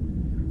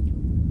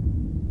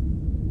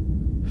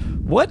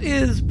 What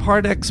is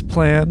Pardek's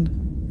plan?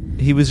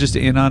 He was just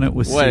in on it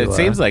with What Sela. it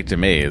seems like to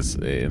me is,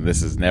 and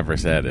this is never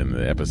said in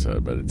the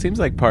episode, but it seems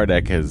like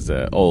Pardek is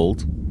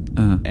old,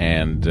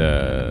 and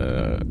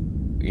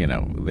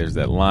there's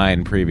that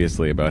line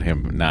previously about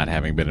him not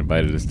having been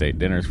invited to state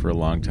dinners for a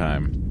long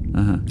time.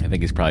 I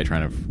think he's probably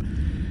trying to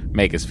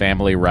make his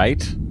family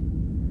right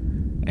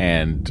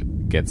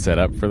and get set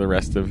up for the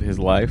rest of his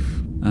life,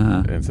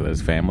 and so that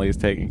his family is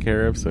taken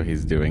care of. So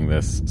he's doing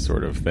this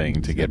sort of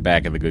thing to get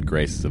back in the good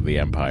graces of the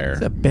Empire.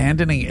 He's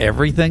abandoning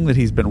everything that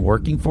he's been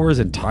working for his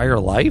entire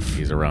life?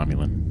 He's a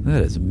Romulan.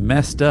 That is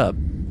messed up.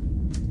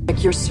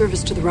 Your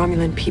service to the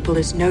Romulan people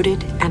is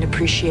noted and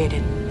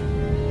appreciated.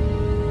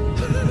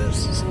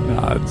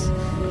 Nods.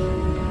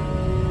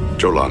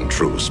 Jolan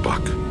true,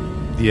 Spock.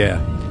 Yeah,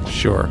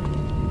 sure.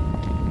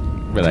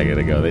 But I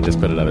gotta go. They just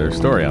put another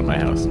story on my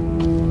house.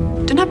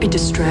 Do not be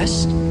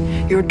distressed.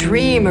 Your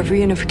dream of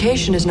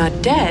reunification is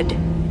not dead.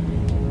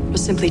 It will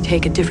simply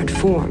take a different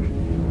form.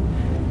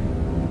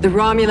 The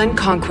Romulan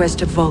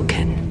conquest of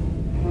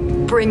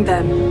Vulcan. Bring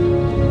them.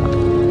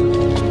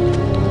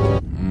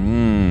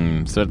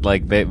 So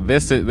like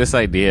this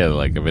idea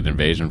like of an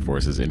invasion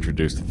force is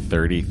introduced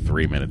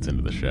 33 minutes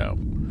into the show.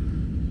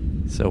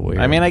 So weird.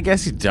 I mean, I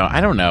guess you don't.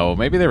 I don't know.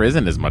 Maybe there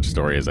isn't as much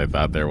story as I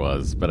thought there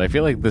was. But I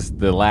feel like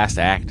the last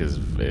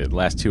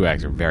two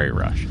acts are very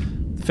rushed.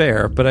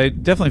 Fair, but I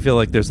definitely feel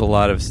like there's a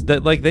lot of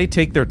that. Like they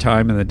take their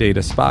time in the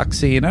Data Spock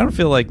scene. I don't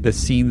feel like the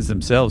scenes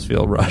themselves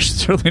feel rushed.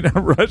 Certainly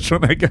not rushed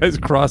when that guy's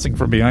crossing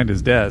from behind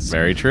his desk.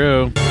 Very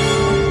true.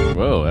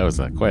 Whoa, that was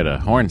quite a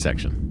horn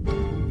section.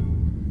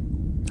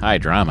 High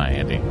drama,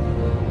 Andy.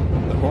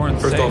 The horn.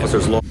 First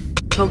officer's law.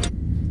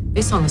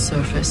 It's on the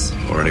surface.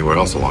 Or anywhere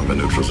else along the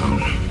neutral zone.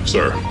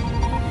 Sir,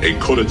 a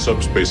coded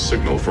subspace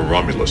signal from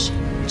Romulus.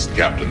 It's the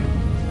captain.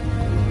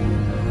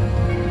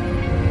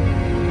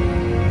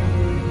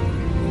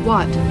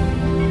 What?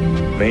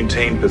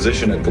 Maintain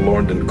position at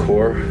Galorndon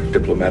Core.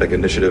 Diplomatic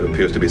initiative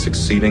appears to be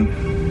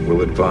succeeding.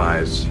 Will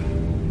advise.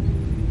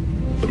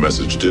 The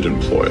message did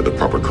employ the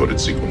proper coded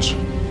sequence.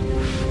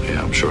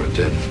 Yeah, I'm sure it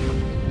did.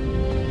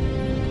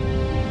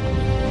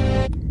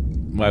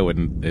 Why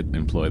wouldn't it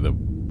employ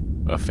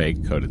a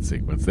fake coded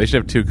sequence? They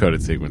should have two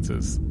coded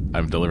sequences.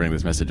 I'm delivering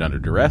this message under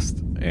duress,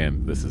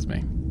 and this is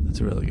me.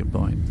 That's a really good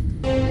point.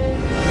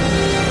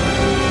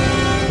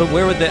 But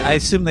where would they... I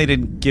assume they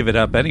didn't give it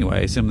up anyway.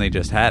 I assume they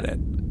just had it,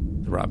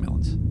 the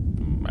Romulans.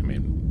 I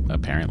mean,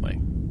 apparently.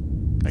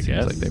 I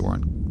guess. Like they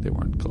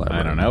weren't collaborating.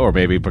 I don't know. Or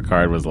maybe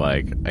Picard was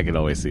like... I could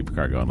always see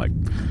Picard going like,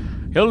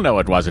 he'll know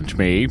it wasn't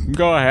me.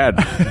 Go ahead.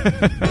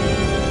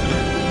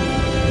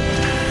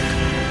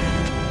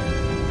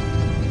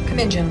 Come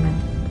in, gentlemen.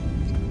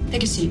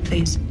 Take a seat,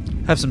 please.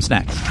 Have some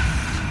snacks.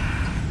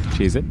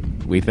 Cheese it.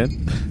 Wheat it.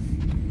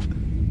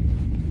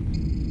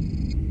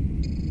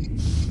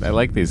 I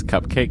like these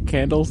cupcake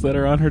candles that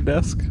are on her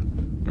desk.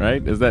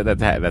 Right?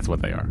 That's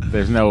what they are.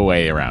 There's no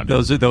way around it.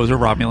 Those are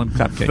Romulan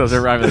cupcakes. Those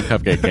are Romulan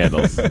cupcake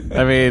candles.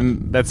 I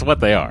mean, that's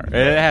what they are.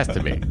 It has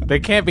to be. They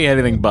can't be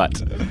anything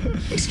but.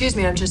 Excuse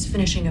me, I'm just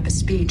finishing up a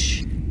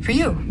speech. For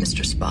you,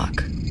 Mr.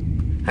 Spock.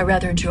 I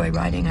rather enjoy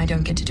writing. I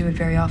don't get to do it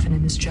very often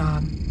in this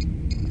job.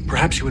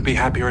 Perhaps you would be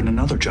happier in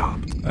another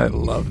job. I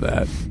love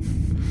that.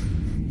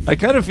 I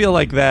kind of feel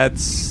like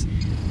that's...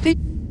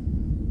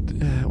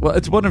 Well,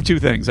 it's one of two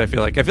things, I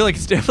feel like. I feel like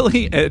it's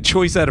definitely a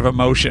choice out of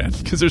emotion,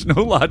 because there's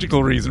no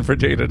logical reason for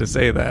Data to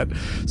say that.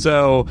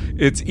 So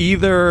it's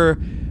either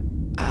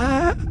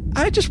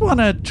I just want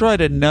to try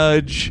to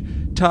nudge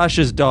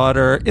Tasha's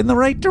daughter in the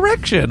right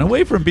direction,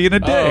 away from being a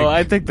dick. Oh,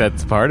 I think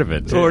that's part of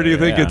it, too. Or do you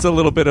think it's a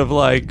little bit of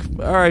like,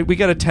 all right, we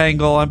got to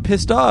tangle. I'm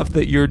pissed off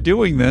that you're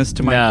doing this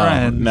to my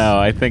friends. No,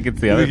 I think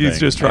it's the other thing. He's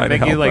just trying to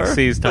help I think he her.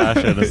 sees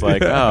Tasha and is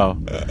like, oh,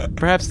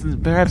 perhaps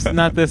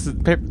not this.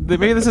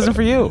 Maybe this isn't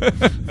for you.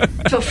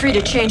 Feel free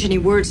to change any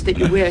words that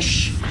you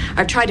wish.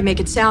 I've tried to make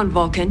it sound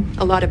Vulcan,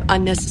 a lot of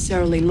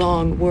unnecessarily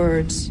long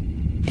words.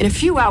 In a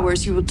few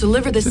hours, you will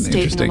deliver this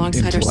statement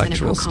alongside our Senate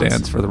intellectual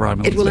stance for the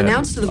Romulans. It will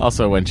announce to the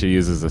Also, when she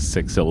uses a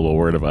 6-syllable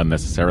word of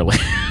unnecessarily.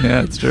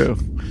 Yeah, it's true.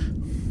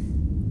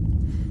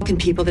 Vulcan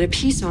people that a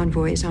peace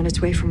envoy is on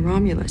its way from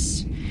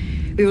Romulus.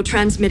 We will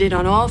transmit it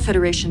on all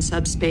Federation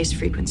subspace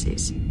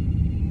frequencies.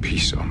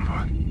 Peace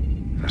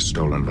envoy. A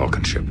stolen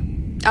Vulcan ship.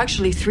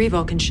 Actually, 3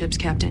 Vulcan ships,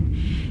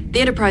 Captain.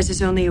 The Enterprise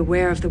is only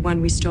aware of the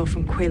one we stole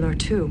from Quaylor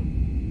 2.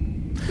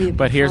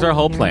 But here's our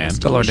whole plan.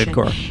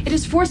 It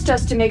has forced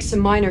us to make some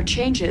minor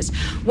changes.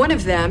 One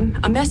of them,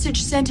 a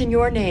message sent in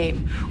your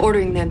name,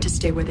 ordering them to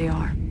stay where they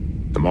are.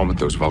 The moment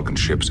those Vulcan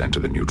ships enter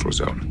the neutral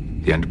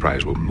zone, the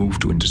Enterprise will move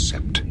to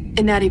intercept.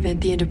 In that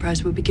event, the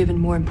Enterprise will be given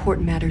more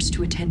important matters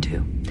to attend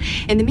to.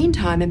 In the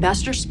meantime,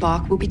 Ambassador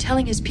Spock will be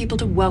telling his people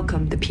to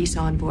welcome the peace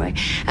envoy.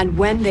 And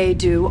when they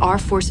do, our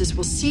forces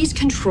will seize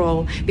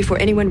control before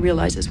anyone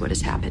realizes what has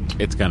happened.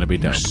 It's going to be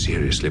done. You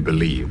seriously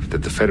believe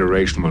that the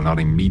Federation will not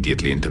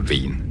immediately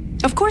intervene?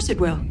 Of course it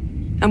will.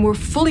 And we're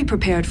fully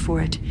prepared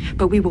for it.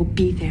 But we will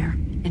be there,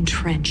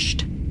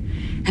 entrenched.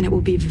 And it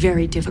will be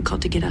very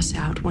difficult to get us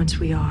out once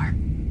we are.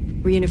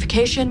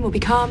 Reunification will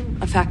become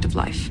a fact of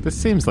life. This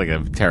seems like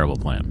a terrible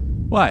plan.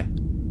 Why?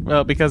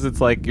 Well, because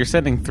it's like you're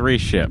sending 3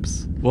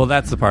 ships. Well,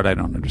 that's the part I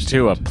don't understand.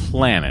 To a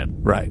planet.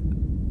 Right.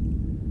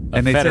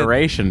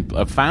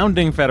 A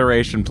founding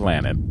Federation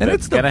planet. And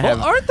it's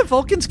aren't the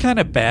Vulcans kind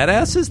of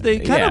badasses? They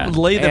kind of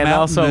lay them out. And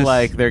also, in this...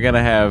 like, they're going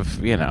to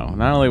have,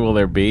 not only will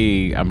there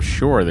be, I'm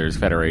sure there's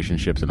Federation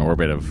ships in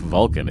orbit of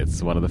Vulcan.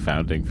 It's one of the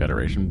founding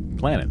Federation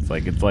planets.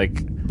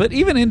 But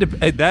even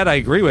that I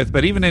agree with.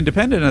 But even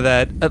independent of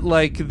that,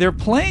 they're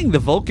playing the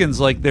Vulcans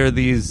like they're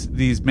these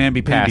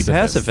mamby-pamby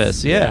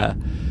pacifists. Yeah.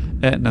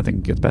 Nothing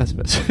against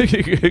pacifists. Good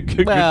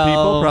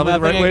people, probably the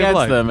right way of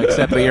life. Them,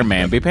 except that you're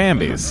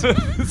mamby-pambies.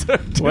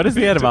 What is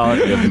the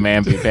etymology of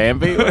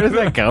mamby-pamby? Where does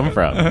that come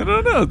from? I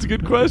don't know. It's a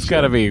good question. It's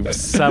got to be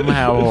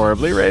somehow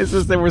horribly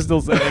racist that we're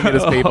still saying it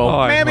as people.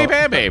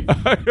 Mamby-pamby.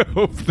 I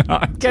hope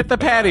not. Get the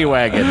paddy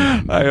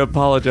wagon. I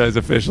apologize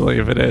officially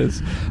if it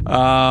is.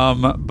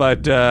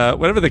 But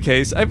whatever the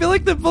case, I feel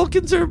like the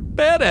Vulcans are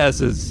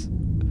badasses.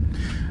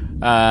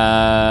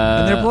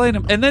 And they're playing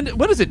them. And then,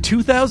 what is it,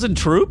 2,000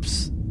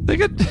 troops? They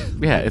got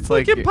it's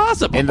like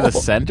impossible into the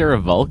center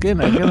of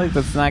Vulcan. I feel like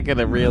that's not going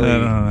to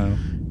really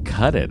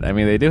cut it. I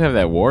mean, they do have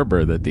that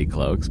warbird that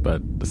decloaks,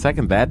 but the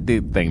second that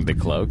thing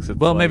decloaks, it's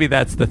maybe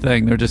that's the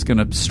thing. They're just going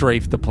to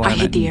strafe the planet,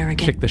 I hate the arrogant.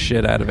 Kick the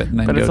shit out of it, and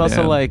then but it's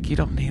also down. like you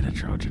don't need a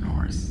Trojan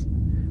horse.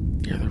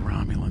 You're the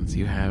Romulans.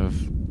 You have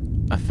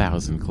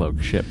 1,000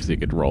 cloaked ships you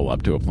could roll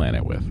up to a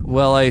planet with.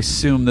 Well, I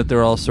assume that there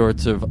are all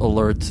sorts of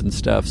alerts and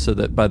stuff, so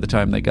that by the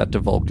time they got to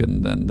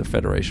Vulcan, then the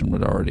Federation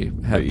would already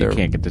have you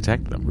can't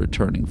detect them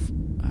returning.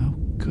 Oh,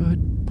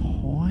 good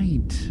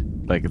point.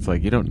 It's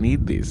like you don't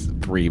need these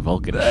 3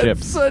 Vulcan That's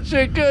ships. Such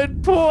a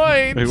good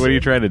point. What are you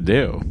trying to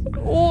do?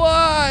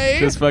 Why?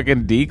 Just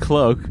fucking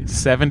decloak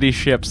 70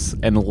 ships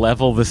and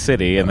level the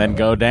city, and then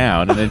go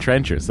down and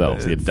entrench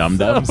yourselves. You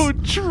dum-dums. So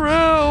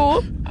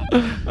true.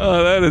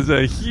 Oh, that is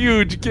a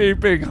huge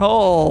gaping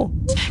hole.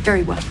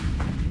 Very well.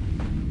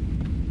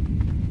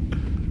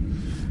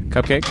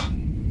 Cupcake?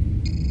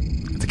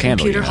 It's a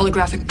candle. Computer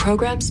holographic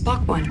program,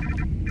 Spock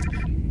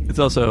 1. It's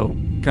also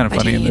kind of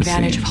funny in this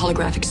advantage scene. of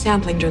holographic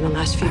sampling during the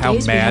last few How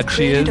days. mad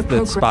she is that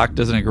Spock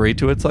doesn't agree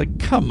to it. It's like,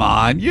 come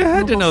on, you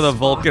had to know the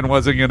Vulcan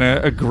wasn't going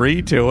to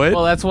agree to it.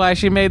 Well, that's why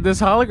she made this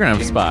hologram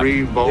Spock.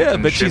 3 Vulcan Yeah,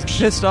 but she's ships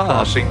pissed off.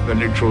 crossing the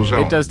neutral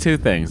zone. It does 2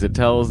 things. It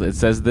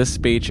says this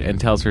speech and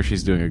tells her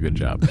she's doing a good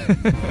job.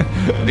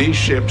 These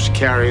ships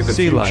carry the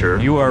future.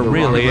 You are of the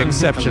really Romulan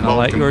exceptional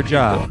and at your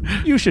Vulcan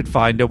job. You should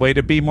find a way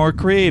to be more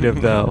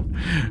creative, though.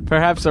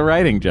 Perhaps a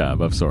writing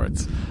job of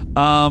sorts.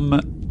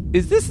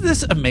 Is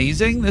this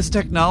amazing? This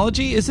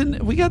technology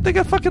they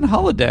got fucking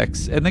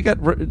holodecks, and they got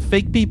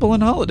fake people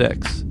in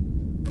holodecks.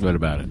 What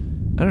about it?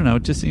 I don't know.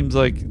 It just seems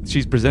like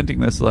she's presenting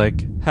this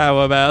like, how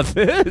about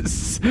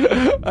this?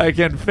 I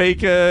can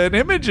fake an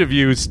image of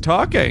you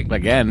talking.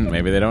 Again,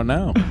 maybe they don't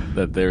know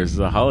that there's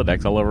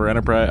holodecks all over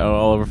Enterprise,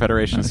 all over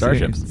Federation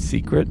starships.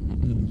 Secret.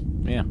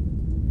 Yeah.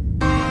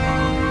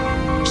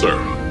 Sir,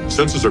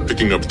 sensors are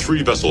picking up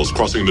 3 vessels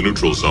crossing the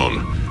neutral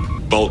zone.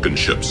 Vulcan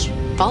ships.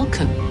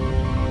 Vulcan.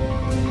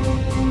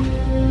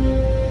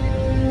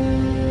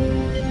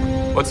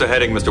 What's the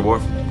heading, Mr.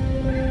 Worf?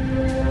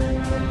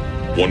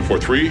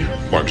 143,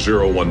 Mark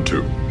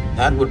 012.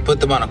 That would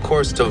put them on a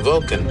course to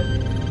Vulcan.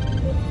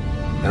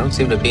 They don't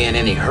seem to be in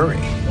any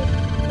hurry.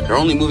 They're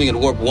only moving at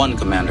warp 1,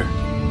 Commander.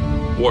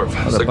 Worf,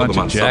 What a signal bunch them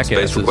on of subspace,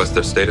 jackasses. request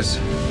their status.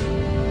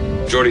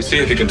 Geordi, see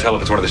if you can tell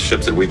if it's one of the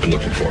ships that we've been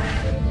looking for.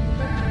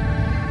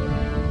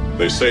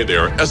 They say they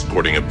are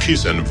escorting a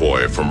peace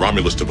envoy from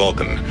Romulus to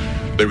Vulcan.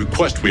 They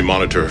request we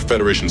monitor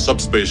Federation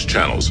subspace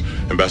channels.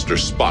 Ambassador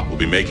Spock will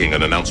be making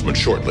an announcement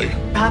shortly.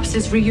 Perhaps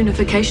his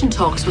reunification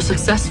talks were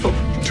successful.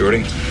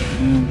 Geordi?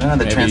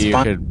 Maybe you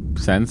could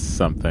sense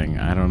something.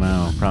 I don't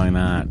know. Probably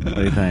not. What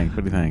do you think?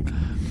 What do you think?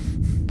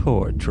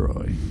 Poor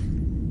Troy.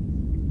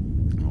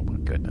 Oh my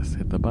goodness.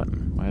 Hit the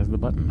button. Why is the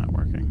button not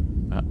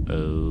working?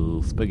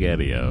 Uh-oh.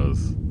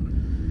 SpaghettiOs.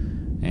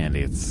 And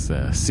it's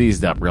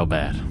seized up real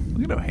bad.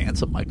 Look at how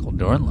handsome Michael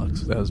Dorn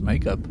looks without his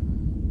makeup.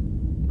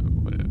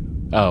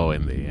 Oh,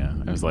 in the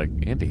I was like,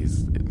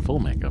 Andy's in full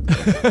makeup.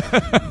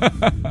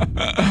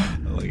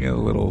 Like a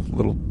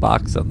little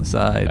box on the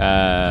side.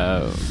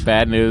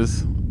 Bad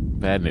news,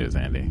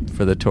 Andy.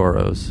 For the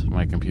Toros.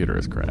 My computer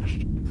has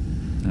crashed.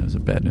 That was a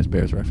Bad News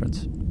Bears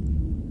reference.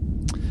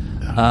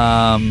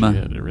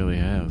 Shit, it really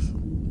has.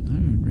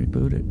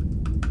 Reboot it.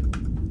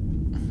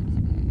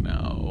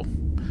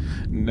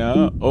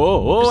 No.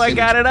 Oh, I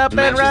got it up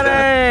and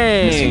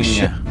running.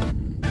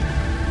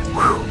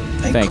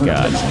 Thank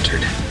God.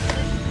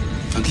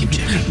 I'll keep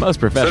checking. Most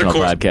professional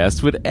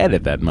podcasts would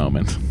edit that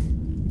moment,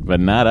 but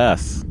not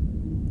us.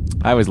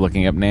 I was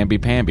looking up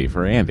namby-pamby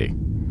for Andy.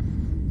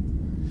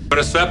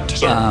 Intercept,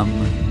 sir.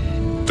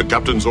 The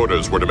captain's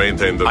orders were to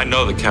maintain the... I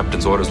know the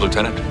captain's orders,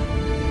 Lieutenant.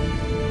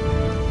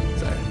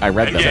 I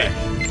read that.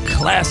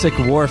 Classic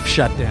Worf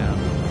shutdown.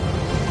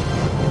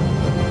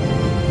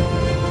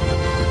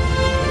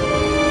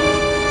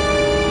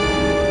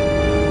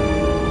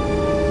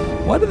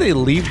 Why do they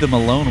leave them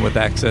alone with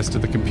access to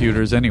the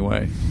computers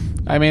anyway?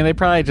 I mean, they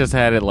probably just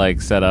had it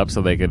like set up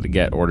so they could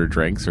order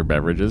drinks or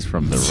beverages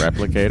from the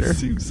replicator.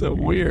 Seems so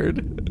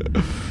weird.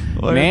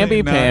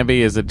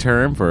 Namby-pamby is a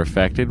term for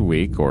affected,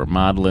 weak, or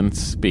maudlin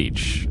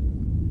speech.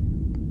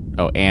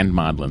 Oh, and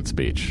maudlin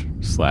speech /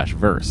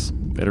 verse.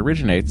 It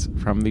originates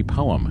from the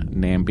poem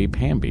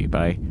Namby-pamby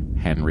by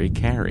Henry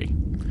Carey.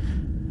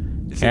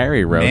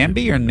 Carey wrote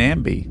Namby or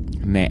Namby?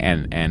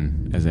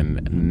 As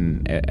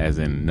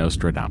in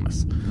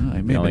Nostradamus. Oh,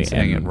 I may have been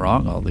saying it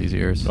wrong all these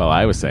years. Well,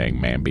 I was saying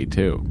Mamby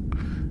too.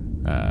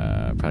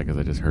 Probably because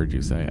I just heard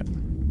you say it.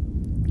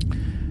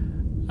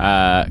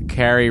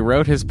 Carey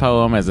wrote his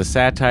poem as a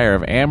satire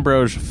of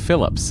Ambrose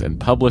Phillips and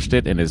published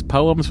it in his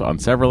poems on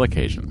several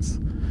occasions.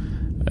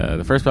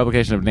 The first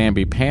publication of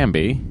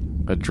Namby-pamby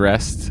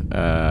addressed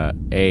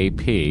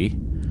AP,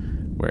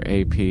 where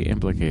AP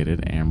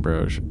implicated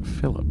Ambrose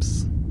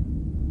Phillips.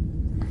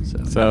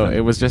 So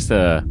it was just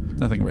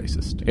nothing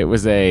racist. It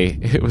was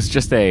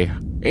just a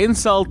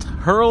insult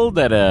hurled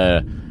at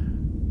a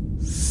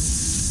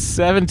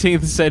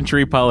 17th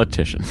century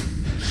politician.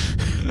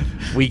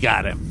 We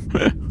got him.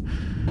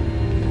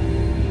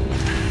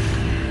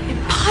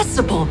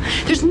 Impossible.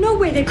 There's no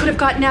way they could have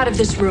gotten out of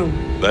this room.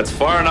 That's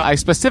far enough. I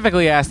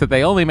specifically asked that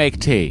they only make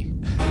tea.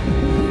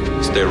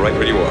 Stay right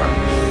where you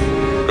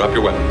are. Drop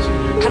your weapons.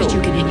 How did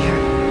you get in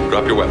here?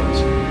 Drop your weapons.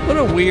 What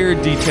a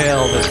weird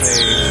detail that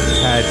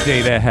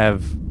they had Data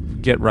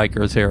get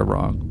Riker's hair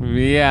wrong.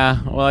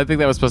 Yeah, well, I think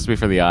that was supposed to be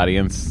for the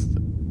audience.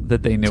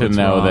 That they knew to it's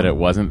know wrong. that it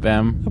wasn't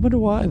them. I wonder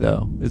why,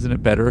 though. Isn't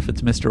it better if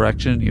it's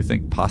misdirection? You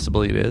think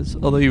possibly it is?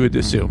 Although you would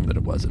assume that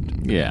it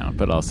wasn't. Yeah,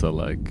 but also,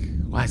 like,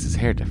 why is his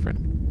hair different?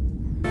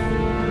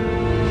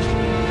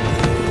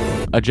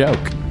 A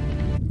joke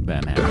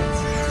then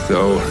happens.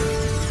 Though,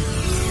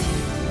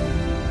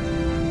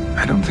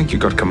 I don't think you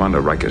got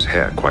Commander Riker's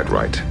hair quite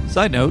right.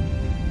 Side note,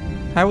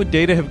 how would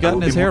Data have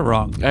gotten his hair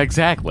wrong?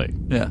 Exactly.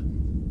 Yeah.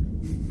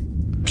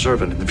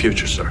 Observant in the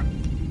future, sir.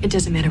 It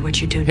doesn't matter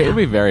what you do It now. would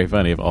be very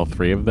funny if all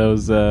three of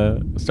those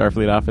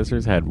Starfleet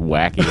officers had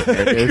wacky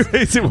hairdos.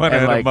 Crazy one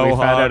and had a like we found out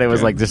mohawk it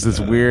was like just this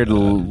weird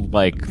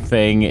like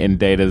thing in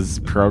Data's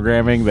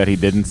programming that he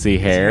didn't see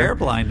hair. Hair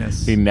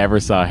blindness. He never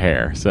saw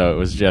hair, so it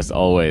was just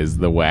always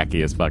the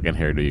wackiest fucking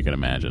hairdo you can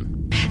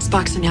imagine.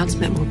 Spock's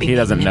announcement will be He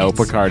doesn't know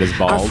minutes. Picard is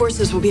bald. Our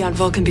forces will be on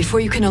Vulcan before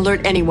you can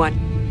alert anyone.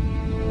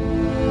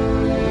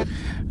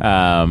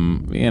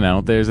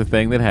 There's a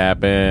thing that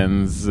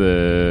happens.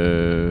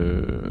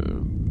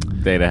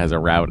 Data has a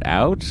route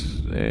out.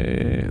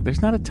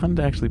 There's not a ton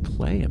to actually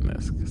play in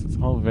this because it's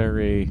all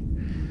very.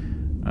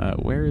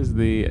 Where is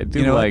the? I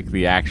do like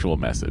the actual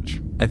message.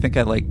 I think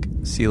I like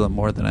Sela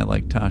more than I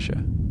like Tasha,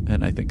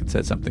 and I think it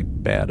said something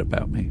bad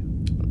about me.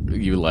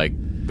 You like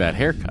that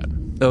haircut?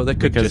 Oh, that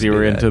could because just you be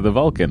were that. into the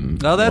Vulcan.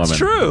 Oh, that's woman.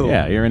 true.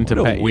 Yeah, you're into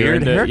What a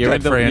weird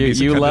haircut for Andy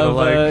to you kinda love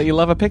like. you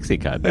love a pixie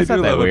cut. That's I not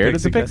do that love a weird.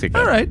 It's a pixie pixie cut.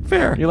 cut. All right,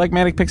 fair. You like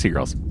manic pixie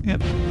girls.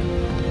 Yep.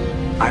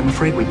 I'm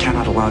afraid we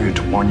cannot allow you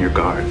to warn your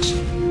guards.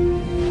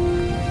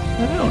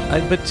 I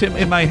don't. But Tim,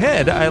 in my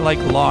head, I like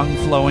long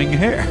flowing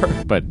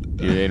hair. But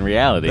in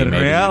reality, But in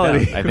maybe reality,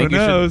 you don't. I think who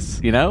you knows?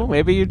 should.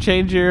 Maybe you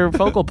change your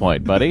focal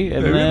point, buddy.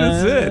 And Maybe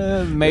that's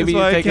it. Maybe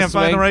That's why you I take can't a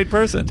swing, find the right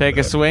person. Take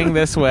a swing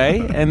this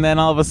way, and then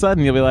all of a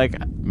sudden you'll be like,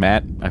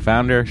 Matt, I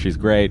found her. She's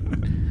great.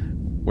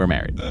 We're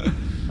married. I'd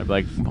be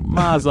like,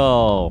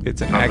 Mazel.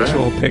 It's an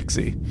actual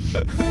pixie.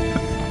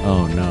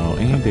 Oh no,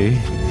 Andy.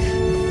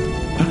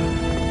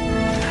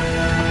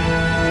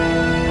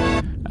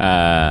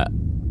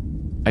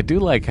 I do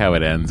like how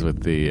it ends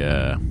with the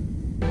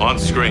On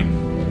screen.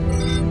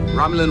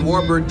 Romulan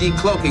warbird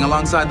decloaking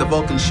alongside the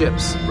Vulcan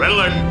ships. Red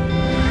alert.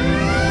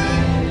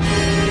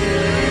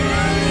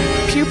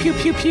 Pew, pew,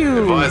 pew, pew.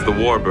 Advise the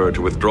warbird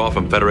to withdraw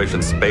from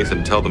Federation space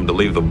and tell them to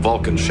leave the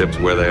Vulcan ships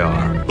where they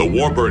are. The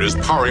warbird is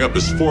powering up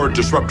his forward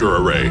disruptor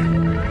array.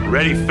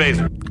 Ready,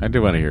 phaser. I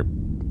do want to hear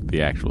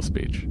the actual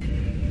speech.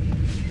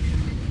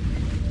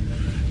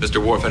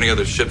 Mr. Worf, any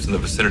other ships in the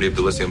vicinity of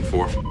Dilithium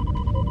 4?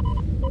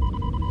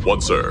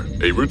 One, sir.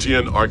 A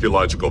routine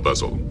archaeological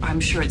vessel. I'm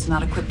sure it's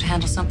not equipped to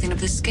handle something of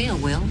this scale,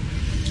 Will.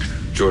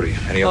 Geordi,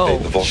 any update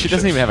on the Vulcan She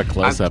doesn't ships? even have a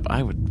close-up.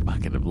 I would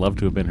fucking have loved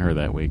to have been her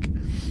that week.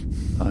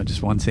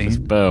 Just one scene.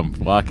 Just boom,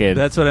 walk in.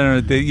 That's what I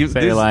don't know.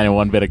 Say your line in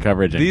one bit of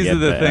coverage. And These get are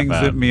the things F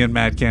out. that me and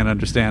Matt can't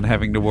understand.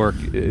 Having to work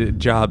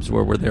jobs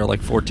where we're there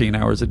like 14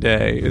 hours a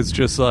day. It's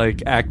just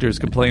like actors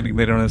complaining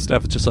they don't have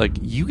stuff. It's just like,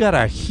 you got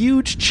a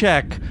huge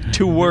check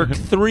to work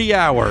 3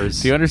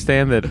 hours. Do you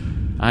understand that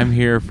I'm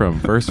here from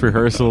first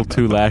rehearsal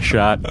to last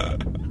shot?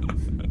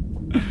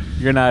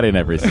 You're not in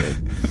every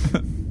scene.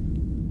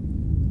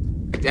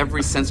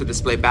 Every sensor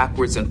display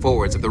backwards and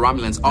forwards. If the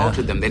Romulans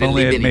altered them, they didn't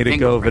Only leave it any made it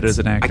go of it fingerprints. as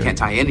an actor. I can't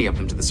tie any of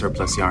them to the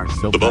surplus yard.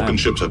 The Vulcan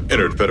ships have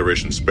entered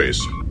Federation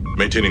space,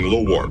 maintaining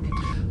low warp.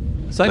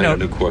 Side Lay a note,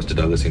 new course to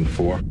Dilithium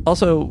 4.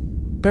 also,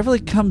 Beverly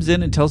comes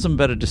in and tells him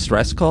about a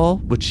distress call.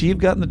 Would she have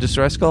gotten the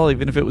distress call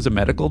even if it was a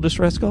medical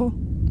distress call?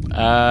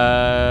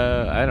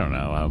 I don't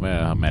know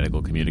how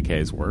medical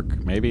communiques work.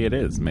 Maybe it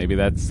is. Maybe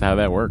that's how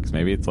that works.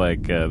 Maybe it's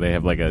like they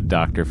have like a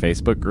doctor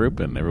Facebook group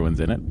and everyone's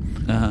in it.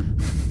 Uh-huh.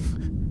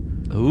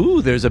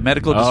 Ooh, there's a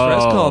medical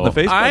distress call on the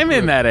Facebook I'm group.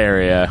 in that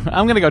area.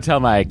 I'm going to go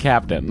tell my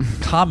captain.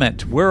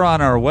 Comment, we're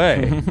on our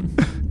way.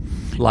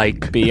 Like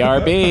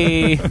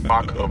BRB.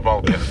 Spock of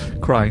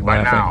Vulcan. Crying,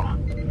 By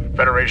laughing. now,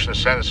 Federation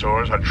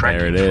sensors are There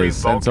tracking it 3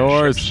 is. Vulcan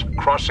Sensors. ships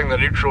crossing the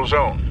neutral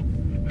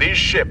zone. These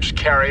ships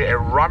carry a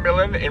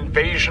Romulan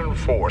invasion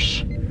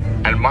force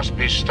and must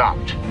be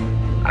stopped.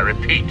 I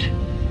repeat,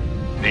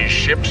 these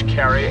ships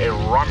carry a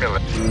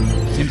Romulan.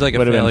 Seems like a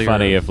Would have been failure.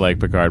 funny if like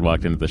Picard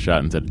walked into the shot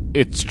and said,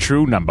 "It's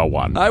true, number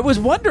one." I was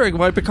wondering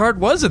why Picard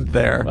wasn't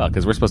there. Well,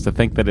 because we're supposed to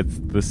think that it's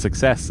the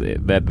success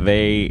that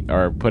they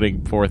are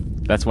putting forth.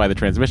 That's why the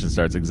transmission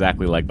starts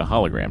exactly like the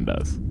hologram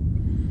does.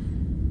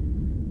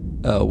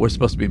 Oh, we're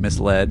supposed to be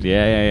misled.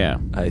 Yeah.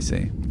 I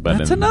see. But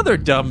That's another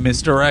dumb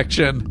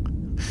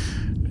misdirection.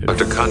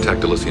 Doctor,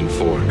 contact Dilithium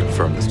 4 and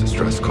confirm this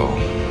distress call.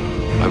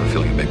 I have a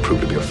feeling it may prove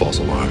to be a false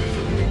alarm.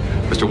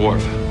 Mr.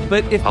 Worf.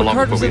 But if How long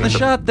Picard before was we in the have to-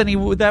 shot,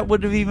 then that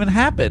would have even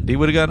happened. He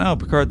would have gone, oh,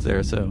 Picard's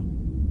there, so...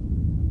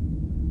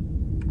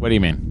 What do you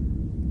mean?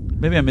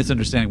 Maybe I'm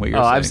misunderstanding what you're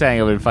saying. I'm saying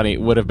it would have been funny.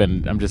 It would have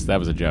been. That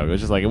was a joke. It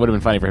was just like it would have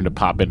been funny for him to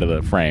pop into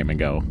the frame and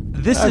go.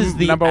 This is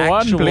the number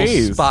one, actual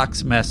please.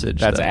 Spock's message.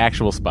 That's though.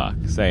 actual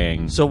Spock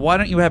saying. So why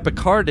don't you have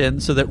Picard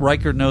in so that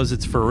Riker knows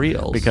it's for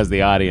real? Because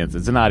the audience,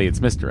 it's an audience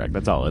misdirect.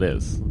 That's all it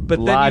is. But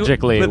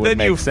logically, then it would then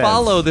make you sense.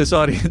 follow this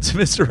audience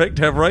misdirect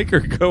to have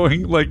Riker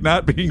going, like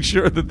not being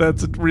sure that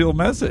that's a real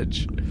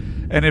message.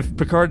 And if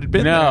Picard had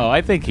been there,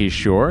 I think he's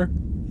sure.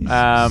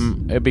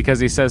 Because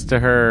he says to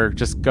her,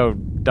 just go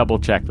double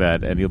check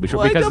that and you'll be sure.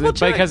 Why double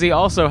check? Because he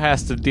also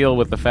has to deal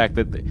with the fact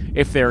that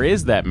if there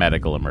is that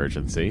medical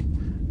emergency,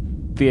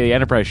 the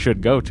Enterprise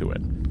should go to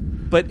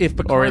it. But if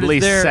Picard or at is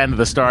least there, send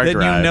the star then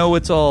drive. you know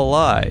it's all a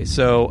lie.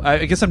 So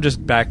I guess I'm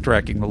just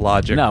backtracking the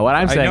logic. No, what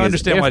I'm saying is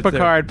understand why if it's there.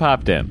 Picard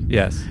popped in,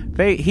 Yes.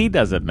 he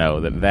doesn't know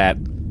that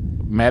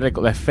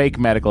fake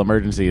medical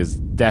emergency is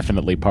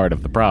definitely part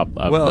of the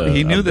problem. Well,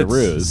 he knew that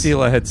ruse.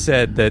 Sela had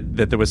said that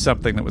there was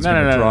something that was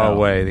going to draw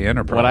away the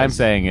Enterprise. What I'm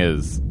saying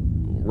is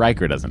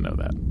Riker doesn't know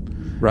that.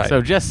 Right.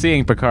 So just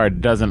seeing Picard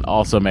doesn't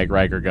also make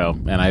Riker go,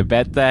 and I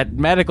bet that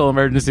medical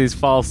emergency is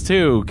false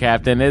too,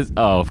 Captain.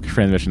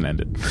 Transmission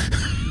ended.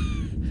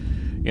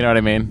 You know what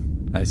I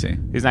mean? I see.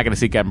 He's not going to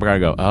see Captain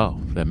Picard and go, oh,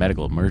 the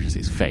medical emergency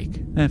is fake.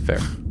 Fair.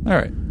 All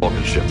right.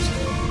 Vulcan ships.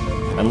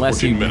 Unless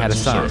he 14 had a minutes,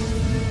 son.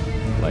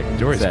 sir. Like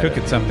Dory's said.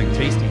 cooking something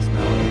tasty.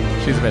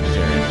 Smell She's a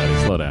vegetarian,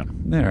 buddy. Slow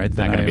down. it. All right. It's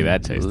not going to be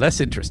that tasty. Less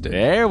interested.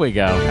 There we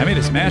go. I made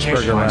a smash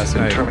burger last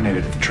night.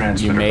 Terminated the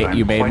transmitter.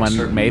 You made one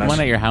At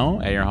at your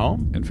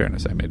home? In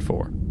fairness, I made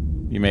 4.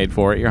 You made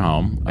 4 at your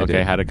home. I Okay,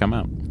 did. how'd it come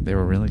out? They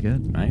were really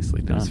good. Nicely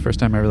It done. was the first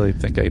time I really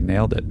think I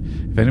nailed it.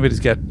 If anybody's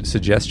got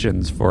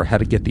suggestions for how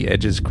to get the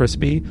edges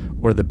crispy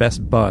or the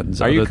best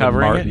buns, Are you other than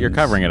covering it? Martin's, You're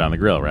covering it on the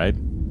grill, right?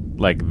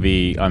 Like what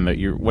are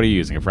you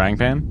using? A frying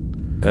pan?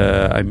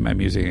 I'm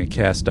using a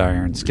cast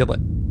iron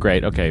skillet.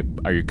 Great. Okay.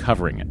 Are you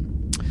covering it?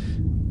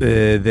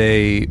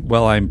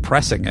 I'm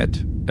pressing it,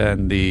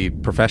 and the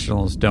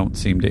professionals don't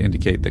seem to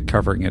indicate that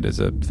covering it is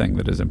a thing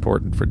that is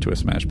important to a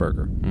smash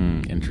burger.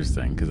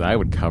 Interesting, because I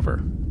would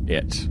cover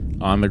it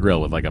on the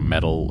grill with like a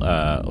metal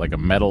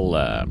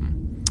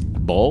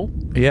bowl.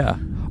 Yeah.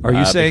 Are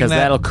you saying because that?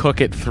 that'll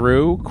cook it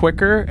through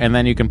quicker, and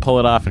then you can pull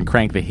it off and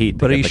crank the heat.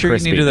 But are you sure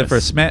you need to do that for a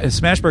crispiness.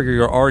 smash burger?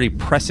 You're already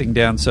pressing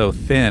down so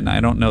thin. I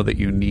don't know that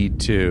you need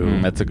to.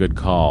 That's a good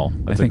call.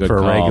 That's I think a good for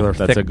call. a regular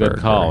That's thick a good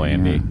burger, call,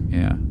 Andy.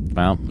 Yeah.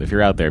 Well, if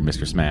you're out there,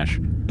 Mr. Smash,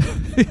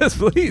 Yes,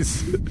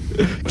 please.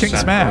 King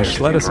Smash,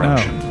 let us know.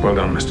 Well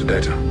done, Mr.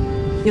 Data.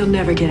 You'll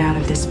never get out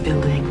of this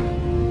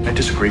building. I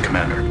disagree,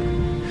 Commander.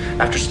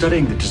 After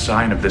studying the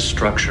design of this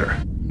structure,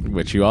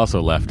 which you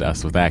also left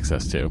us with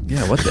access to.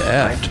 Yeah, what the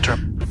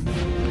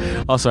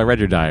F? Also, I read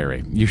your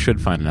diary. You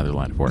should find another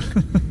line of work.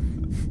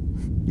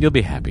 You'll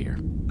be happier.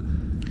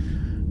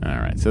 All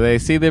right, so they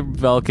see the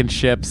Vulcan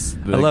ships.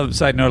 I love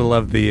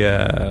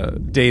the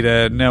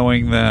Data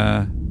knowing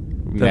the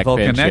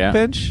Vulcan neck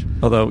pinch.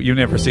 Although you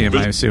never see him,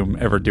 I assume,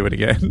 ever do it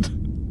again.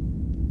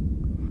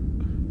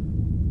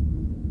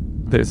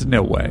 There's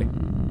no way.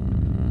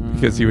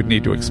 Because he would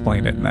need to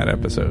explain it in that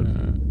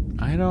episode.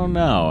 I don't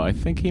know. I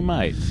think he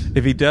might.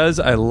 If he does,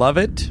 I love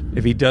it.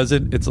 If he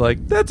doesn't, it's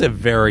like, that's a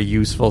very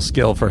useful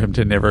skill for him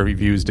to never be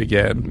used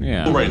again.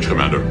 Yeah. Range,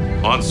 Commander.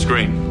 On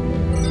screen.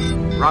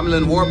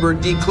 Romulan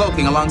warbird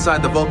decloaking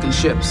alongside the Vulcan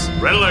ships.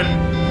 Red alert.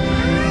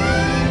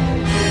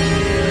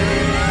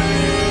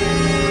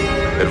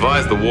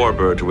 Advise the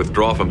warbird to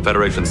withdraw from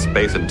Federation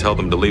space and tell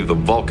them to leave the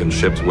Vulcan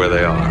ships where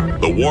they are.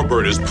 The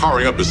warbird is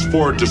powering up his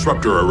forward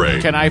disruptor array.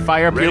 Can I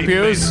fire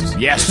pew-pews?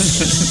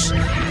 Yes.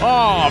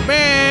 Oh,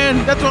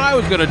 man. That's what I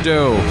was going to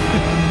do.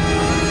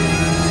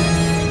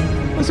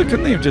 So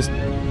couldn't they have just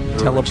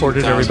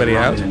teleported everybody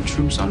out? And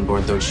troops on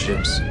board those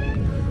ships.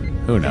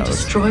 Who knows? They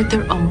destroyed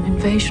their own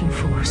invasion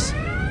force.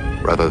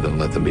 Rather than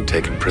let them be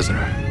taken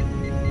prisoner.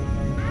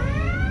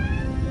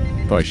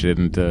 Boy, she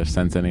didn't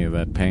sense any of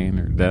that pain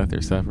or death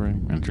or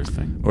suffering.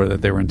 Interesting. Or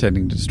that they were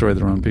intending to destroy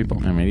their own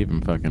people. I mean,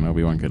 even fucking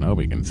Obi-Wan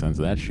Kenobi can sense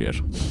that shit.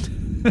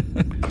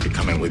 I'll be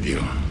coming with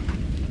you.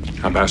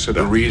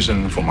 Ambassador, the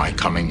reason for my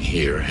coming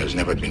here has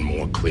never been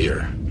more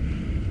clear.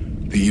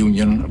 The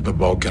union of the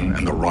Vulcan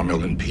and the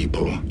Romulan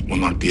people will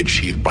not be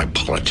achieved by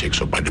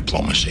politics or by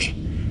diplomacy.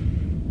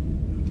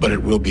 But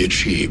it will be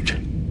achieved.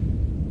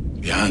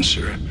 The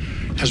answer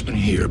has been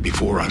here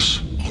before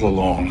us all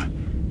along.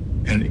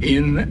 An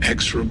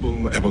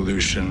inexorable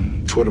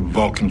evolution toward a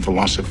Vulcan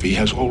philosophy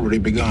has already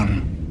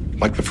begun.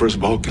 Like the first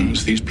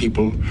Vulcans, these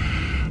people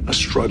are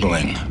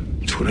struggling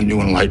toward a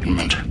new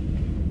enlightenment.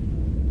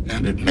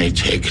 And it may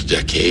take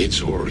decades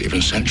or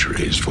even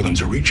centuries for them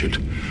to reach it,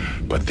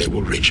 but they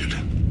will reach it.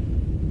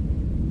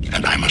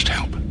 And I must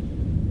help.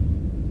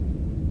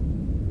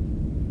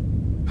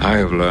 I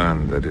have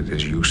learned that it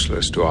is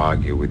useless to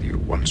argue with you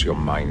once your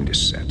mind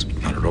is set.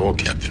 Not at all,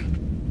 Captain.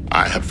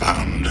 I have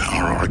found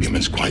our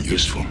arguments quite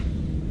useful.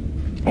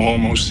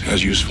 Almost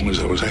as useful as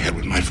those I had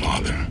with my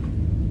father.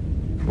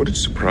 Would it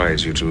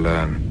surprise you to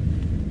learn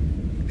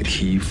that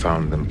he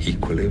found them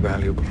equally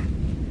valuable?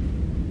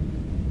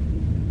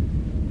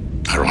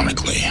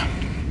 Ironically,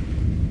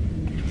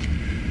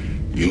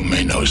 you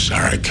may know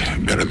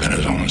Sarek better than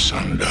his own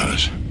son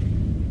does.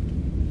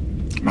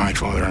 My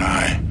father and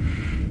I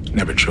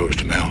never chose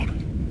to meld.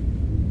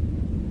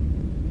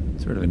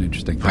 Sort of an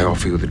interesting thing. I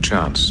offer you the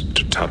chance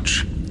to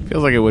touch.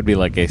 Feels like it would be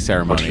like a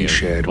ceremony what he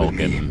shared of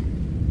Vulcan, with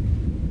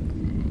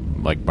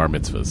me. Like bar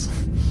mitzvahs.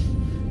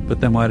 But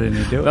then why didn't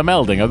he do it? The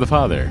melding of the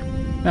father.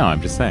 No,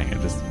 I'm just saying.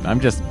 I'm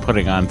just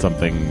putting on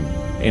something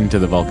into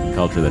the Vulcan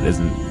culture that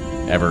isn't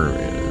ever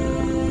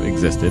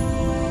existed.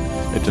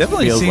 It just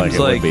definitely feels seems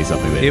like it would be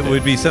something. It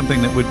would be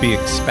something that would be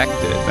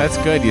expected. That's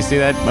good. You see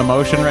that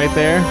emotion right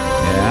there?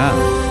 Yeah,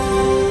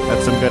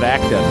 that's some good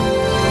acting.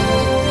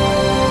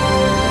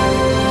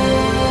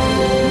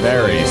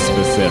 Very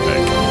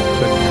specific.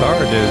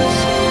 Picard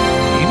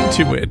is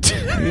into it.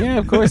 Yeah,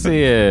 of course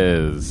he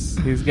is.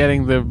 He's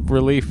getting the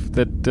relief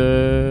that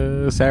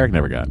Sarek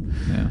never got.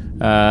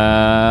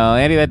 Yeah.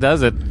 Andy, that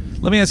does it.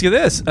 Let me ask you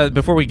this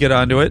before we get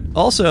on to it.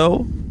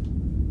 Also,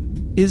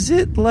 is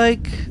it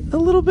like a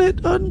little bit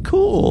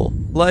uncool?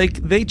 Like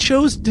they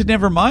chose to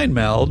never mind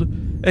meld,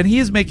 and he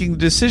is making the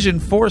decision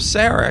for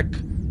Sarek.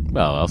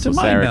 Well, also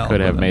Sarek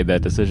could have made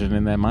that decision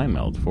in that mind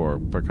meld for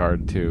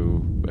Picard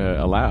to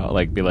allow.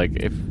 Like, be like,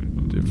 if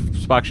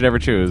Spock should ever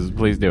choose,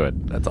 please do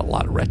it. That's a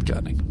lot of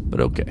retconning, but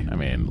okay. I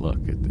mean, look,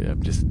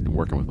 I'm just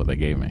working with what they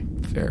gave me.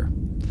 Fair.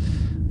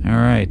 All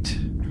right.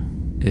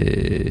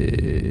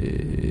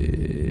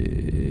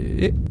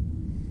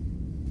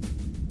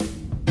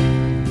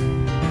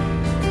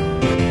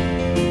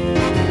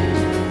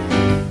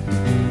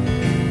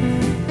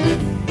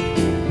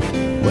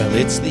 Well,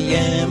 it's the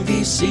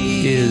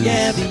MVC,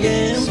 yeah, the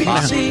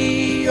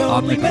MVC.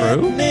 On the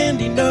crew?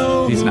 Andy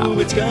know He's not. who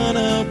it's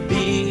gonna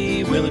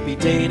be. Will it be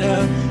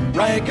Data,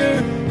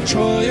 Riker,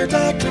 Troy, or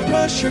Dr.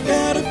 Crusher?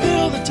 Gotta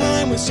fill the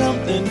time with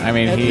something. I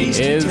mean, he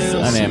is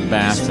an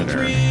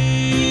ambassador.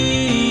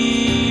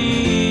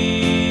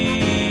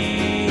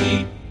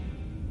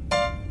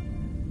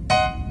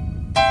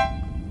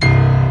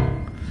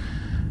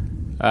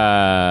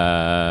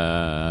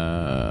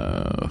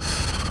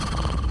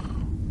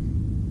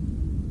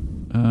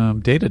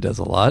 Data does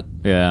a lot.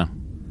 Yeah.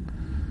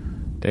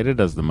 Data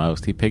does the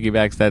most. He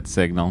piggybacks that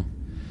signal.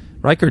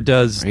 Riker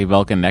does. He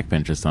Vulcan neck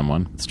pinches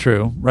someone. It's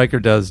true. Riker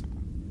does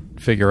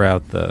figure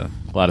out a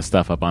lot of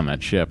stuff up on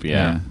that ship.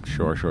 Yeah.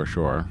 Sure.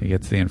 He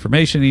gets the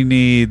information he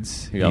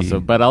needs.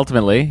 But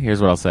ultimately,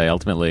 here's what I'll say.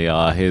 Ultimately,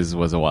 his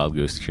was a wild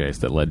goose chase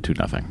that led to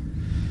nothing.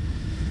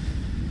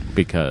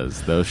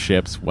 because those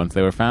ships, once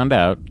they were found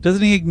out...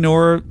 Doesn't he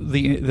ignore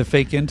the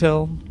fake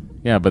intel?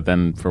 Yeah, but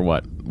then for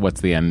what?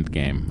 What's the end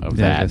game of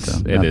Yeah, I that? guess so.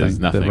 It is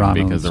Nothing.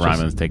 nothing, The because the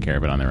Romulans Romulans take care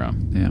of it on their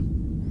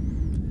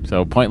own. Yeah.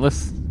 So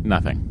pointless?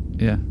 Nothing.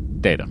 Yeah.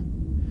 Data.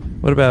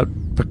 What about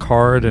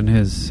Picard and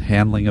his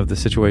handling of the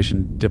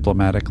situation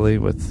diplomatically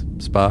with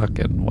Spock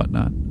and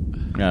whatnot?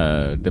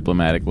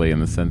 Diplomatically in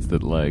the sense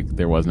that, like,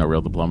 there was no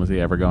real diplomacy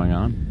ever going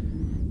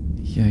on?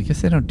 Yeah, I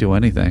guess they don't do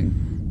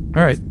anything.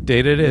 All right,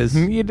 Data it is.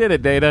 You did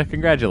it, Data.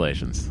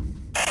 Congratulations.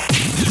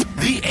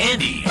 The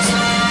Andes.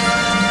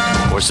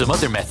 Or some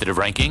other method of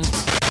ranking.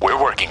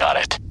 We're working on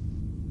it.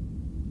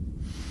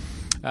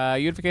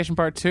 Unification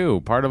Part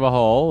 2, part of a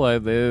whole.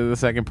 The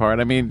second part,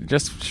 I mean,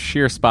 just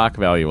sheer Spock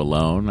value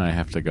alone, I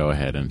have to go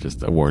ahead and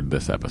just award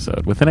this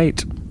episode with an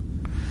 8.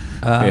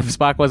 If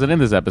Spock wasn't in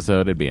this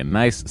episode, it'd be a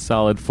nice,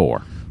 solid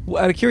 4.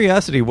 Well, out of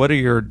curiosity, what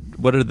are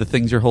the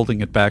things you're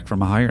holding it back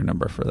from a higher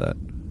number for that?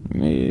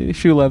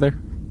 Shoe leather.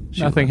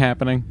 Nothing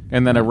happening.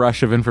 And then a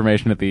rush of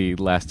information at the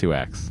last 2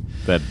 acts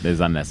that is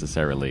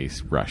unnecessarily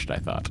rushed, I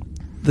thought.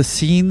 The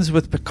scenes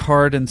with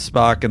Picard and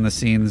Spock and the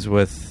scenes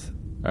with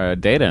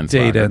Data and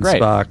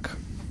Spock,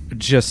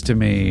 just to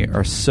me,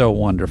 are so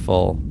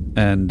wonderful.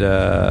 And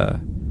I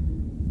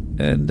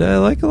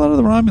like a lot of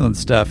the Romulan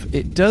stuff.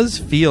 It does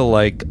feel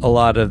like a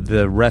lot of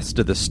the rest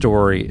of the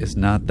story is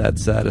not that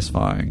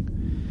satisfying.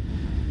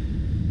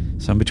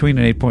 So I'm between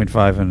an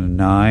 8.5 and a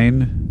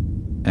 9.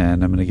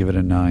 And I'm going to give it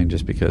a 9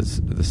 just because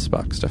the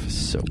Spock stuff is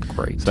so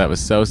great. So that was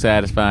so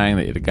satisfying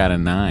that you got a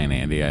 9,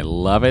 Andy. I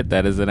love it.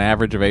 That is an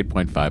average of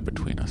 8.5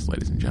 between us,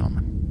 ladies and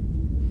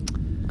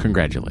gentlemen.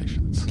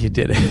 Congratulations. You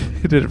did it.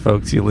 You did it,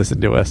 folks. You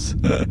listened to us.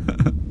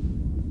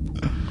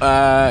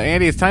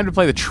 Andy, it's time to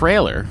play the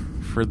trailer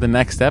for the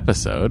next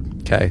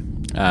episode. Okay.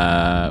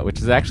 Which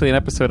is actually an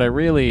episode I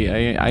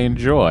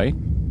enjoy.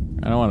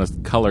 I don't want to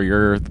color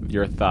your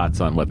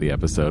thoughts on what the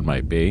episode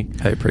might be.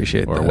 I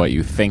appreciate or that. Or what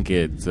you think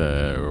it's,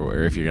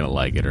 or if you're going to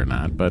like it or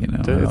not. But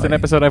it's an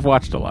episode I've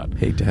watched a lot.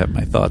 Hate to have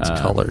my thoughts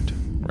colored.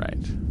 Right.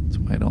 That's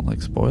why I don't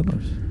like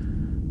spoilers.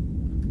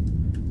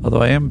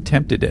 Although I am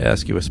tempted to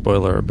ask you a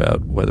spoiler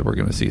about whether we're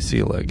going to see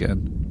Sela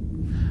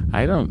again.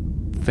 I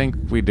don't think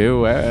we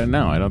do.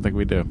 No, I don't think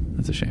we do.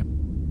 That's a shame.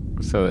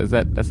 So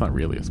that's not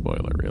really a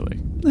spoiler, really.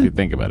 If you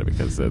think about it,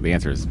 because the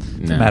answer is no.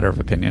 It's a matter of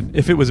opinion.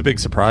 If it was a big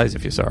surprise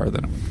if you saw her,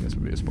 then I guess it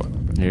would be a spoiler.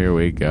 But. Here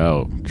we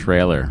go.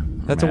 Trailer.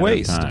 That's a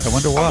waste. I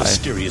wonder why. A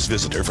mysterious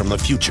visitor from the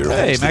future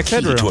holds the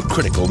key to a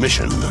critical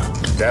mission.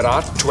 There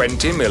are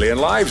 20 million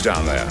lives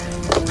down there,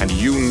 and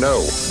you know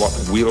what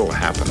will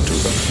happen to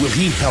them. Will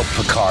he help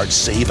Picard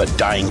save a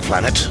dying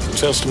planet?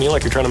 Sounds to me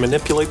like you're trying to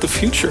manipulate the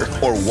future.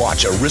 Or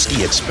watch a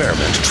risky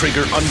experiment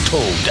trigger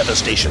untold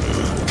devastation?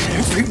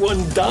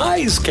 Everyone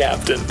dies,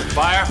 Captain.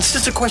 Fire. It's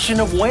just a question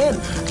of when.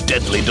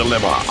 Deadly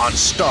Dilemma on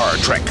Star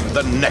Trek: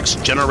 The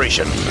Next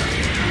Generation.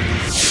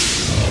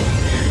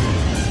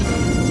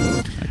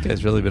 That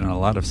guy's really been in a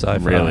lot of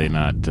sci-fi. Really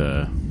not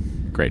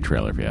great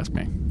trailer, if you ask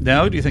me.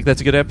 No? Do you think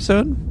that's a good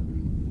episode?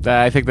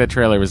 I think that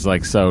trailer was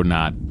so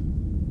not...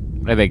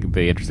 I think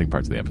the interesting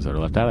parts of the episode are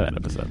left out of that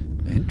episode.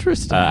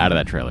 Interesting. Out of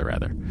that trailer,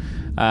 rather.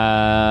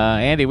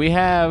 Andy, we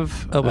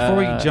have... before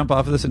we jump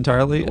off of this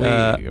entirely... we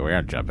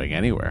aren't jumping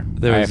anywhere.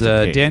 There was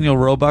Daniel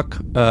Roebuck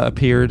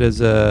appeared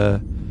as a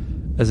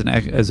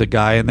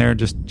guy in there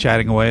just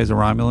chatting away as a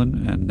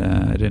Romulan, and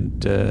I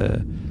didn't...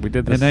 we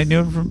did this... And I knew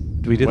him from...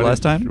 We did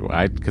last time?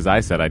 Because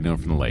I said I knew him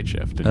from the late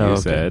shift, and you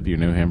said you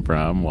knew him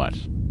from what?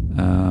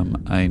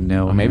 I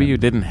know well, maybe you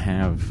didn't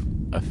have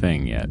a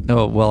thing yet.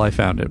 Oh, well, I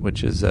found it,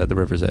 which is The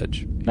River's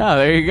Edge. Oh,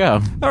 there you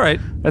go. All right.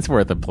 That's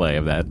worth a play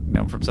of that.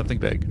 No, from something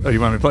big. Oh, you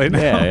want me to play it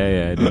now?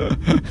 Yeah, I do.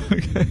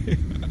 Okay.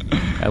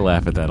 I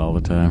laugh at that all the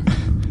time.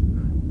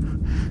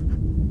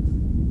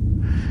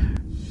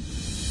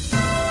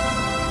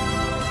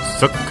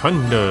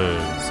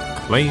 Secunda's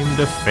claim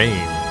to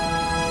fame.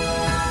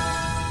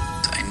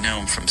 I know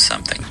him from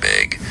something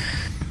big.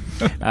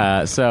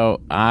 So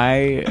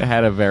I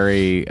had a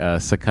very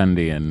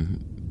Secundian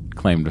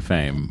claim to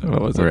fame.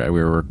 What was it?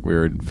 We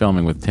were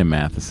filming with Tim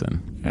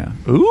Matheson. Yeah.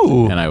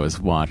 Ooh. And I was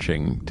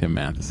watching Tim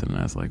Matheson, and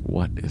I was like,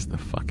 "What is the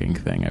fucking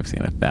thing I've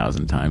seen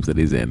 1,000 times that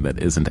he's in that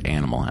isn't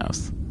Animal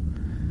House?"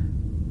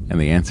 And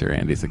the answer,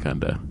 Andy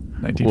Secunda,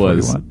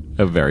 was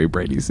a Very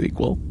Brady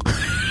sequel.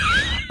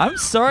 I'm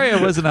sorry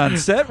I wasn't on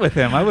set with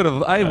him. I would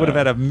have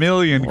had a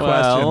million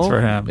questions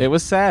for him. It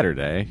was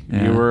Saturday.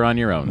 Yeah. You were on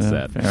your own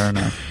set. Fair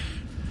enough.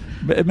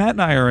 But Matt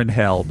and I are in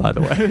hell, by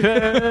the way.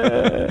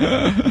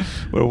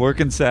 We're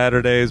working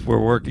Saturdays. We're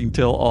working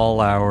till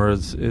all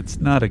hours. It's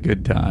not a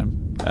good time.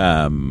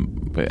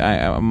 But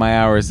my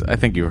hours, I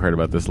think you heard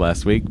about this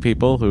last week,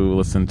 people who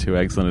listened to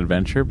Excellent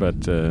Adventure,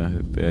 but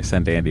I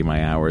sent Andy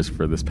my hours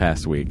for this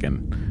past week,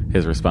 and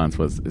his response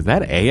was, "Is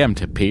that AM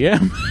to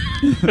PM?"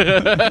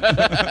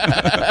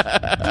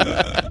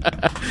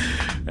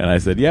 And I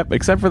said, "Yep,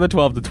 except for the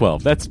 12 to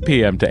 12. That's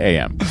PM to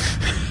AM."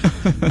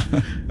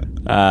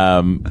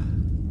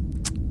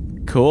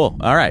 Cool.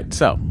 All right.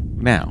 So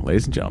now,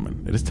 ladies and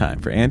gentlemen, it is time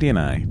for Andy and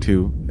I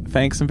to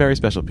thank some very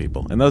special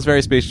people. And those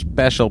very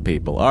special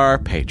people are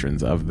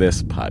patrons of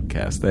this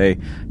podcast. They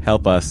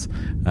help us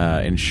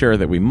ensure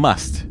that we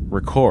must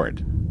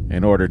record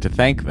in order to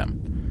thank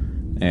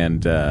them.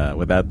 And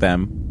without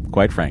them,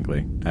 quite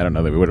frankly, I don't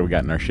know that we would have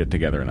gotten our shit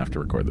together enough to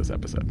record this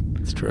episode.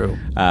 It's true.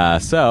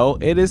 So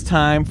it is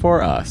time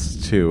for us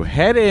to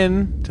head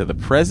in to the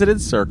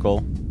President's Circle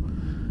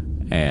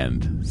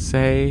and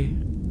say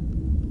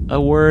a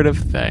word of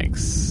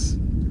thanks.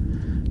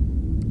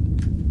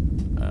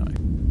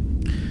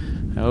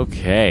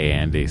 Okay,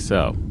 Andy,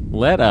 so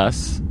let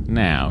us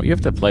now... You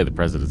have to play the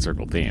President's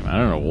Circle theme. I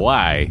don't know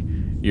why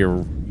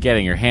you're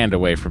getting your hand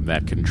away from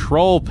that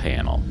control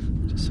panel.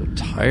 Just so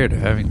tired of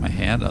having my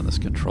hand on this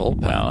control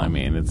panel. Well, I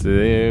mean, it's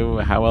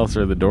how else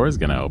are the doors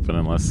going to open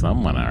unless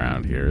someone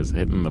around here is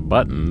hitting the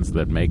buttons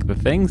that make the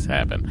things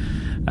happen?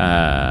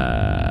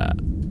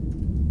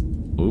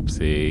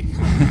 Oopsie.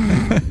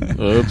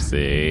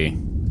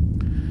 Oopsie.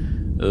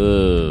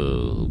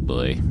 Oh,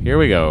 boy. Here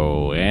we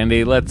go,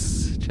 Andy.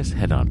 Let's just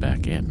head on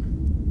back in.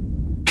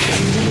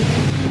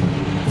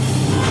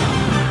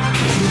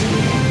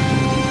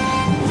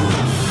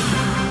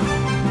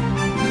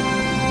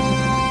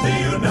 The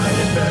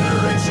United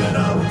Federation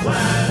of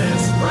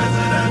Planets,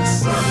 President's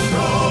Circle.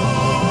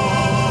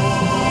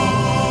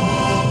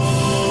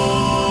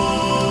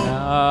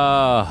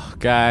 Oh,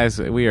 guys,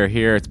 we are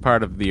here. It's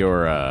part of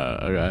your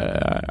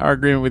our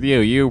agreement with you.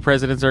 You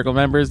President's Circle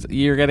members,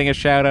 you're getting a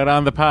shout-out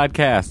on the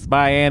podcast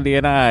by Andy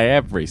and I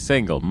every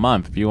single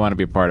month. If you want to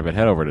be a part of it,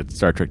 head over to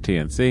Star Trek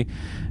TNC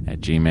at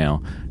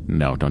Gmail.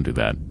 No, don't do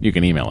that. You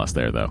can email us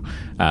there, though.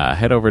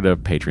 Head over to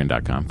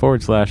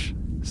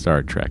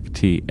patreon.com/Star Trek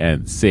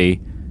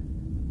TNC.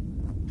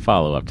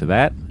 Follow up to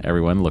that.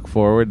 Everyone look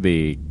forward.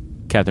 The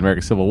Captain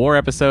America Civil War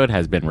episode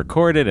has been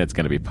recorded. It's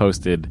going to be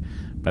posted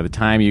by the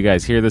time you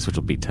guys hear this, which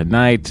will be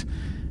tonight.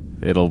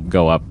 It'll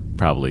go up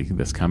probably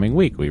this coming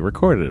week. We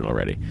recorded it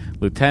already.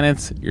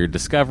 Lieutenants, your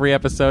Discovery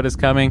episode is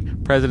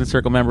coming. President's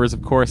Circle members,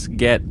 of course,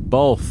 get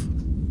both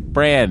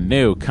brand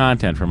new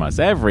content from us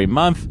every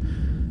month.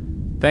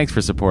 Thanks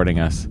for supporting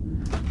us.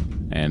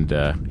 And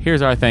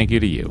here's our thank you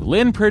to you.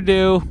 Lynn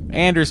Perdue,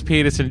 Anders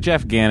Peterson,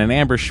 Jeff Gannon,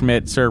 Amber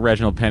Schmidt, Sir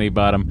Reginald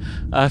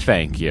Pennybottom,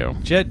 thank you.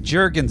 Jet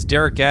Juergens,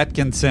 Derek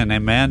Atkinson,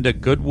 Amanda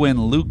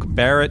Goodwin, Luke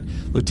Barrett,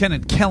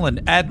 Lieutenant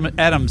Kellen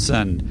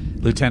Adamson,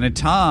 Lieutenant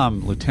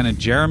Tom, Lieutenant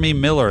Jeremy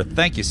Miller,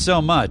 thank you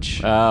so much.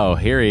 Oh,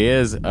 here he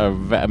is,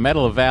 a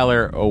Medal of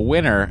Valor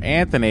winner,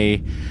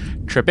 Anthony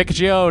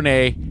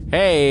Trepiccione.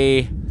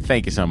 Hey,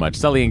 thank you so much.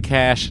 Sully and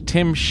Cash,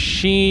 Tim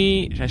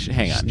Schneeman.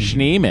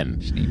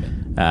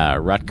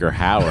 Rutger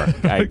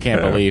Hauer. I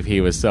can't believe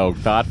he was so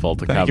thoughtful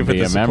to come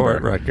be a member.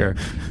 Rutger.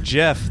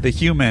 Jeff the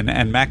Human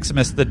and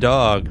Maximus the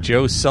Dog,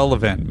 Joe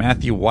Sullivan,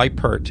 Matthew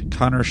Weipert,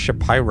 Connor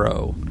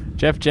Shapiro,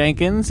 Jeff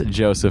Jenkins,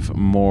 Joseph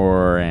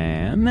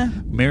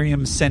Moran,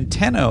 Miriam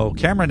Centeno,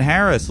 Cameron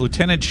Harris,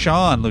 Lieutenant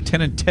Sean,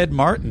 Lieutenant Ted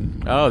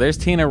Martin. Oh, there's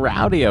Tina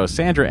Raudio,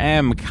 Sandra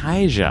M.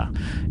 Kaija,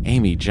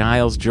 Amy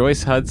Giles,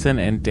 Joyce Hudson,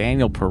 and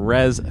Daniel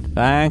Perez.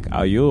 Thank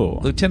you.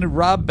 Lieutenant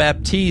Rob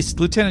Baptiste,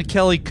 Lieutenant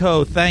Kelly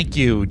Coe, thank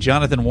you.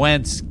 Jonathan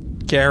Wentz,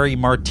 Gary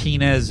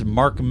Martinez,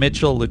 Mark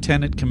Mitchell,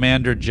 Lieutenant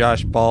Commander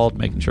Josh Bald,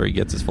 making sure he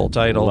gets his full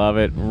title. Love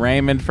it.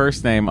 Raymond,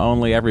 first name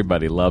only,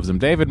 everybody loves him.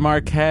 David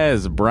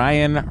Marquez,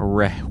 Brian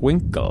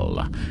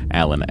Rewinkle,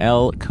 Alan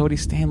L., Cody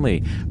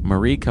Stanley,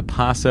 Marie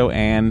Capasso,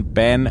 and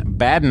Ben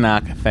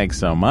Badenoch. Thanks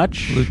so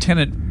much.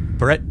 Lieutenant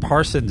Brett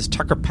Parsons,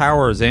 Tucker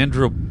Powers,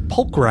 Andrew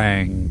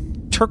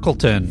Polkrang,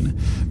 Turkleton,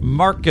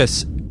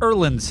 Marcus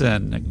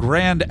Erlinson,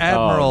 Grand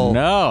Admiral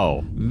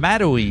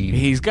Mataween.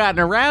 He's gotten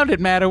around at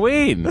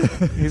Mataween.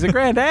 He's a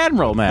Grand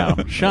Admiral now.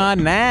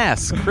 Sean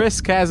Nass,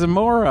 Chris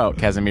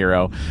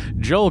Casimiro,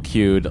 Joel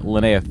Cude,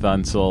 Linnea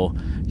Thunsell,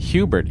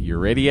 Hubert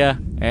Euridia,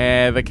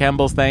 and the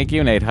Kembles, thank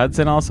you. Nate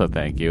Hudson, also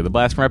thank you. The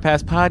Blast from Our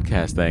Past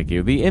podcast, thank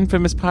you. The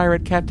infamous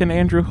pirate Captain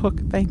Andrew Hook,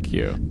 thank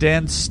you.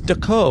 Dan Jerry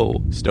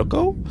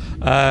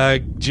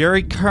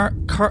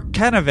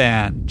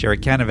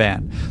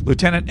Canavan,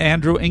 Lieutenant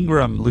Andrew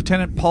Ingram,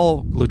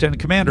 Lieutenant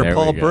Commander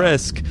Paul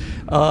Brisk,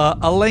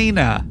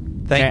 Elena,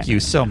 thank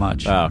you so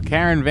much.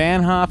 Karen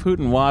Van Hoff,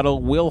 Hooten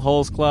Waddle, Will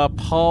Holsclaw,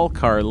 Paul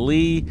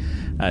Carlee,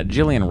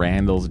 Jillian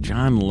Randalls,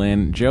 John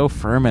Lynn, Joe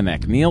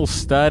Furmanek, Neil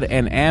Studd,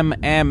 and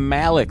M.M.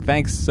 Malik.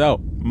 Thanks so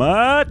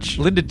much.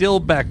 Linda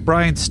Dillbeck,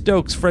 Brian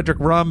Stokes, Frederick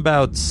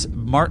Rombouts,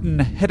 Martin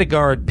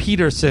Hedegaard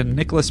Peterson,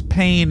 Nicholas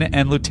Payne,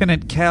 and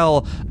Lieutenant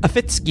Cal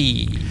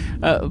Afitsky.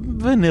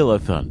 Vanilla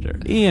Thunder,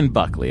 Ian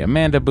Buckley,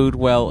 Amanda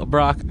Bootwell,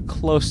 Brock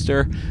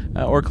Closter,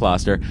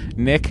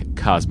 Nick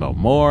Cosmo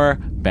Moore,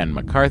 Ben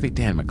McCarthy,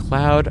 Dan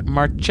McLeod,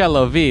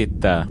 Marcello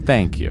Vita.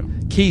 Thank you.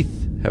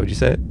 Keith, how would you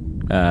say it?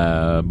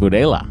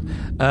 Budela.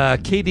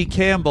 Katie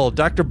Campbell,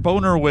 Dr.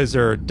 Boner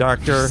Wizard,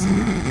 Doctor.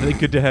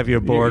 Good to have you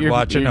aboard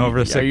watching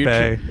over sick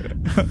bay.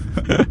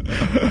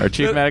 Our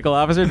Chief Medical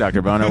Officer,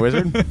 Dr. Boner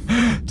Wizard.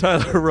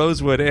 Tyler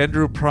Rosewood,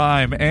 Andrew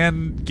Prime,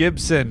 Ann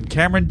Gibson,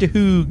 Cameron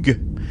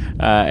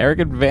DeHoog, Eric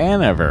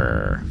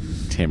Vanover,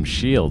 Tim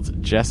Shields,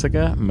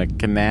 Jessica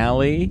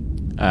McAnally,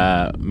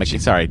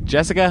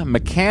 Jessica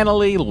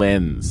McCannally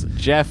Linz,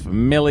 Jeff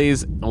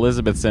Millies,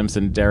 Elizabeth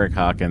Simpson, Derek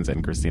Hawkins,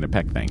 and Christina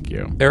Peck. Thank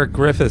you. Eric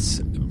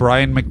Griffiths,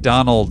 Brian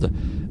McDonald,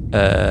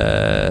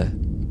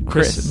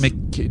 Chris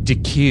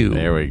McDQ.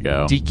 There we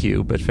go.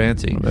 DQ, but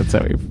fancy. Well,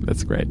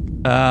 that's great.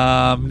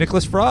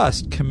 Nicholas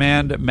Frost,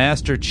 Command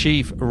Master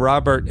Chief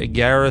Robert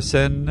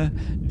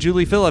Garrison,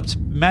 Julie Phillips,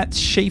 Matt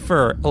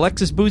Schaefer,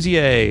 Alexis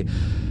Bouzier,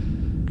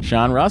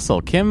 Sean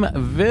Russell, Kim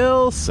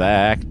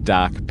Vilsack,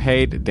 Doc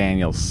Pate,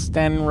 Daniel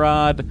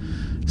Stenrod,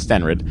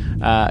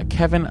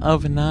 Kevin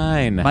of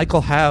 9,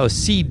 Michael House,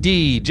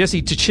 CD,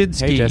 Jesse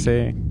Tuchinski. Hey,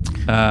 Jesse.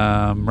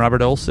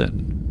 Robert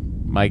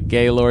Olson, Mike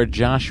Gaylord,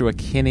 Joshua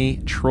Kinney,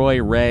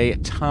 Troy Ray,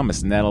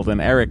 Thomas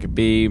Nettleton, Eric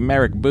B.,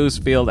 Merrick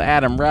Boosfield,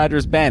 Adam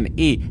Rogers, Ben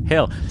E.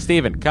 Hill,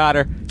 Stephen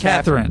Cotter,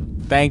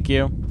 Catherine. Thank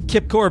you.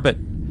 Kip Corbett,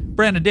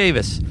 Brandon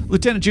Davis,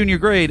 Lieutenant Junior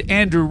Grade,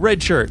 Andrew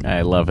Redshirt.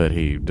 I love that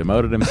he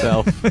demoted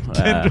himself.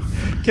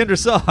 Kendra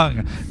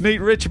Song,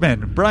 Nate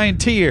Richmond, Brian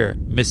Tier,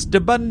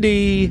 Mr.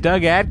 Bundy,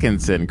 Doug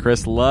Atkinson,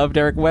 Chris Love,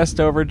 Derek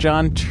Westover,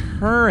 John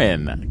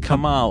Turin,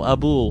 Kamal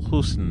Abul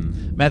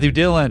Hussein, Matthew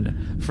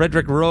Dillon,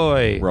 Frederick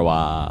Roy,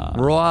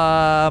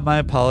 Roy, my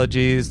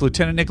apologies,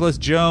 Lieutenant Nicholas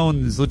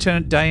Jones,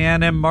 Lieutenant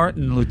Diane M.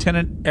 Martin,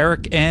 Lieutenant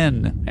Eric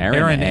N.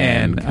 Aaron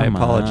N. I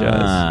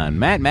apologize.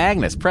 Matt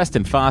Magnus,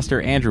 Preston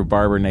Foster, Andrew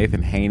Barber,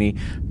 Nathan Haney,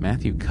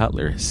 Matthew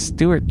Cutler,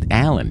 Stuart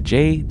Allen,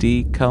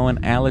 J.D.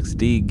 Cohen, Alex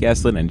D.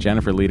 Gesslin, and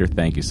Jennifer Leader.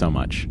 Thank you so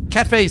much.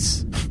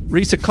 Catface,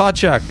 Risa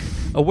Kawchuk,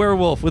 a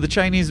werewolf with a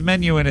Chinese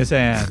menu in his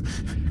hand,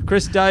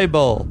 Chris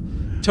Dybel,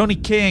 Tony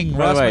King,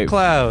 Ross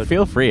McLeod.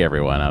 Feel free,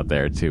 everyone out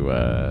there, to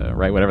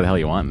write whatever the hell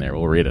you want in there.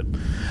 We'll read it.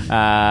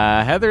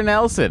 Heather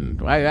Nelson.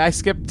 I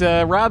skipped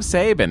Rob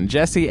Sabin,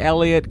 Jesse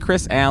Elliott,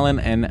 Chris Allen,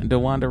 and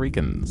DeWanda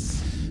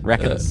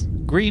Reckons.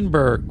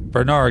 Greenberg,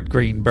 Bernard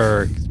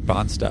Greenberg,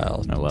 Bond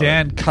style.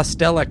 Dan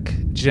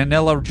Kostelik,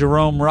 Janella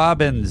Jerome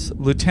Robbins,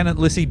 Lieutenant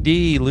Lissy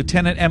D,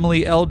 Lieutenant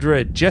Emily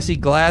Eldred, Jesse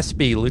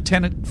Glaspie,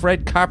 Lieutenant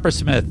Fred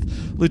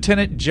Coppersmith,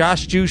 Lieutenant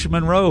Josh Juice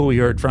Monroe, who we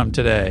heard from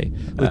today,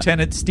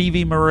 Lieutenant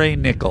Stevie Murray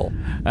Nickel,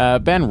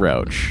 Ben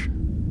Roach,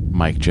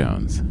 Mike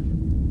Jones,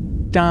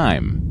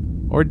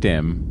 Dime, or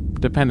Dim,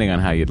 depending on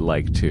how you'd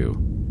like to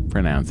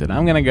pronounce it.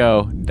 I'm going to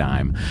go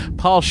Dime.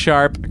 Paul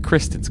Sharp,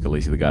 Kristen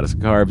Scalisi, the Goddess of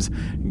Carbs,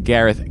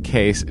 Gareth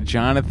Case,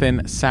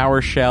 Jonathan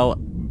Sourshell,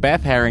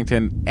 Beth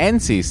Harrington,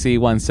 NCC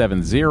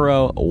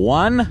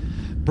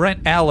 1701,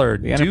 Brent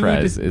Allard, the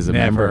Enterprise is a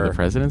member of the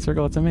President's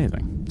Circle. It's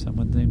amazing.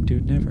 Someone named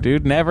Dude Never.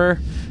 Dude Never.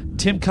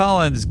 Tim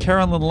Collins,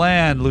 Carolyn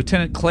Land,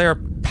 Lieutenant Claire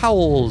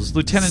Powells,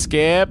 Lieutenant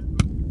Skip,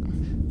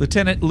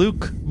 Lieutenant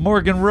Luke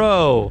Morgan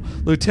Rowe,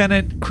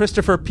 Lieutenant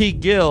Christopher P.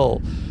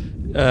 Gill,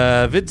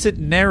 Vincent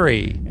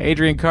Neri,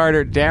 Adrian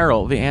Carter,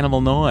 Daryl, the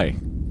Animal Noi,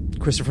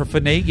 Christopher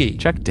Finagi,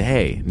 Chuck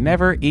Day,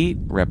 Never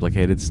Eat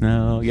Replicated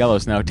Snow, Yellow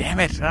Snow, damn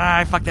it,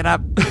 I fucked it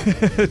up.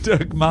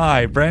 Doug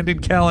Mai,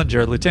 Brandon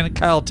Callinger, Lieutenant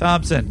Kyle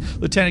Thompson,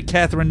 Lieutenant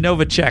Catherine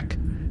Novacek,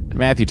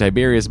 Matthew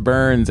Tiberius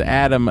Burns,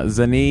 Adam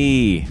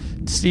Zani,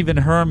 Stephen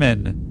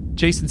Herman,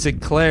 Jason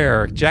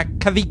Sinclair, Jack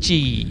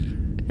Cavici,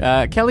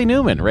 Kelly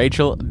Newman,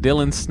 Rachel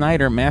Dylan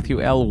Snyder,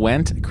 Matthew L.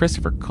 Wendt,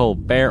 Christopher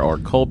Colbert or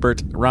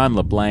Colbert, Ron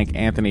LeBlanc,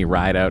 Anthony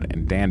Rideout,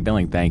 and Dan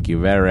Billing. Thank you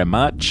very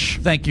much.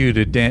 Thank you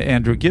to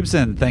Andrew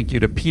Gibson. Thank you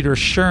to Peter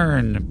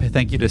Shern.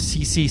 Thank you to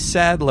C.C.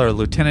 Sadler,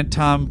 Lieutenant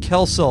Tom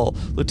Kelsel,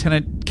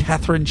 Lieutenant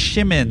Catherine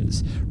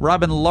Shimmons,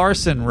 Robin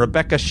Larson,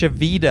 Rebecca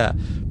Shavita,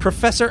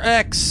 Professor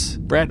X,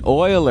 Brett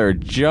Euler,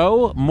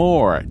 Joe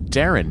Moore,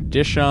 Darren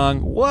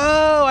Dishong.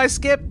 Whoa, I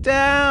skipped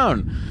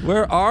down.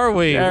 Where are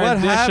we? Darren What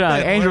Dishong,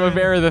 happened? Angel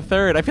Rivera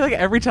III. I feel like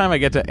every time I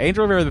get to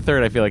Angel Rivera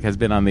III, I feel like has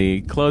been on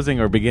the closing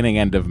or beginning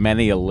end of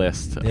many a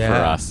list for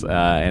us.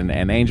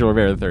 And Angel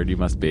Rivera III, you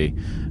must be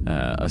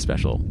a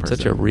special person.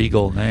 Such a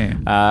regal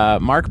name.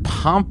 Mark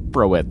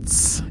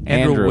Pomprowitz.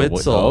 Andrew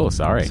Witzel. Oh,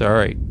 sorry.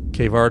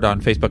 Kvard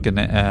on Facebook and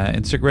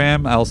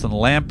Instagram. Alison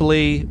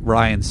Lampley.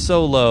 Ryan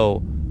Solo.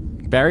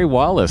 Barry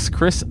Wallace.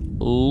 Chris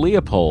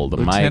Leopold.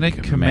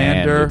 Lieutenant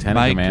Commander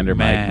Mike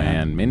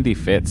Mann. Mindy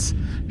Fitz.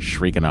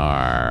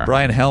 Shriekenar.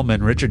 Brian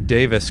Hellman. Richard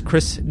Davis.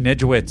 Chris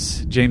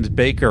Nedgewitz. James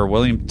Baker.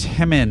 William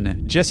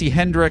Timmin. Jesse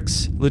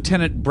Hendricks.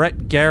 Lieutenant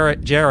Brett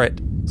Jarrett.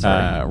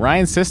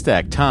 Ryan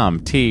Sistak, Tom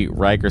T.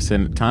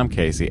 Rikerson, Tom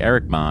Casey,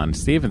 Eric Bond,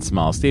 Stephen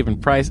Small, Stephen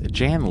Price,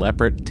 Jan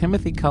Leppert,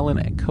 Timothy Cullen,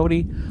 and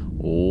Cody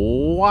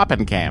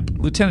Wappenkamp.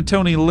 Lieutenant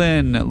Tony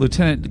Lynn,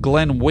 Lieutenant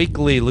Glenn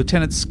Wakely,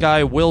 Lieutenant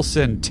Sky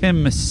Wilson,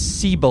 Tim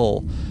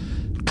Siebel,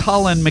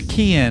 Colin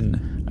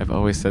McKeon. I've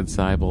always said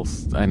Siebel.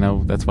 I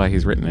know that's why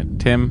he's written it.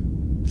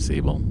 Tim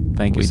Siebel.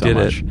 Thank you so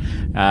much.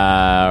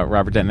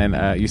 Robert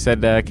Denton. You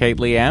said Kate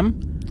Lee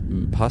M.?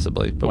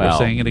 Possibly, but we're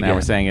saying it again. Now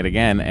we're saying it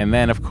again. And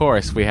then, of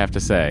course, we have to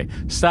say,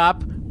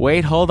 stop,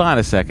 wait, hold on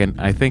a second.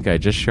 I think I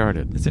just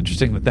sharted. It's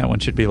interesting that one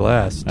should be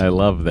last. I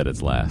love that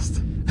it's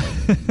last.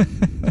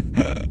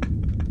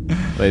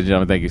 Ladies and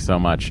gentlemen, thank you so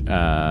much.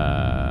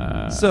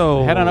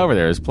 So head on over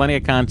there. There's plenty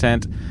of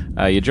content.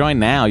 You join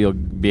now,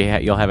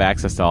 you'll have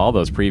access to all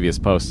those previous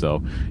posts,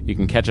 so you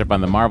can catch up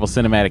on the Marvel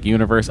Cinematic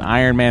Universe,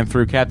 Iron Man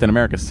through Captain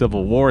America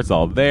Civil War. It's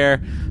all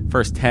there.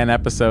 First 10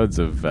 episodes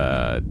of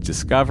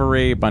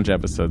Discovery, a bunch of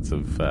episodes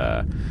of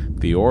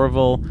The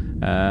Orville.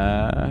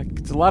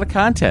 It's a lot of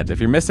content. If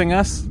you're missing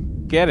us,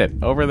 get it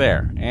over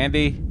there.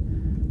 Andy,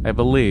 I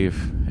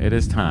believe it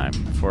is time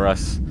for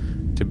us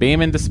to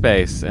beam into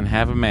space and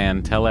have a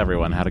man tell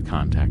everyone how to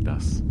contact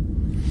us.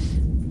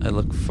 I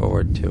look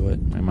forward to it.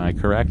 Am I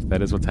correct?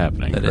 That is what's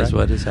happening. That is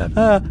what is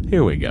happening.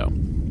 Here we go.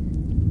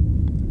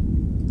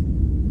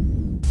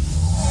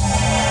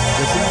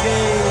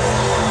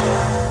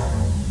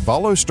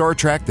 Follow Star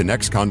Trek The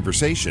Next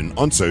Conversation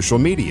on social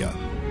media.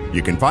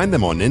 You can find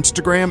them on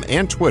Instagram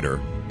and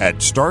Twitter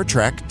at Star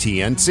Trek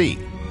TNC.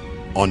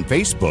 On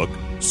Facebook,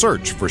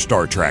 search for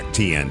Star Trek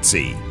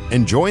TNC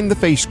and join the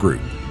Face Group.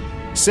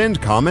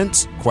 Send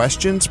comments,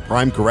 questions,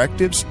 prime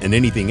correctives, and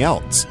anything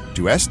else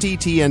to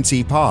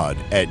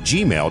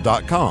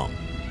sttncpod@gmail.com.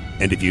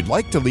 And if you'd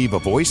like to leave a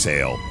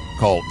voicemail,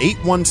 call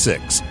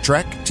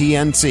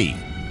 816-TREK-TNC.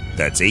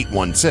 That's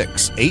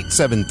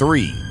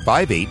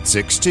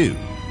 816-873-5862.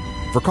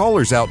 For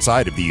callers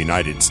outside of the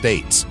United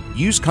States,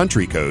 use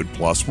country code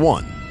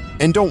 +1.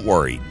 And don't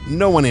worry,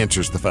 no one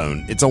answers the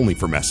phone, it's only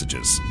for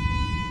messages.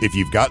 If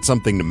you've got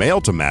something to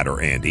mail to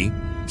Matter Andy,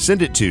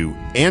 send it to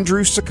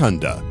Andrew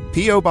Secunda,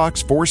 P.O.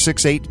 Box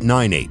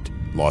 46898,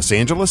 Los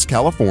Angeles,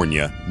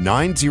 California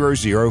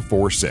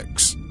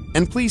 90046.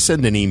 And please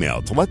send an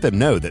email to let them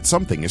know that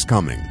something is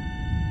coming.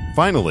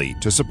 Finally,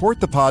 to support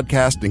the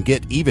podcast and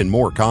get even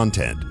more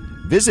content,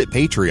 visit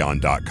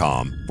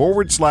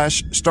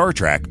patreon.com/Star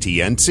Trek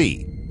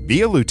TNC.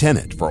 Be a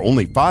lieutenant for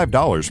only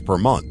 $5 per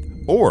month,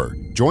 or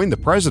join the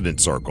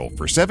President's Circle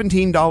for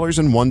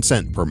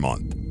 $17.01 per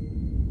month.